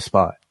to the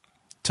spot.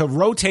 To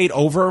rotate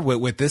over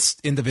with this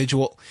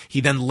individual,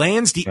 he then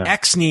lands the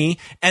X knee,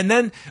 and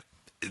then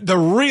the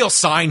real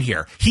sign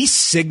here, he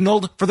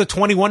signaled for the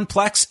 21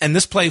 plex, and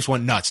this place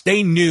went nuts.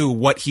 They knew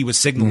what he was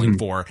signaling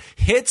for.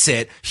 Hits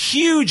it,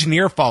 huge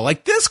near fall.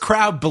 Like, this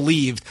crowd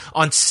believed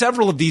on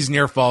several of these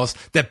near falls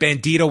that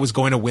Bandito was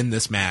going to win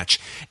this match.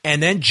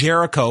 And then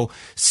Jericho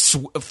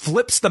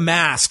flips the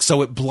mask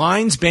so it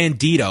blinds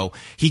Bandito.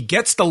 He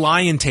gets the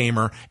lion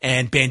tamer,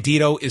 and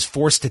Bandito is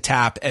forced to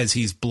tap as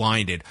he's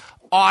blinded.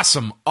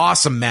 Awesome,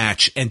 awesome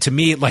match. And to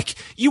me, like,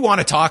 you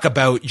want to talk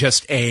about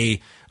just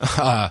I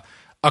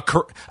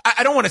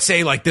don't want to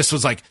say like this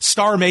was like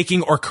star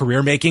making or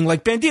career making.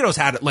 Like, Bandito's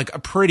had like a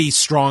pretty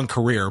strong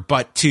career,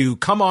 but to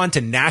come on to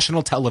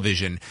national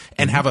television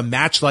and have a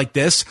match like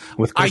this,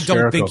 with Chris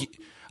Jericho,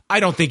 I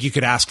don't think you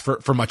could ask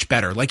for much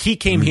better. Like, he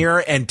came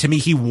here, and to me,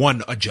 he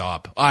won a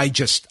job. I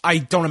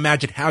don't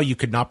imagine how you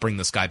could not bring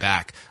this guy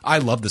back. I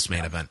love this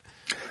main event.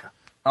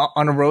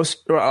 On a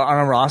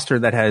roster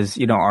that has,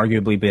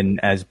 arguably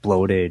been as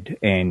bloated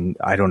and,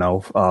 I don't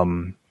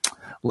know,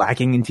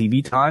 lacking in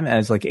TV time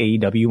as like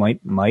AEW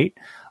might.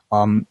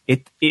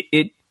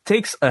 It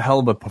takes a hell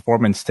of a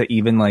performance to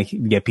even like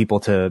get people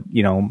to,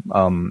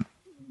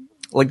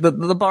 like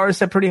the bar is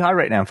set pretty high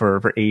right now for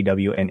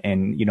AEW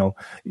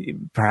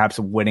and perhaps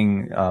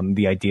winning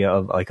the idea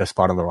of like a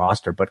spot on the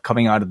roster. But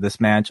coming out of this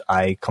match,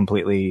 I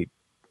completely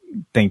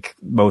think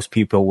most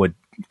people would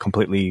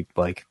completely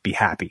like be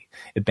happy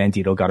if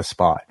Bandito got a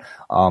spot.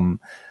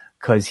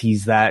 Because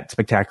he's that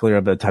spectacular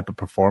of a type of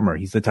performer.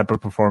 He's the type of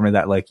performer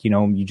that, like,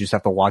 you just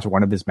have to watch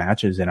one of his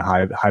matches in a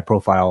high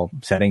profile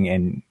setting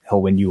and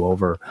he'll win you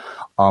over.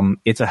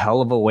 It's a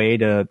hell of a way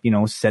to,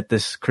 set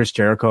this Chris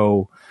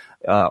Jericho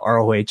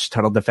ROH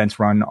title defense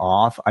run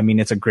off. I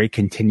mean, it's a great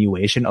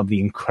continuation of the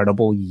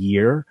incredible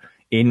year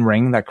in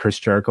ring that Chris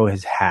Jericho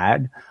has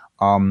had.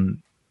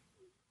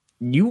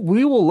 We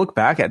will look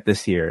back at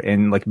this year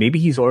and like maybe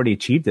he's already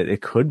achieved it.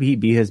 It could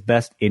be his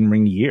best in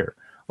ring year,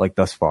 like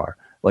thus far.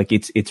 Like,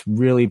 it's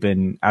really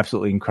been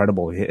absolutely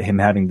incredible, him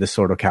having this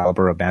sort of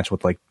caliber of match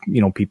with, like,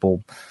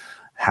 people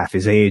half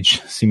his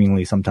age,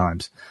 seemingly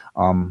sometimes.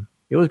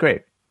 It was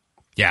great.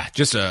 Yeah,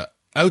 just a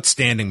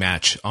outstanding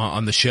match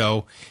on the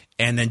show.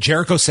 And then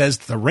Jericho says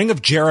the Ring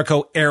of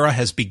Jericho era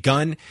has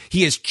begun.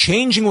 He is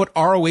changing what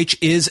ROH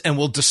is and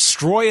will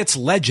destroy its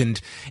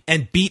legend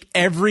and beat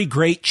every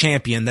great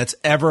champion that's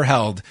ever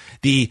held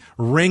the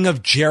Ring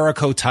of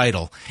Jericho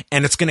title.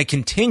 And it's going to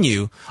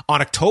continue on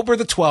October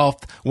the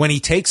 12th when he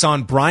takes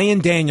on Bryan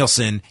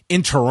Danielson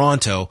in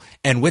Toronto.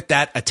 And with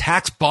that,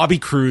 attacks Bobby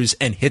Cruise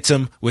and hits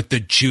him with the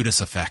Judas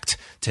effect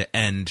to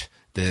end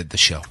the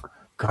show.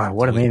 God,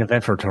 what a main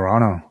event for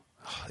Toronto.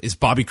 Is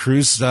Bobby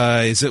Cruise,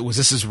 was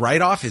this his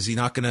write-off? Is he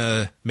not going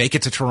to make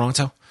it to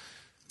Toronto?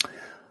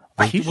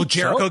 Will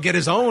Jericho get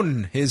his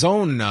own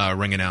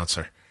ring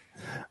announcer?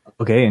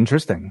 Okay,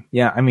 interesting.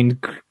 Yeah, I mean,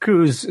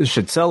 Cruz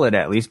should sell it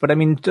at least, but I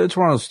mean,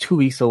 Toronto's 2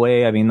 weeks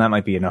away. I mean, that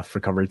might be enough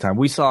recovery time.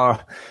 We saw.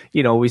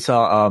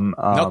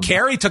 No,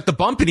 Kerry took the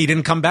bump and he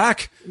didn't come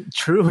back.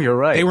 True, you're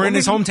right. They were in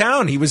his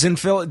hometown. He was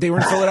they were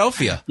in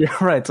Philadelphia. You're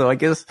right. So I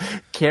guess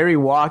Kerry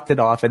walked it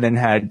off and then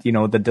had,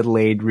 the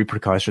delayed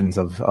repercussions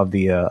of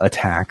the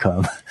attack.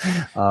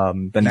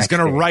 He's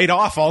going to write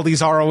off all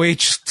these ROH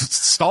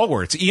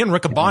stalwarts. Ian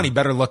Riccaboni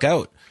better look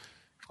out.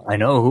 I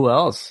know. Who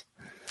else?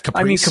 Caprice.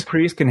 I mean,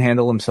 Caprice can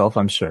handle himself,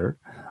 I'm sure.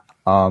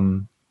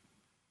 Does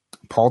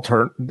Paul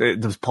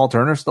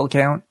Turner still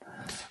count?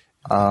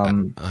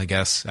 I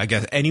guess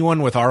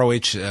anyone with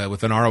ROH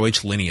with an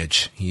ROH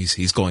lineage,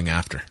 he's going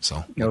after.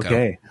 So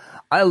okay.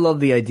 I love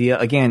the idea.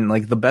 Again,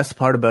 like the best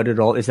part about it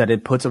all is that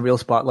it puts a real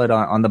spotlight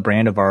on the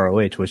brand of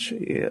ROH, which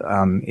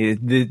they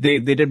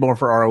did more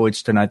for ROH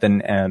tonight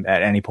than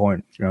at any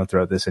point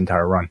throughout this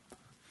entire run.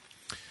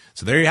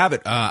 So there you have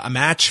it. A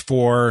match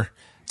for.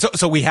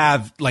 So we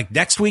have, like,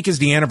 next week is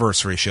the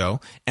anniversary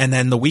show, and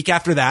then the week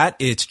after that,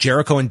 it's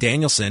Jericho and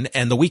Danielson,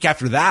 and the week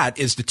after that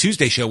is the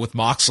Tuesday show with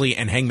Moxley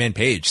and Hangman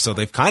Page. So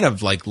they've kind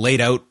of, like, laid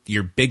out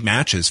your big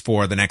matches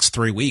for the next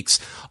 3 weeks.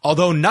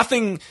 Although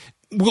nothing,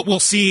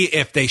 we'll see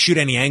if they shoot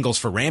any angles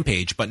for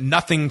Rampage, but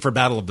nothing for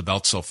Battle of the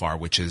Belts so far,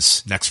 which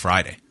is next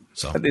Friday.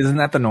 So isn't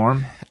that the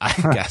norm? I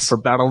guess For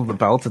Battle of the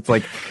Belts,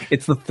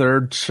 it's the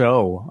third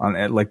show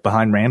on like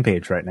behind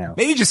Rampage right now.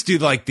 Maybe just do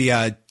like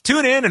the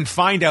tune in and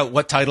find out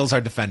what titles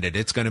are defended.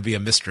 It's going to be a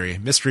mystery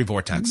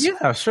vortex.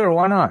 Yeah, sure.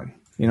 Why not?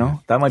 You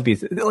know, that might be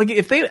like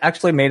if they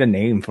actually made a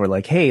name for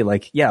like, hey,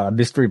 like, yeah, a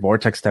mystery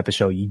vortex type of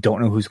show. You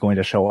don't know who's going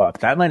to show up.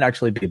 That might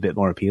actually be a bit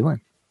more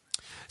appealing.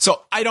 So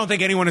I don't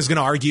think anyone is going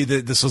to argue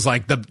that this was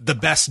like the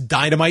best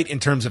Dynamite in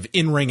terms of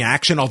in-ring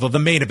action, although the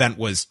main event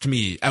was, to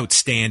me,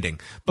 outstanding.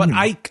 But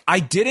I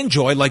did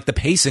enjoy like the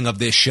pacing of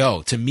this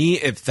show. To me,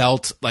 it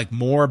felt like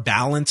more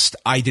balanced.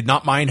 I did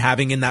not mind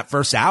having in that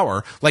first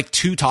hour like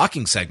 2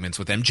 talking segments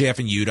with MJF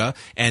and Yuta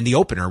and the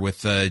opener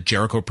with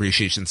Jericho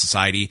Appreciation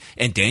Society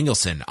and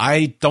Danielson.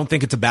 I don't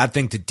think it's a bad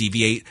thing to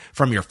deviate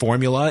from your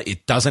formula.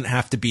 It doesn't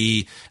have to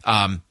be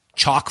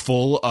chock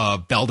full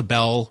of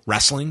bell-to-bell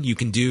wrestling. You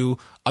can do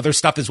other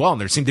stuff as well.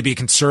 And there seemed to be a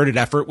concerted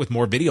effort with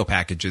more video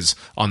packages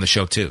on the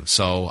show too.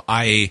 So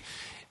I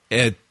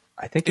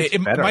think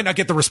it might not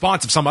get the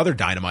response of some other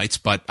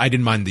Dynamites, but I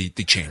didn't mind the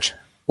change.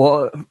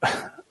 Well,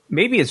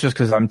 maybe it's just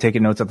because I'm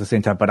taking notes at the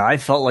same time, but I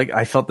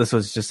felt this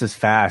was just as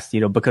fast,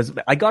 you know, because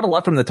I got a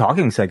lot from the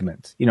talking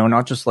segments, you know,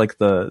 not just like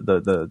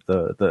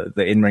the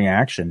in-ring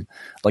action.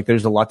 Like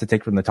there's a lot to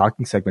take from the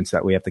talking segments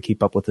that we have to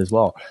keep up with as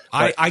well.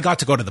 But I got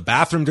to go to the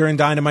bathroom during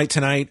Dynamite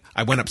tonight.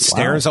 I went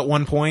upstairs at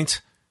one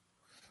point.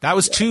 That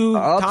was 2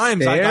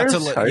 times I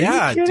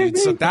got to, dude.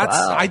 So that's,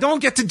 I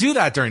don't get to do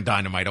that during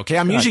Dynamite. Okay.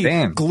 I'm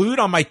usually glued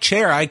on my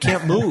chair. I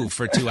can't move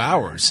for 2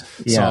 hours.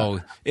 Yeah.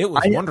 So it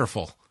was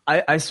wonderful.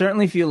 I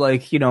certainly feel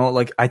like, you know,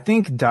 like I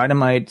think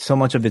Dynamite, so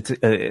much of its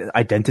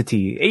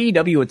identity,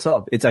 AEW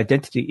itself, its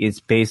identity is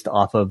based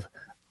off of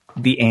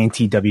the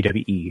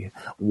anti-WWE.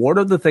 What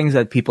are the things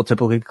that people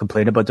typically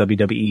complain about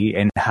WWE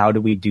and how do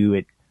we do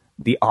it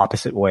the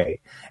opposite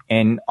way?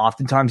 And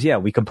oftentimes, yeah,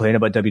 we complain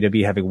about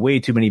WWE having way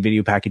too many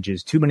video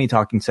packages, too many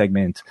talking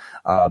segments,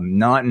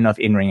 not enough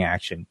in-ring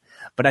action.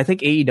 But I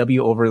think AEW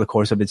over the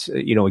course of its,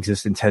 you know,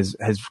 existence has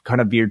kind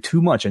of veered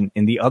too much in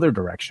the other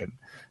direction.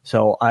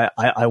 So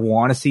I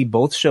want to see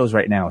both shows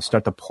right now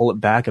start to pull it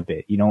back a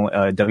bit. You know,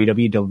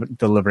 WWE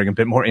delivering a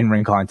bit more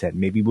in-ring content,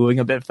 maybe moving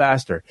a bit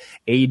faster.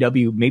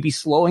 AEW maybe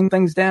slowing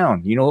things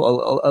down. You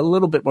know, a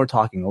little bit more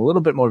talking, a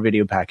little bit more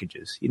video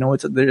packages. You know,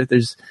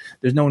 there's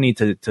no need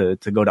to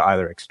go to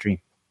either extreme.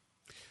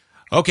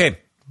 Okay,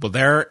 well,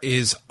 there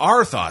is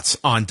our thoughts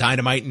on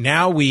Dynamite.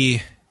 Now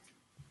we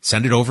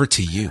send it over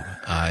to you.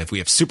 If we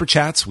have super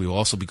chats, we will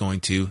also be going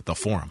to the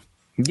forum.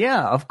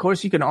 Yeah, of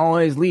course, you can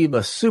always leave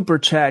a super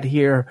chat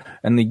here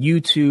and the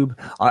YouTube.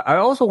 I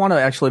also want to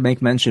actually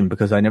make mention,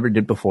 because I never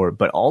did before,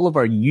 but all of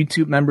our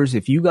YouTube members,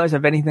 if you guys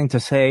have anything to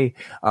say,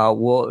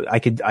 well, I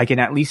can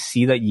at least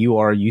see that you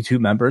are a YouTube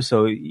member.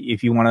 So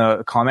if you want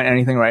to comment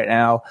anything right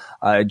now,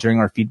 during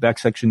our feedback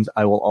sections,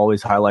 I will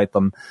always highlight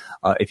them,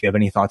 if you have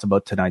any thoughts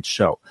about tonight's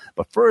show.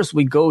 But first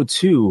we go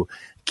to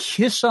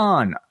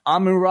Kishan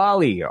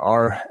Amurali,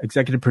 our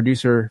executive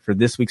producer for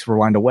this week's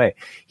Rewind-A-Way.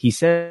 He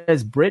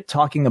says, Britt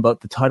talking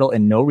about the title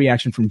and no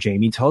reaction from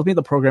Jamie tells me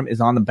the program is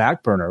on the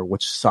back burner,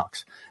 which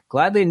sucks.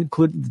 Glad they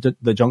included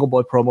the Jungle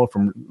Boy promo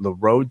from The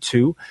Road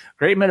 2.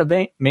 Great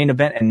main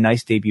event and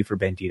nice debut for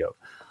Bandito.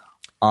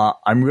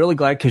 I'm really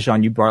glad,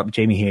 Kishan, you brought up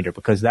Jamie Hayter,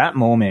 because that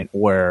moment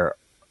where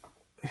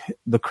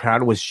the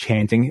crowd was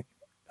chanting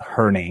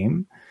her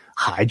name,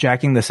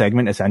 hijacking the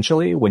segment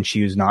essentially when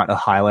she was not a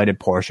highlighted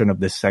portion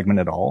of this segment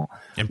at all.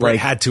 And Bray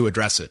had to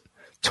address it.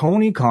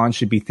 Tony Khan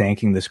should be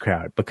thanking this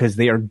crowd because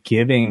they are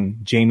giving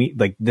Jamie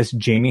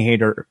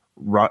Hayter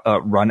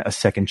run a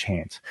second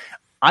chance.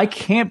 I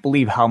can't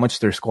believe how much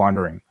they're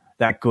squandering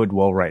that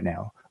goodwill right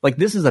now. Like,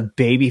 this is a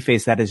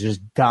babyface that is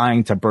just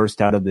dying to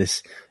burst out of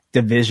this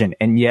division.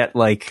 And yet,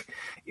 like,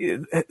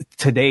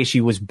 today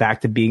she was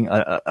back to being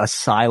a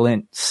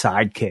silent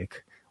sidekick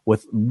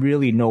with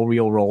really no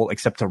real role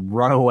except to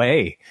run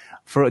away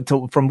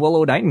from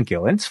Willow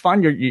Nightingale. And it's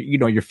fun.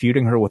 You're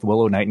feuding her with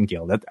Willow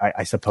Nightingale. That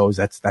I suppose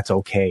that's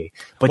okay.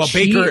 But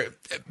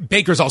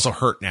Baker's also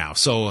hurt now.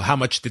 So how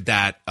much did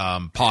that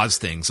pause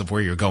things of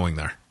where you're going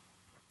there?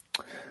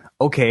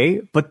 Okay,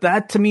 but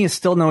that to me is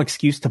still no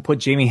excuse to put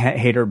Jamie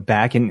Hayter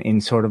back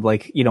in sort of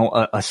like,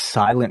 a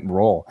silent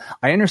role.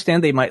 I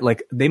understand they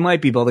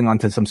might be building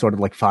onto some sort of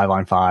like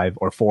 5-on-5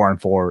 or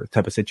 4-on-4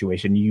 type of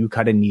situation. You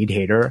kind of need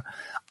Hayter.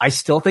 I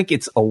still think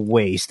it's a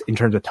waste in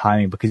terms of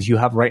timing because you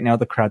have right now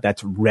the crowd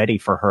that's ready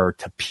for her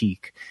to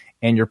peak,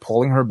 and you're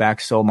pulling her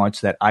back so much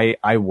that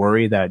I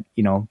worry that,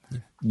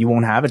 you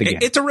won't have it again.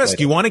 It's a risk.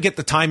 You want to get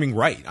the timing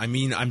right. I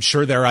mean, I'm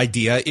sure their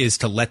idea is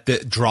to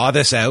draw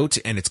this out,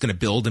 and it's going to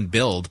build and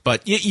build.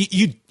 But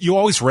you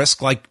always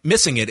risk like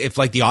missing it if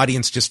like the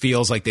audience just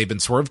feels like they've been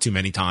swerved too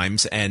many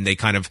times and they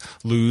kind of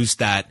lose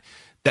that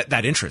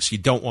interest. You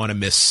don't want to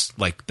miss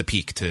like the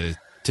peak to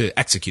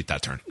execute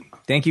that turn.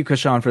 Thank you,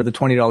 Kashan, for the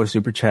 $20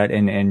 super chat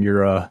and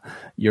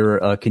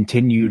your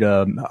continued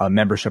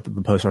membership of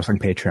the Post Wrestling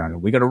Patreon.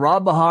 We got a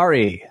Rob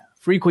Bahari,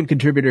 frequent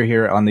contributor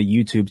here on the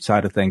YouTube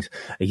side of things.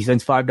 He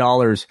sends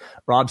 $5.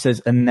 Rob says,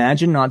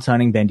 imagine not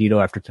signing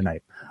Bandito after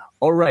tonight.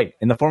 All right.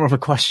 In the form of a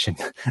question,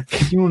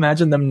 can you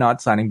imagine them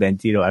not signing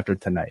Bandito after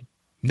tonight?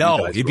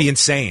 No, it'd be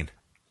insane.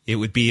 It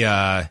would be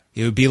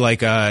like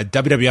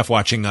WWF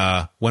watching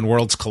When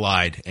Worlds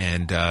Collide,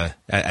 and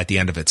at the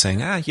end of it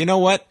saying, you know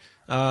what?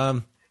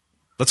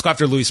 Let's go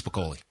after Louis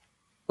Spicolli.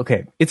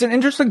 Okay, it's an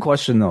interesting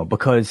question though,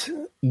 because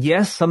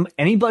yes, not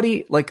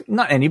anybody,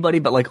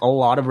 but like a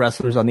lot of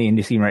wrestlers on the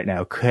indie scene right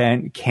now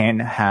can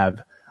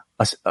have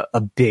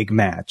a big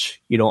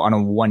match, on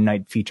a one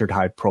night featured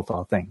high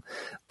profile thing.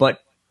 But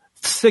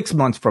 6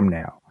 months from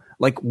now,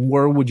 like,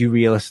 where would you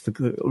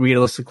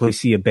realistically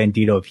see a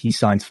Bandito if he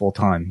signs full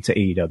time to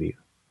AEW?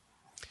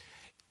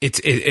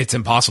 It's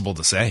impossible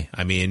to say.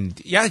 I mean,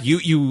 yeah,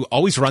 you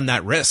always run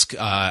that risk.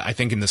 I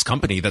think in this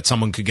company that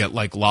someone could get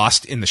like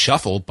lost in the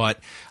shuffle. But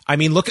I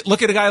mean, look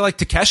at a guy like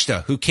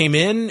Takeshita who came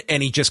in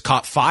and he just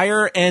caught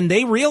fire, and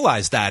they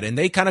realized that and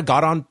they kind of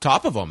got on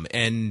top of him.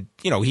 And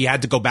he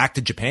had to go back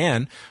to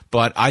Japan,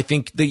 but I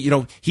think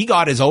that he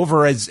got as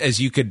over as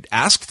you could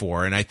ask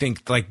for. And I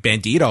think like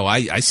Bandito,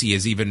 I see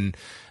as even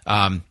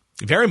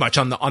very much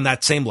on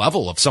that same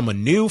level of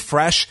someone new,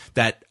 fresh,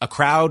 that a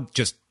crowd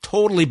just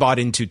totally bought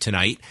into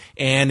tonight,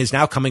 and is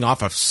now coming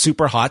off a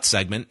super hot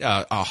segment,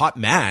 a hot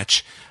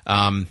match.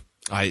 I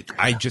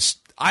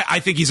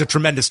think he's a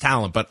tremendous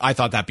talent, but I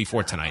thought that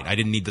before tonight. I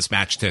didn't need this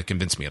match to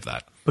convince me of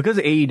that. Because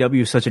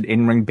AEW is such an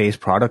in-ring based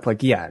product,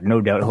 like, yeah,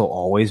 no doubt he'll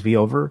always be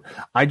over.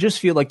 I just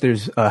feel like there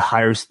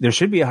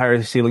should be a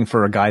higher ceiling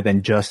for a guy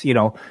than just,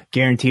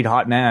 guaranteed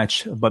hot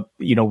match, but,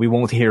 we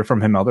won't hear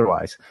from him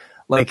otherwise.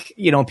 Like,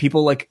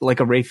 people like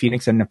a Ray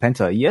Phoenix and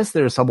Nepenta, yes,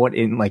 they're somewhat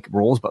in like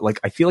roles, but like,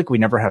 I feel like we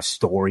never have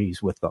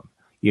stories with them.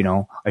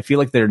 I feel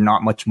like they're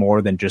not much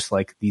more than just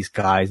like these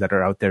guys that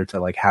are out there to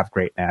like have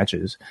great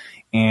matches.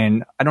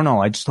 And I don't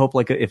know. I just hope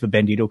like if a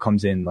Bandito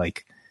comes in,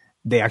 like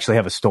they actually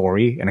have a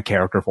story and a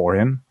character for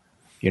him,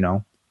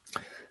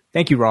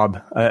 Thank you,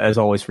 Rob, as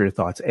always, for your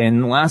thoughts.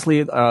 And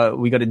lastly,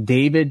 we got a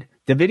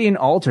Davidian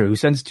Alter who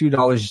sends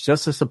 $2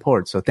 just to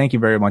support. So thank you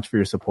very much for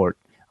your support.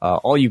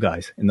 All you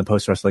guys in the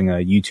Post Wrestling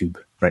YouTube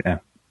right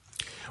now.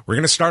 We're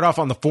going to start off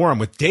on the forum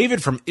with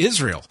David from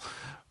Israel.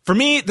 For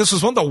me, this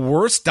was one of the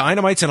worst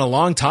Dynamites in a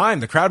long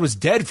time. The crowd was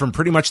dead from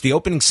pretty much the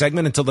opening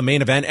segment until the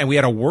main event, and we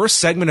had a worse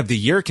segment of the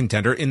year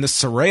contender in the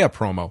Saraya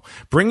promo.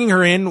 Bringing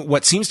her in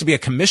what seems to be a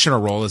commissioner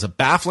role is a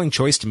baffling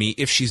choice to me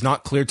if she's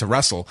not cleared to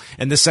wrestle,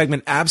 and this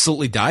segment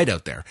absolutely died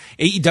out there.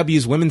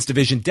 AEW's women's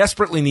division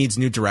desperately needs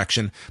new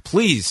direction.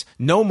 Please,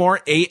 no more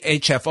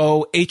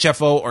AHFO,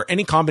 HFO, or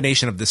any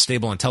combination of this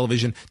stable on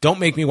television. Don't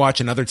make me watch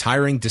another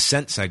tiring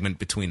descent segment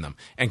between them.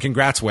 And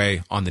congrats,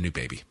 Way, on the new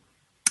baby.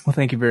 Well,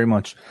 thank you very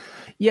much.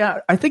 Yeah,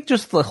 I think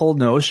just the whole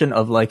notion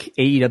of like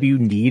AEW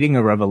needing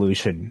a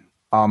revolution,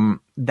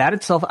 that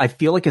itself I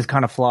feel like is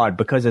kind of flawed,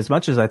 because as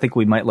much as I think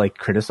we might like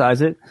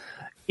criticize it,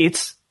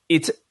 it's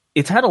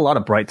had a lot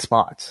of bright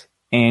spots,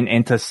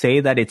 and to say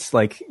that it's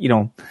like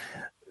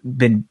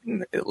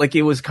been like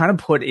it was kind of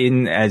put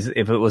in as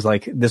if it was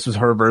like this was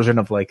her version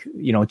of like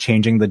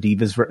changing the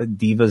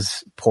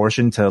divas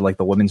portion to like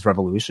the women's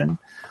revolution.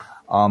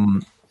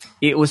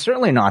 It was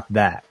certainly not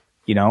that,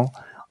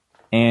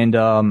 and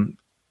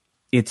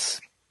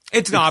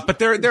It's not, but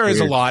there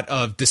is a lot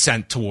of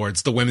dissent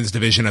towards the women's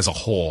division as a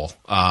whole.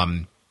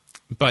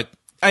 But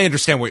I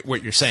understand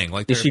what you're saying.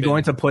 Like, is she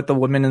going to put the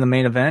women in the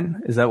main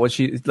event? Is that what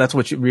that's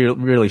what she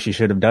really she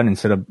should have done,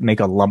 instead of make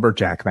a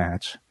lumberjack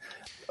match?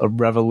 A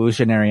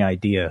revolutionary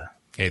idea.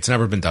 Hey, it's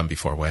never been done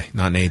before, Way.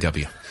 Not in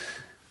AEW.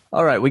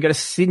 All right. We got a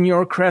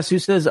Senor Cress who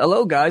says,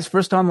 hello guys.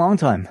 First time, long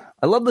time.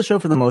 I love the show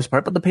for the most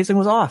part, but the pacing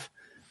was off.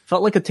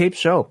 Felt like a taped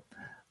show.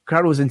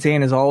 Crowd was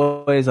insane as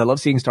always. I love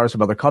seeing stars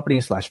from other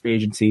companies / free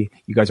agency.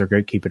 You guys are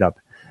great. Keep it up.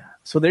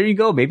 So there you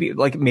go.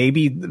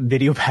 Maybe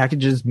video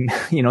packages,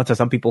 to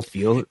some people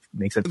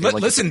makes it feel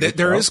like. Listen,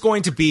 there is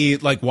going to be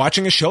like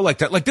watching a show like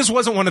that. Like, this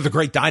wasn't one of the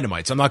great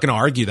Dynamites. I'm not going to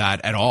argue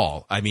that at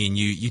all. I mean,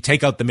 you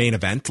take out the main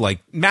event, like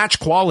match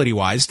quality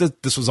wise,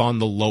 this was on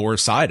the lower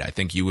side. I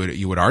think you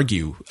would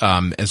argue,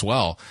 as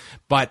well.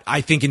 But I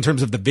think in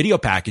terms of the video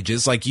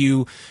packages, like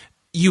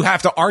you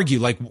have to argue,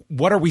 like,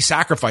 what are we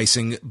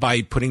sacrificing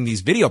by putting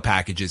these video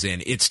packages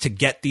in? It's to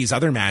get these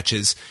other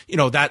matches,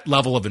 that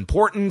level of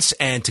importance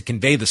and to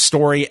convey the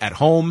story at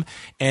home.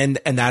 And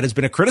that has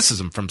been a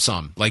criticism from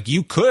some. Like,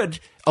 you could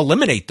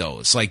eliminate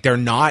those. Like, they're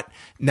not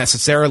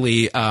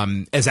necessarily,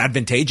 as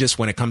advantageous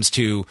when it comes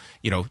to,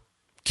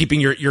 keeping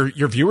your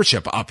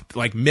viewership up,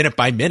 like minute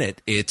by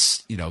minute.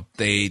 It's,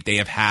 they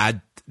have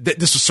had,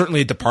 this was certainly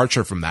a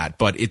departure from that,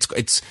 but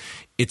it's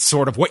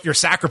sort of what you're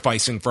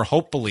sacrificing for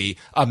hopefully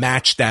a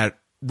match that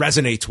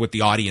resonates with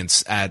the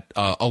audience at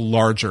a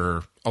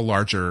larger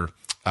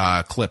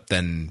clip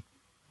than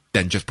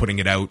just putting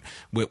it out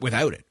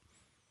without it.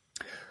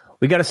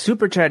 We got a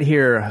super chat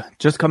here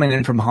just coming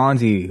in from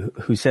Hansi,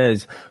 who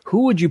says,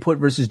 who would you put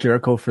versus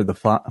Jericho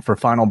for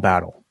Final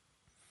Battle?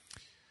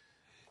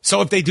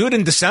 So if they do it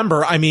in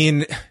December, I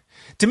mean,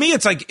 to me,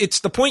 it's like,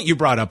 it's the point you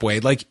brought up,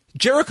 Wade. Like,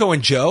 Jericho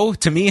and Joe,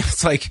 to me,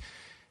 it's like,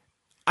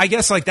 I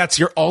guess like that's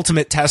your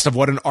ultimate test of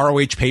what an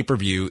ROH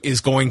pay-per-view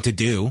is going to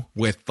do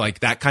with like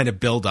that kind of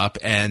build up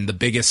and the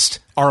biggest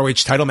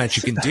ROH title match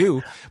you can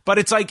do. But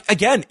it's like,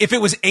 again, if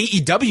it was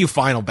AEW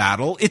Final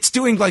Battle, it's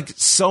doing like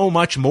so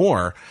much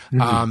more.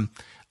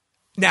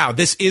 Now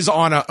this is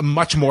on a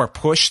much more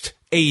pushed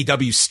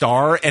AEW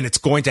star, and it's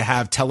going to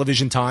have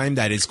television time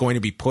that is going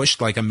to be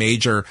pushed like a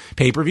major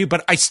pay-per-view.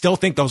 But I still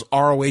think those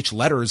ROH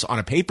letters on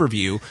a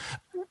pay-per-view,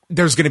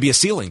 there's going to be a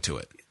ceiling to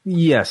it.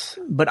 Yes,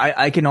 but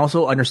I can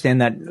also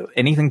understand that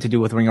anything to do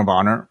with Ring of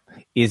Honor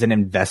is an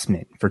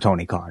investment for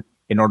Tony Khan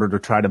in order to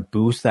try to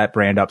boost that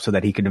brand up so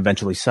that he can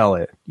eventually sell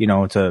it,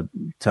 to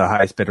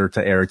highest bidder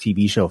to air a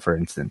TV show, for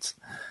instance.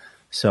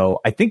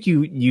 So I think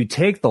you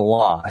take the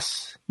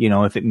loss,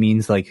 if it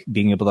means like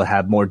being able to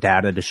have more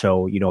data to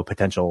show, a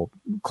potential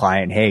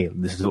client, hey,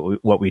 this is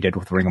what we did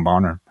with Ring of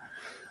Honor.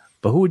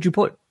 But who would you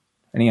put?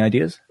 Any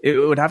ideas? It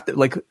would have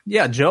to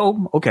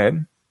Joe. Okay.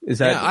 Is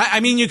that? Yeah,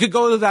 I mean, you could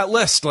go to that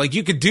list. Like,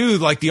 you could do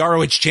like the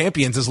ROH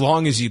champions as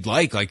long as you'd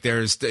like. Like,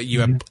 you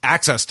have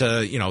access to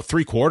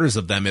 3/4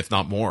 of them, if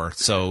not more.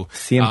 So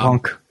CM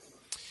Punk.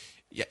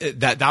 Yeah,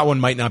 that one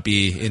might not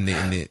be in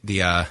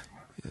the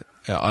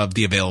of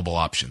the available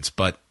options,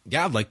 but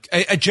yeah, like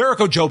a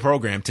Jericho Joe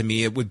program to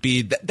me, it would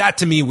be that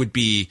to me would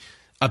be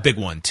a big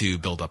one to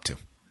build up to.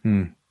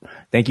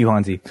 Thank you,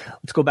 Hansi.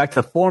 Let's go back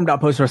to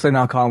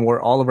forum.postwrestling.com,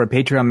 where all of our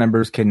Patreon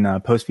members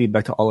can post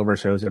feedback to all of our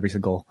shows every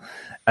single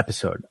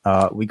episode.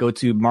 We go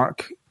to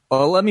Mark.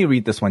 Let me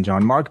read this one,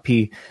 John. Mark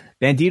P.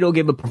 Bandito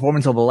gave a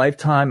performance of a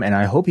lifetime, and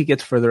I hope he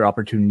gets further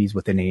opportunities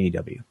within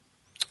AEW.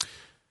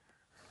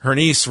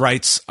 Hernice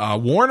writes,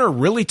 Warner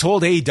really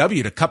told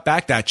AEW to cut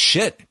back that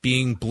shit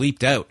being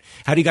bleeped out.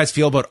 How do you guys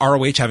feel about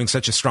ROH having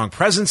such a strong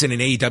presence in an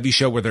AEW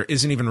show where there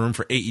isn't even room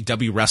for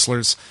AEW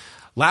wrestlers?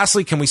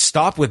 Lastly, can we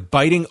stop with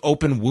biting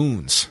open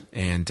wounds?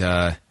 And,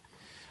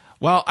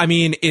 well, I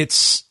mean,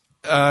 it's,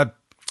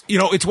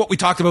 it's what we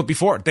talked about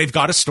before. They've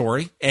got a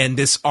story, and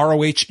this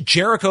ROH,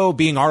 Jericho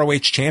being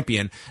ROH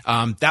champion,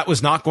 that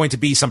was not going to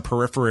be some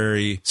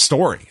periphery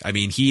story. I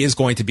mean, he is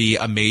going to be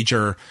a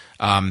major,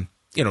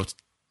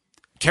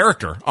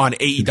 character on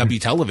AEW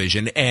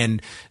television.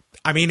 And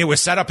I mean, it was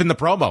set up in the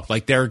promo.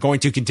 Like, they're going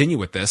to continue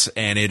with this,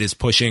 and it is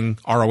pushing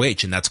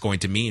ROH, and that's going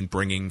to mean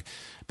bringing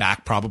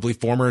back probably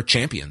former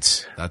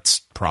champions. That's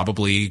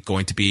probably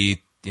going to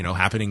be,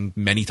 happening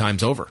many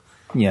times over.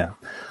 Yeah.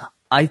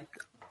 I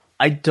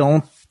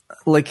don't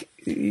like,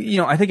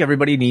 I think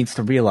everybody needs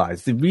to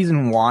realize the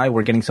reason why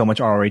we're getting so much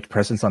ROH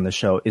presence on the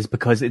show is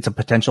because it's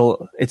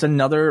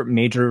another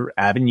major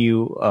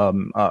avenue,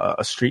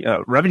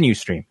 revenue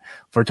stream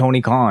for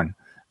Tony Khan,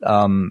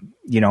 for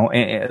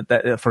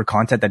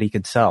content that he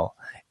could sell.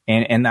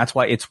 And that's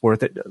why it's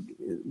worth it,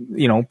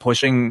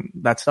 pushing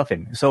that stuff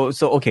in. So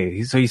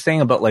okay. So he's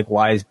saying about like,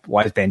 why is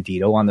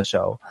Bandito on the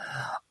show?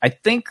 I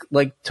think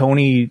like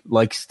Tony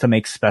likes to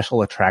make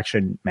special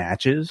attraction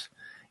matches,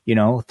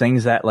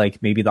 things that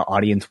like maybe the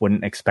audience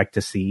wouldn't expect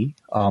to see,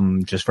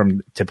 just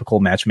from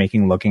typical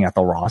matchmaking, looking at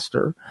the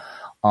roster.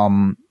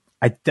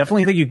 I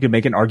definitely think you could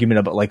make an argument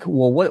about like,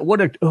 well,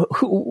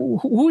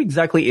 who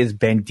exactly is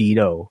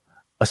Bandito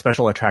a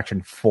special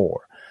attraction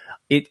for?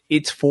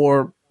 It's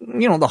for,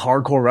 the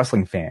hardcore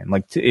wrestling fan.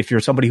 Like, if you're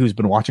somebody who's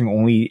been watching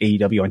only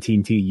AEW on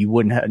TNT, you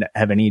wouldn't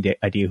have any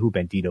idea who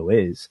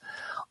Bandito is.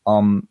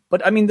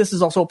 But I mean, this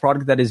is also a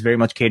product that is very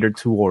much catered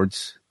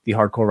towards the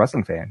hardcore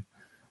wrestling fan.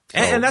 So.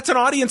 And that's an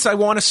audience I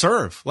want to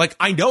serve. Like,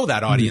 I know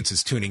that audience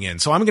is tuning in,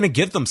 so I'm going to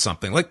give them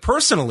something. Like,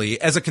 personally,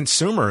 as a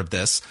consumer of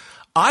this,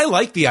 I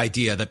like the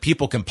idea that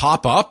people can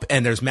pop up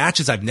and there's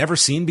matches I've never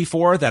seen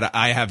before that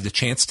I have the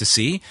chance to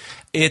see.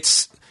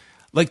 It's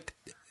like,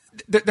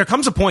 there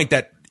comes a point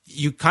that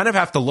you kind of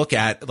have to look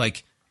at,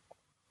 like,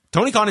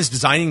 Tony Khan is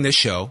designing this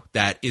show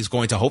that is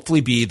going to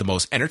hopefully be the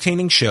most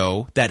entertaining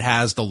show that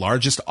has the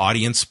largest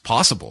audience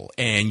possible.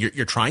 And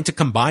you're trying to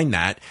combine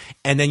that,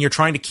 and then you're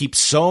trying to keep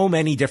so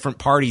many different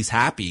parties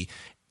happy.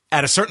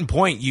 At a certain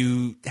point,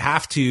 you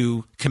have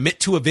to commit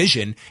to a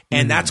vision,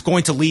 and that's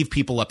going to leave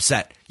people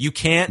upset. You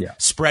can't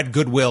spread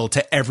goodwill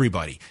to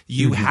everybody.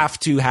 You have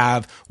to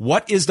have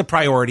what is the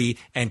priority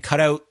and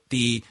cut out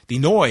the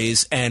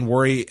noise and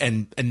worry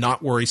and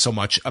not worry so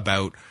much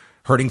about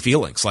hurting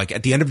feelings. Like,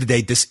 at the end of the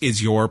day, this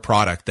is your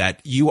product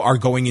that you are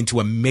going into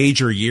a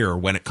major year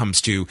when it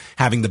comes to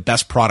having the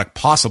best product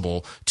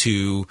possible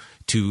to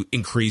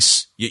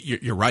increase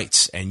your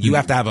rights. And you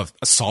have to have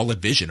a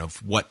solid vision of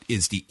what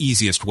is the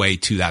easiest way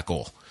to that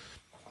goal.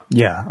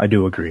 Yeah, I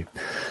do agree.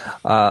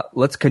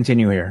 Let's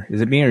continue here. Is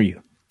it me or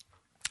you?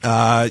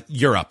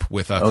 You're up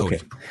with Cody.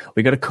 Okay.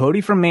 We got a Cody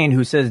from Maine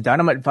who says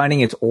Dynamite finding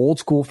its old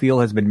school feel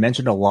has been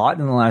mentioned a lot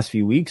in the last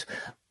few weeks.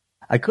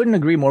 I couldn't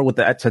agree more with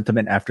that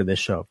sentiment after this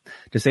show.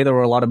 To say there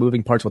were a lot of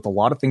moving parts with a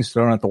lot of things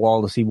thrown at the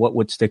wall to see what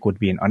would stick would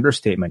be an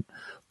understatement.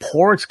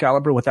 Poor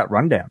Excalibur with that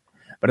rundown.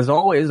 But as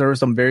always, there was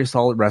some very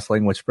solid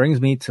wrestling, which brings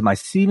me to my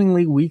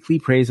seemingly weekly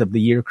praise of the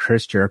year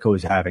Chris Jericho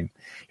is having.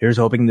 Here's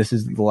hoping this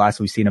is the last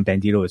we've seen of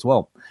Bandito as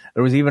well.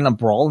 There was even a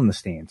brawl in the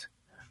stands.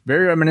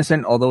 Very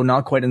reminiscent, although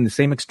not quite in the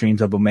same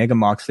extremes, of Omega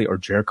Moxley or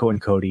Jericho and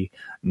Cody,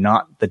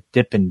 not the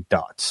Dippin'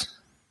 Dots.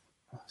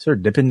 Is there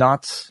Dippin'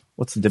 Dots?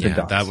 What's the Dippin'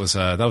 Dots?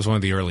 That was one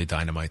of the early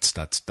Dynamites.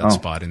 That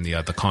spot in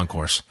the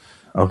concourse.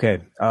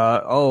 Okay.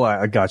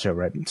 I gotcha.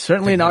 Right.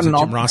 Certainly not an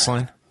Jim Ross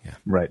line. Yeah.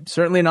 Right.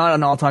 Certainly not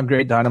an all-time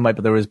great Dynamite,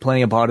 but there was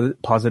plenty of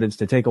positives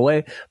to take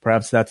away.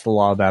 Perhaps that's the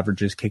law of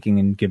averages kicking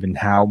in, given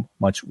how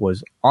much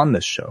was on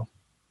this show.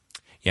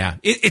 Yeah,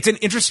 it's an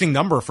interesting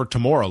number for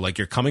tomorrow. Like,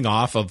 you're coming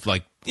off of,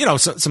 like, you know,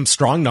 some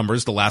strong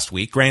numbers the last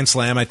week. Grand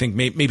Slam, I think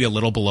maybe a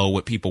little below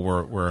what people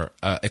were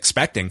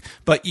expecting.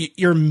 But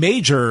your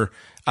major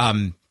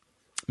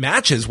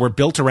matches were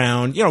built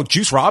around, you know,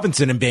 Juice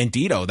Robinson and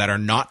Bandito that are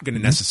not going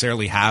to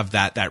necessarily have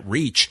that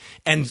reach.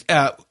 And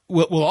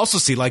we'll also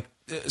see, like,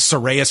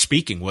 Saraya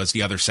Speaking was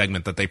the other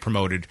segment that they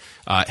promoted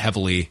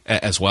heavily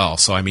as well.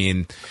 So, I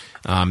mean,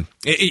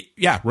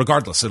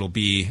 regardless, it'll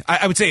be,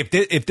 I would say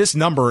if this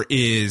number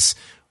is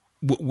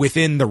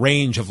within the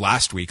range of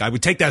last week, I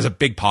would take that as a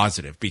big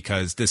positive,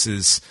 because this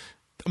is,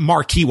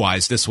 marquee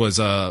wise, this was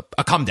a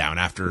come down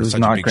after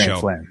such a big show.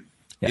 Slam.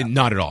 Yeah.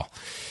 Not at all.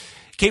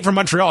 Kate from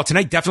Montreal,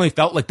 tonight definitely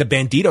felt like the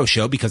Bandito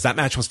show because that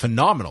match was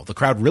phenomenal. The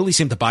crowd really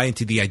seemed to buy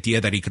into the idea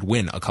that he could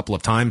win a couple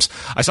of times.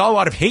 I saw a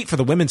lot of hate for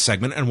the women's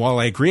segment, and while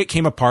I agree it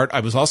came apart, I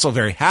was also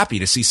very happy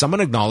to see someone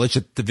acknowledge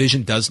that the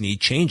division does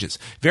need changes.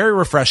 Very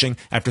refreshing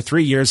after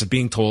 3 years of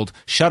being told,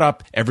 shut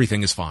up,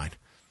 everything is fine.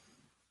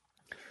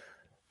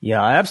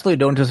 Yeah, I absolutely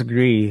don't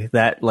disagree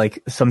that,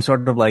 like, some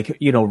sort of, like,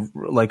 you know,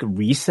 like,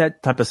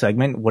 reset type of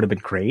segment would have been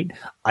great.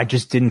 I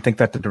just didn't think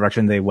that the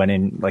direction they went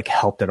in, like,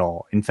 helped at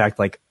all. In fact,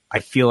 like, I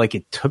feel like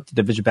it took the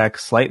division back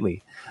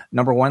slightly.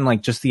 Number one,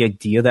 like, just the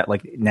idea that,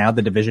 like, now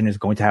the division is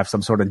going to have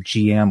some sort of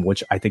GM,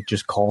 which I think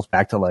just calls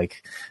back to,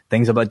 like,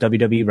 things about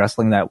WWE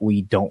wrestling that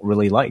we don't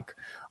really like.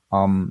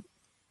 A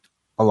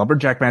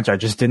lumberjack match I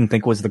just didn't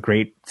think was the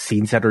great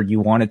scene setter you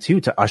wanted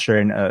to usher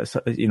in a,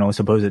 you know,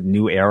 supposed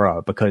new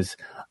era, because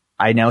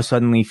I now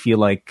suddenly feel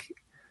like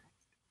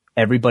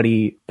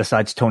everybody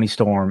besides Toni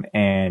Storm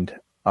and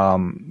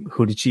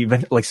who did she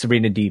even, like,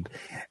 Serena Deeb,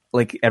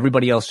 like,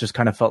 everybody else just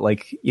kind of felt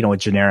like, you know, a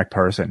generic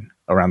person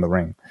around the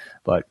ring.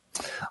 But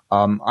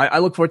I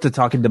look forward to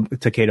talking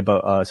to Kate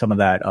about some of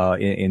that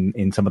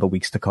in some of the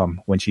weeks to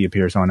come when she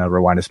appears on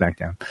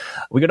Rewind-A-SmackDown.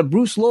 We got a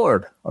Bruce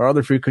Lord, our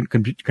other frequent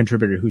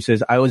contributor, who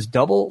says, I was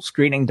double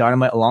screening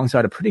Dynamite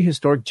alongside a pretty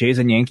historic Jays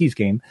and Yankees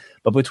game,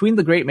 but between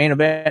the great main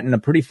event and a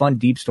pretty fun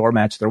deep store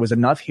match, there was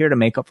enough here to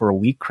make up for a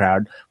weak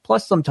crowd,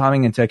 plus some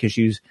timing and tech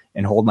issues,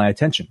 and hold my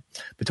attention.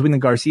 Between the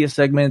Garcia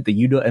segment, the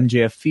Yuta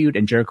MJF feud,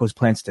 and Jericho's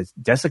plans to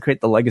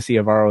desecrate the legacy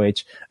of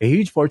ROH, a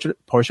huge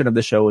portion of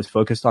the show is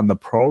focused on the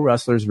pro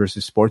wrestlers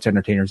versus sports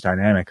entertainers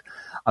dynamic.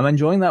 I'm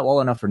enjoying that well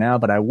enough for now,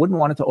 but I wouldn't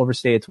want it to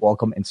overstay its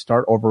welcome and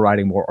start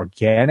overriding more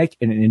organic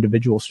and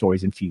individual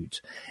stories and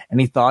feuds.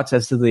 Any thoughts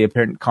as to the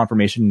apparent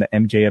confirmation that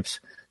MJF's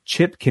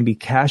chip can be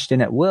cashed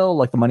in at will,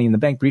 like the Money in the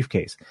Bank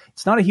briefcase?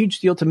 It's not a huge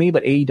deal to me,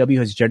 but AEW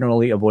has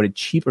generally avoided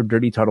cheap or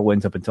dirty title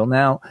wins up until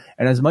now,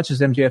 and as much as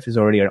MJF is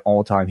already an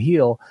all-time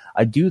heel,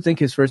 I do think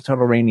his first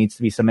title reign needs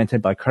to be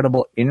cemented by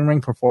credible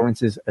in-ring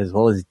performances as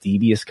well as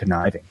devious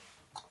conniving.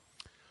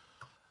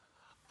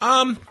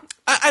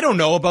 I don't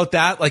know about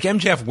that. Like,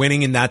 MJF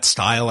winning in that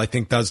style, I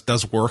think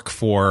does work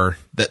for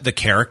the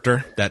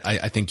character that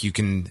I think you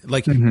can,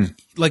 like,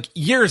 like,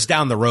 years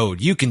down the road,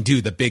 you can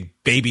do the big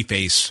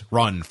babyface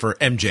run for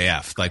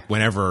MJF. Like,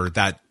 whenever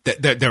that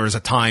there is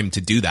a time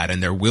to do that,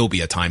 and there will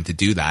be a time to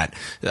do that.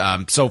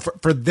 So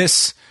for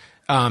this,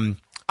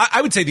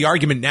 I would say the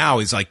argument now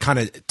is, like, kind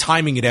of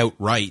timing it out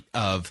right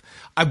of,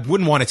 I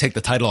wouldn't want to take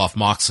the title off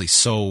Moxley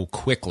so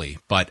quickly,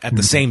 but at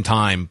the same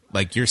time,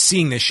 like, you're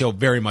seeing this show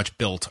very much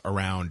built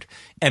around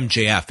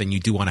MJF, and you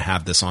do want to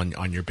have this on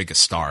your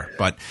biggest star.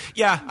 But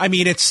yeah, I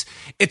mean, it's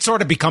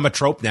sort of become a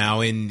trope now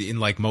in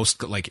like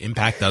most, like,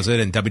 Impact does it,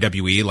 and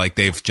WWE, like,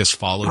 they've just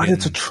followed but it.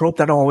 It's a trope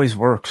that always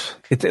works.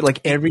 It's like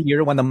every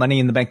year when the Money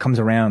in the Bank comes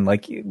around,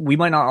 like, we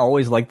might not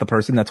always like the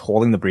person that's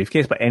holding the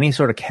briefcase, but any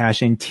sort of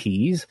cash-in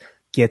tease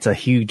gets a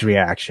huge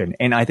reaction.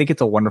 And I think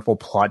it's a wonderful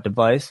plot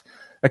device.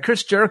 Like,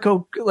 Chris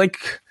Jericho,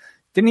 like,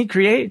 did he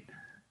create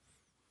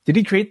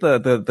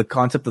the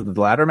concept of the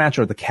ladder match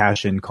or the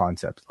cash-in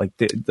concept? Like,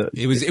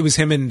 it was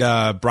him and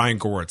Brian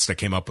Goritz that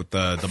came up with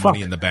the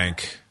Money in the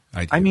Bank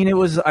idea. I mean, it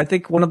was, I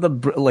think, one of the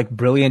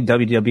brilliant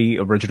WWE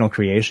original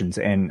creations.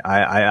 And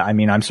I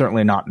mean, I'm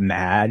certainly not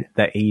mad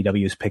that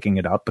AEW is picking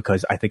it up,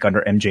 because I think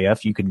under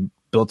MJF, you can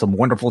build some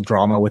wonderful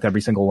drama with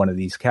every single one of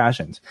these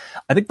cash-ins.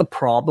 I think the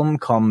problem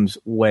comes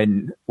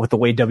with the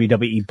way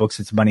WWE books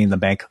its Money in the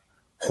Bank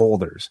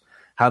holders,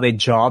 how they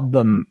job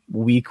them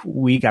week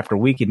after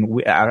week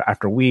and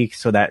after week,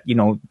 so that, you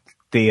know,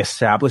 they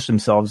establish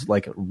themselves,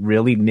 like,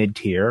 really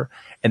mid-tier,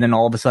 and then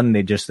all of a sudden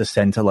they just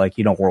ascend to, like,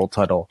 you know, world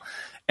title.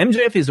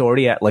 MJF is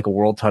already at, like, a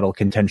world title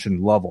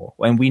contention level,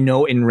 and we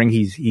know in ring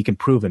he can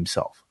prove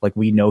himself. Like,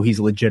 we know he's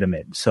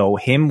legitimate. So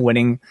him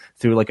winning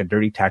through, like, a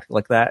dirty tactic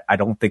like that, I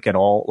don't think at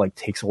all, like,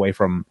 takes away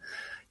from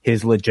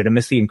his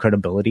legitimacy and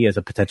credibility as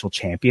a potential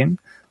champion,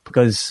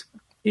 because,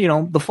 you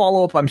know, the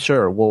follow-up, I'm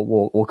sure,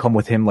 will come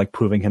with him, like,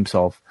 proving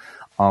himself.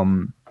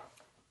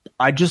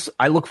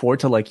 I look forward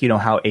to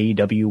how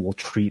AEW will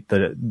treat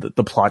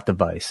the plot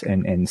device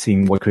and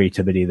seeing what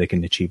creativity they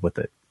can achieve with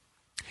it.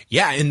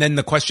 Yeah, and then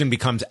the question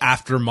becomes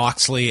after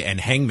Moxley and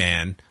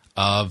Hangman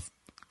of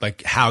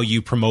like how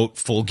you promote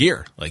Full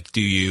Gear. Like,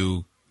 do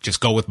you just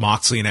go with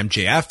Moxley and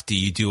MJF? Do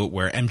you do it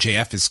where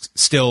MJF is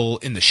still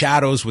in the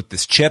shadows with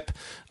this chip?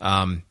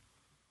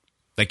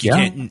 Like you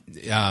can't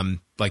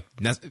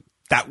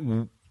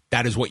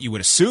that is what you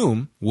would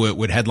assume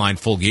would headline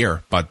Full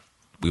Gear, but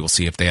we will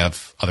see if they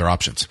have other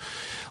options.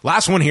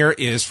 Last one here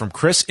is from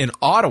Chris in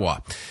Ottawa.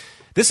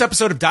 This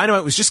episode of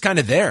Dynamite was just kind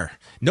of there.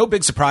 No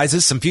big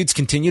surprises. Some feuds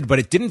continued, but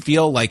it didn't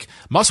feel like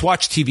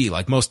must-watch TV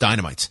like most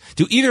Dynamites.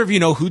 Do either of you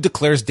know who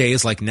declares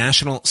days like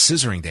National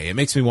Scissoring Day? It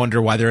makes me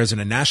wonder why there isn't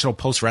a National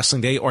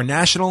Post-Wrestling Day or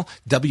National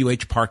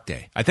W.H. Park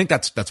Day. I think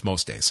that's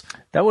most days.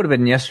 That would have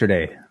been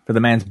yesterday for the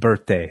man's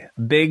birthday.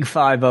 Big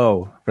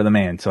 5-0 for the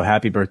man. So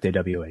happy birthday,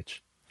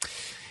 W.H.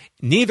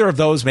 Neither of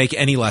those make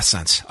any less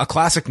sense. A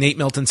classic Nate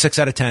Milton 6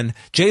 out of 10.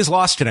 Jays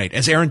lost tonight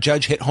as Aaron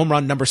Judge hit home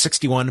run number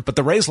 61, but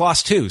the Rays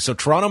lost too, so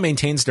Toronto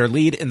maintains their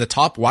lead in the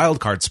top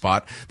wildcard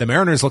spot. The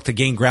Mariners look to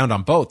gain ground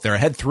on both. They're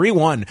ahead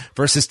 3-1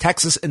 versus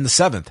Texas in the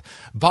 7th.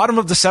 Bottom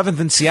of the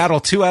 7th in Seattle,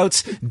 2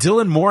 outs.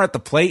 Dylan Moore at the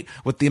plate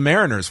with the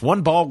Mariners.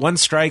 1 ball, 1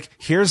 strike.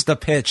 Here's the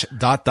pitch, ...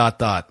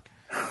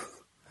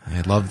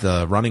 I love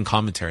the running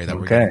commentary that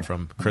we're getting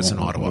from Chris in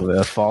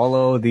Ottawa.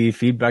 Follow the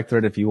feedback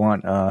thread if you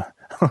want.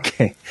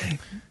 Okay.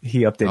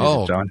 He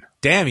updated it, John.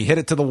 Damn, he hit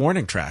it to the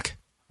warning track.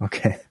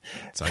 Okay.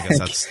 So I guess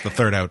that's the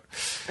 3rd out.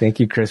 Thank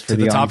you, Chris, for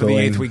the top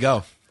ongoing... of the 8th we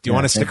go. Do you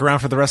want to stick around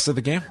for the rest of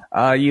the game?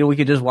 We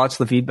could just watch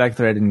the feedback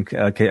thread and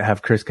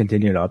have Chris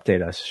continue to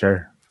update us.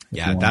 Sure.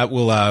 Yeah, that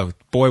will,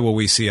 boy, will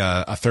we see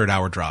a 3rd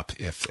hour drop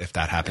if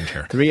that happened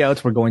here. 3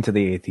 outs, we're going to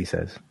the 8th, he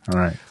says. All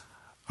right.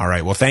 All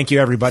right. Well, thank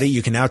you, everybody.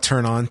 You can now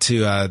turn on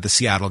to the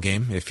Seattle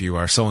game if you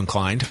are so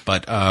inclined.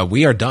 But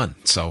we are done.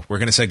 So we're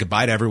going to say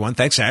goodbye to everyone.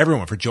 Thanks to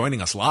everyone for joining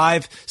us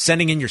live,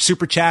 sending in your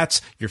super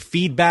chats, your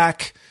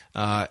feedback,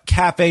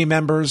 cafe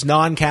members,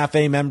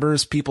 non-cafe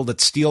members, people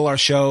that steal our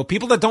show,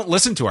 people that don't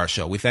listen to our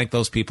show. We thank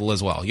those people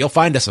as well. You'll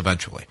find us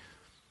eventually.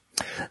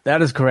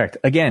 That is correct.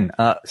 Again,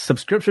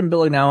 subscription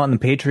billing now on the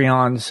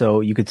Patreon, so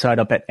you could sign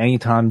up at any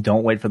time.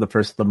 Don't wait for the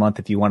first of the month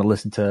if you want to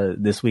listen to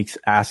this week's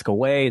Ask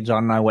Away.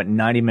 John and I went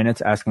 90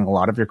 minutes asking a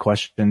lot of your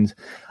questions.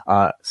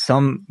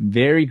 Some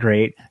very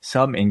great,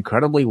 some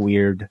incredibly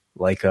weird,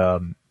 like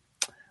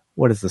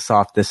what is the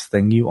softest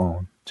thing you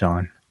own,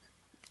 John?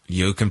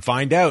 You can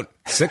find out.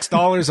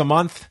 $6 a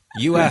month,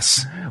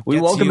 US. We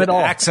welcome it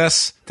all.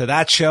 Access to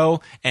that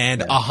show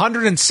and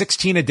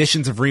 116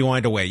 editions of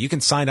Rewind-A-Way. You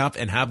can sign up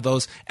and have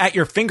those at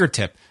your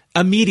fingertip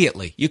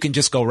immediately. You can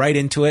just go right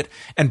into it.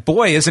 And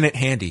boy, isn't it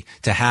handy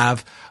to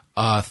have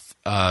a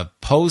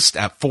post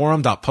at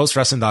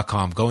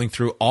forum.postwrestling.com going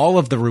through all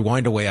of the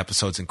Rewind-A-Way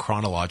episodes in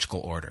chronological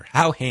order.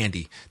 How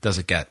handy does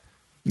it get?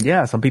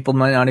 Yeah, some people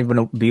might not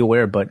even be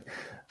aware, but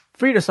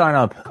free to sign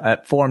up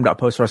at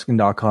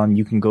forum.postwrestling.com.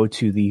 You can go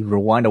to the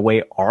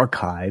Rewind-A-Way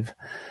archive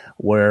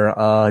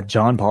where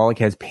John Pollock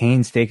has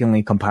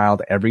painstakingly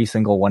compiled every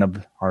single one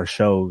of our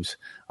shows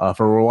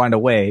for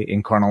Rewind-A-Way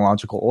in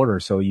chronological order.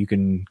 So you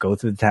can go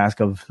through the task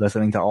of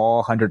listening to all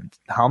 100.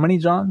 How many,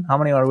 John? How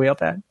many are we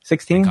up at?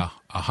 16?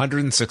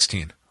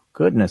 116.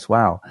 Goodness,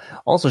 wow.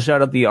 Also,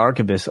 shout out the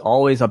archivist,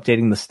 always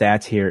updating the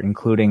stats here,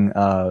 including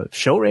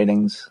show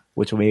ratings,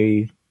 which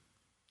we...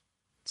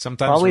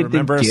 Sometimes we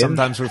remember,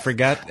 sometimes we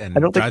forget, and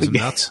it drives them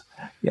nuts.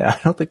 Yeah, I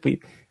don't think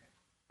we...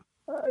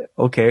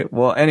 okay,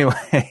 well,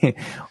 anyway,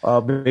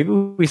 maybe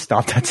we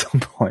stopped at some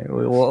point.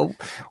 We'll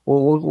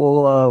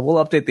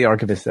update the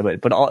archivist,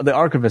 but the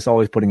archivist is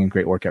always putting in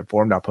great work at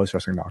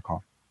forum.postwrestling.com.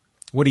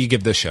 What do you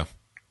give this show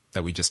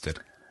that we just did?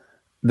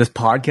 This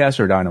podcast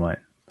or Dynamite?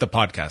 The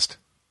podcast.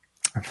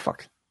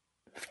 Fuck.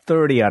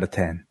 30 out of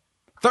 10.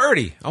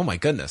 30. Oh my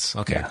goodness.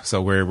 Okay. Yeah. So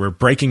we're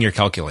breaking your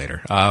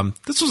calculator.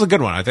 This was a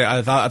good one.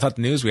 I thought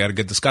the news, we had a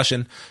good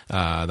discussion.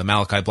 The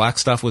Malachi Black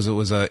stuff was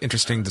an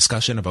interesting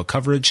discussion about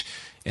coverage.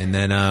 And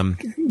then,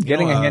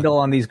 getting a handle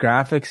on these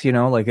graphics,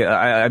 like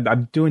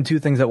I'm doing 2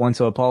 things at once.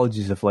 So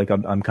apologies if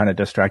I'm kind of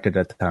distracted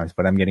at the times,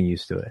 but I'm getting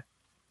used to it.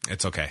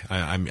 It's okay.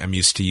 I'm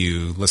used to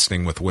you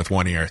listening with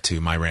one ear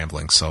to my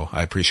ramblings. So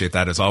I appreciate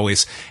that as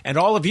always. And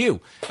all of you,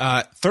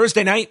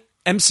 Thursday night,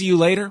 MCU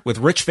Later with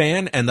Rich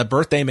Fan and the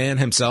birthday man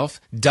himself,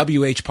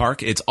 W.H.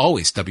 Park. It's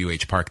always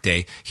W.H. Park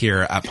Day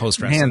here at Post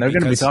Wrestling. Man, they're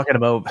going to be talking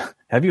about,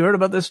 have you heard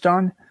about this,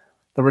 John?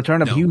 The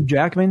return of Hugh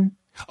Jackman?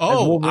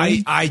 Oh,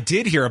 I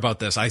did hear about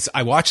this.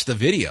 I watched the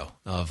video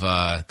of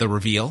the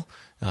reveal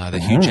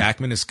that Hugh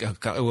Jackman is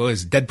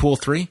Deadpool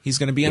 3 he's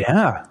going to be in.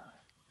 Yeah.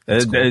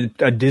 Cool.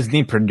 A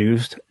Disney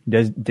produced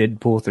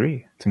Deadpool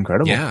 3. It's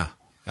incredible. Yeah.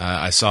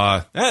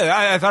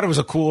 I thought it was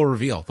a cool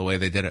reveal, the way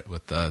they did it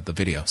with the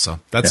video. So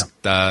that's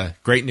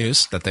great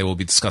news that they will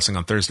be discussing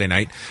on Thursday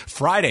night.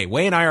 Friday,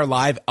 Way and I are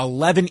live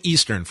 11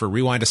 Eastern for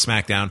Rewind to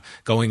SmackDown,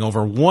 going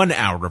over 1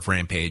 hour of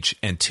Rampage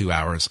and 2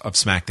 hours of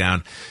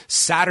SmackDown.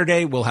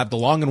 Saturday, we'll have the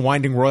long and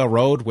winding Royal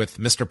Road with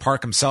Mr.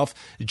 Park himself,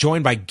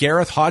 joined by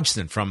Gareth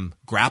Hodgson from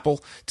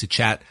Grapple to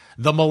chat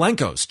the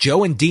Malenkos,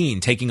 Joe and Dean,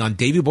 taking on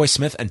Davey Boy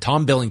Smith and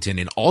Tom Billington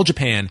in All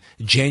Japan,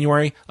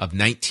 January of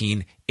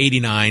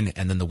 1989.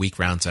 And then the week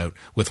rounds out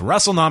with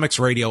WrestleNomics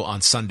Radio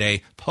on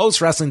Sunday.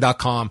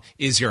 PostWrestling.com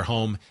is your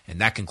home. And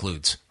that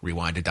concludes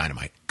Rewind to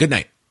Dynamite. Good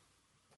night.